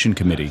competition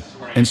committee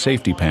and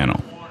safety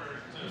panel.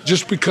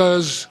 Just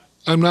because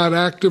I'm not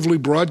actively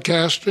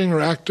broadcasting or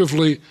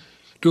actively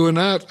doing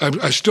that,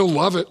 I still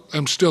love it.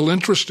 I'm still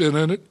interested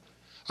in it.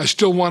 I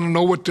still want to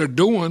know what they're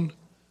doing.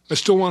 I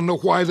still want to know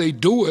why they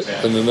do it.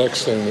 And the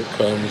next thing that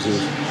comes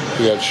is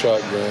you got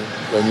shotgun,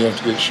 and you have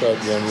to get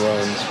shotgun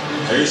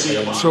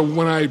runs. So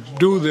when I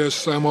do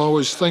this, I'm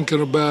always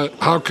thinking about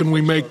how can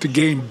we make the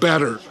game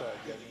better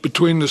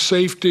between the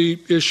safety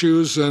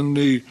issues and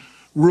the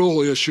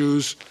rule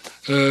issues.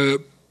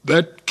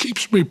 That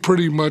keeps me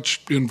pretty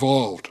much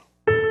involved.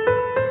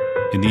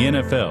 In the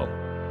NFL,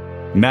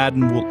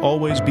 Madden will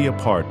always be a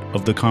part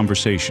of the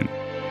conversation,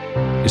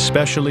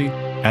 especially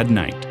at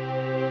night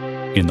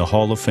in the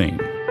Hall of Fame.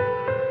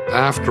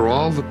 After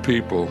all the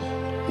people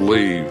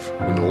leave,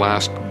 when the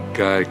last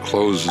guy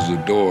closes the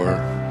door,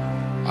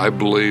 I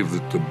believe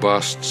that the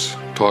busts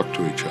talk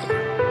to each other.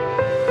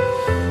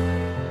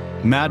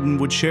 Madden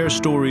would share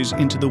stories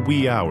into the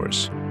wee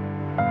hours.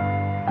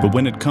 But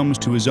when it comes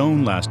to his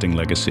own lasting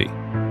legacy,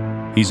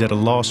 he's at a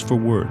loss for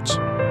words.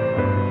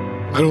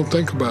 I don't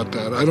think about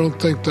that. I don't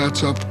think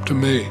that's up to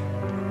me.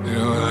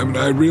 I mean,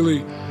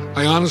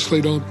 I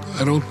honestly don't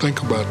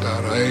think about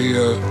that.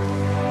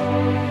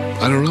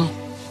 I don't know.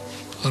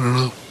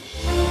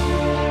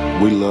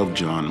 We love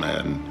John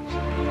Madden.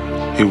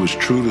 He was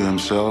true to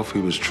himself. He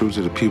was true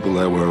to the people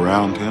that were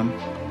around him.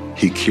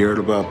 He cared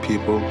about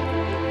people.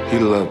 He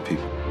loved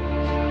people.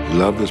 He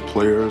loved his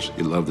players.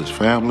 He loved his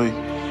family.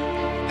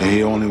 And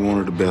he only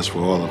wanted the best for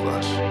all of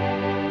us.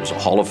 He was a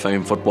Hall of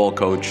Fame football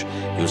coach.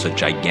 He was a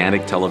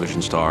gigantic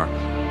television star.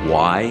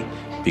 Why?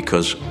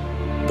 Because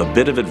the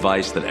bit of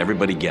advice that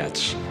everybody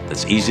gets,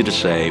 that's easy to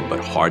say but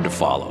hard to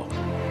follow,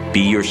 be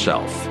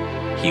yourself.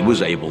 He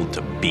was able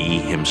to be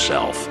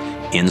himself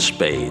in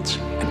spades,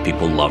 and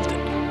people loved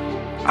it.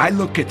 I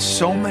look at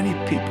so many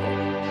people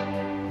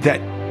that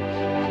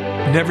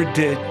never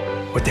did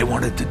what they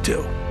wanted to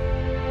do.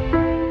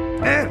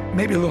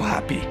 Maybe a little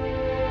happy.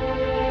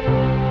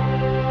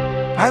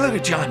 I look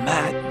at John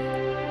Madden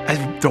as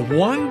the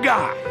one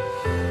guy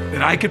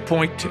that I could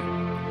point to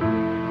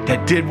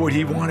that did what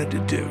he wanted to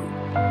do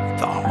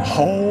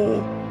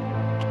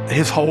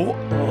his whole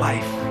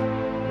life.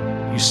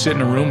 You sit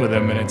in a room with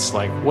him and it's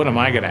like, what am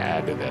I going to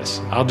add to this?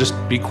 I'll just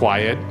be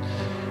quiet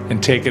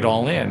and take it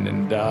all in.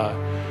 And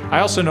I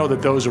also know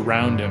that those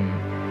around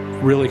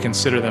him really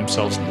consider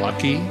themselves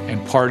lucky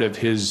and part of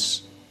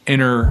his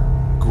inner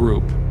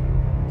group.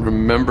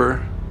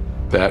 Remember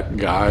that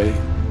guy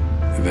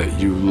that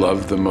you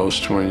loved the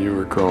most when you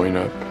were growing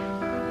up?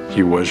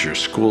 He was your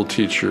school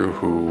teacher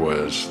who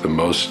was the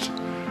most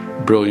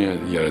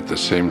brilliant, yet at the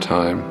same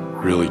time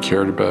really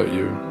cared about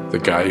you. The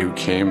guy who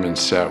came and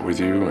sat with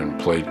you and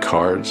played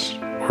cards,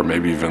 or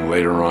maybe even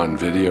later on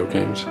video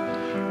games.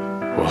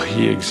 Well,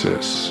 he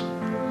exists.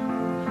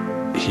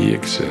 he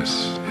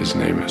exists. His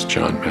name is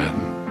John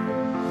Madden.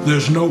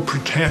 There's no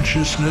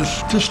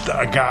pretentiousness, just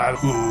a guy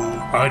who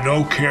I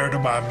know cared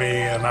about me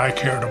and I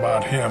cared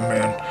about him,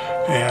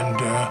 and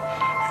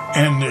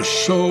they're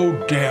so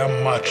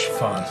damn much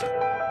fun.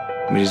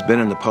 I mean, he's been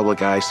in the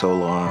public eye so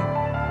long,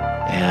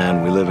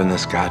 and we live in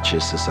this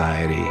gotcha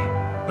society.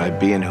 By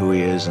being who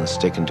he is and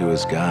sticking to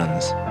his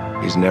guns,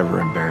 he's never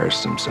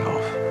embarrassed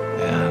himself.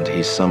 And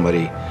he's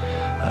somebody,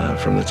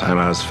 from the time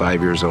I was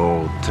 5 years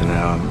old to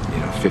now I'm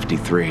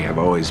 53,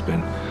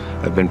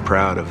 I've been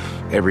proud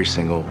of every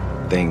single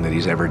thing that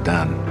he's ever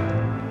done.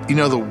 You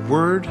know, the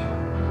word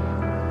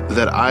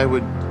that I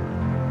would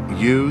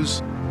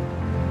use,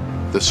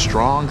 the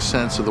strong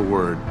sense of the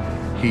word,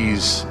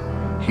 he's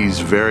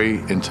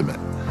very intimate.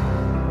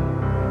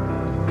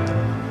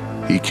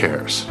 He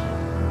cares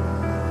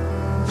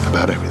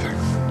about everything.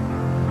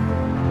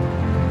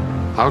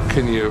 How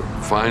can you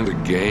find a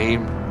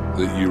game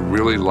that you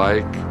really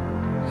like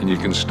and you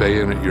can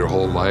stay in it your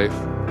whole life?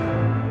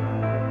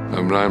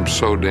 I mean, I'm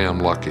so damn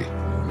lucky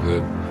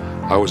that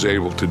I was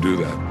able to do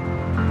that.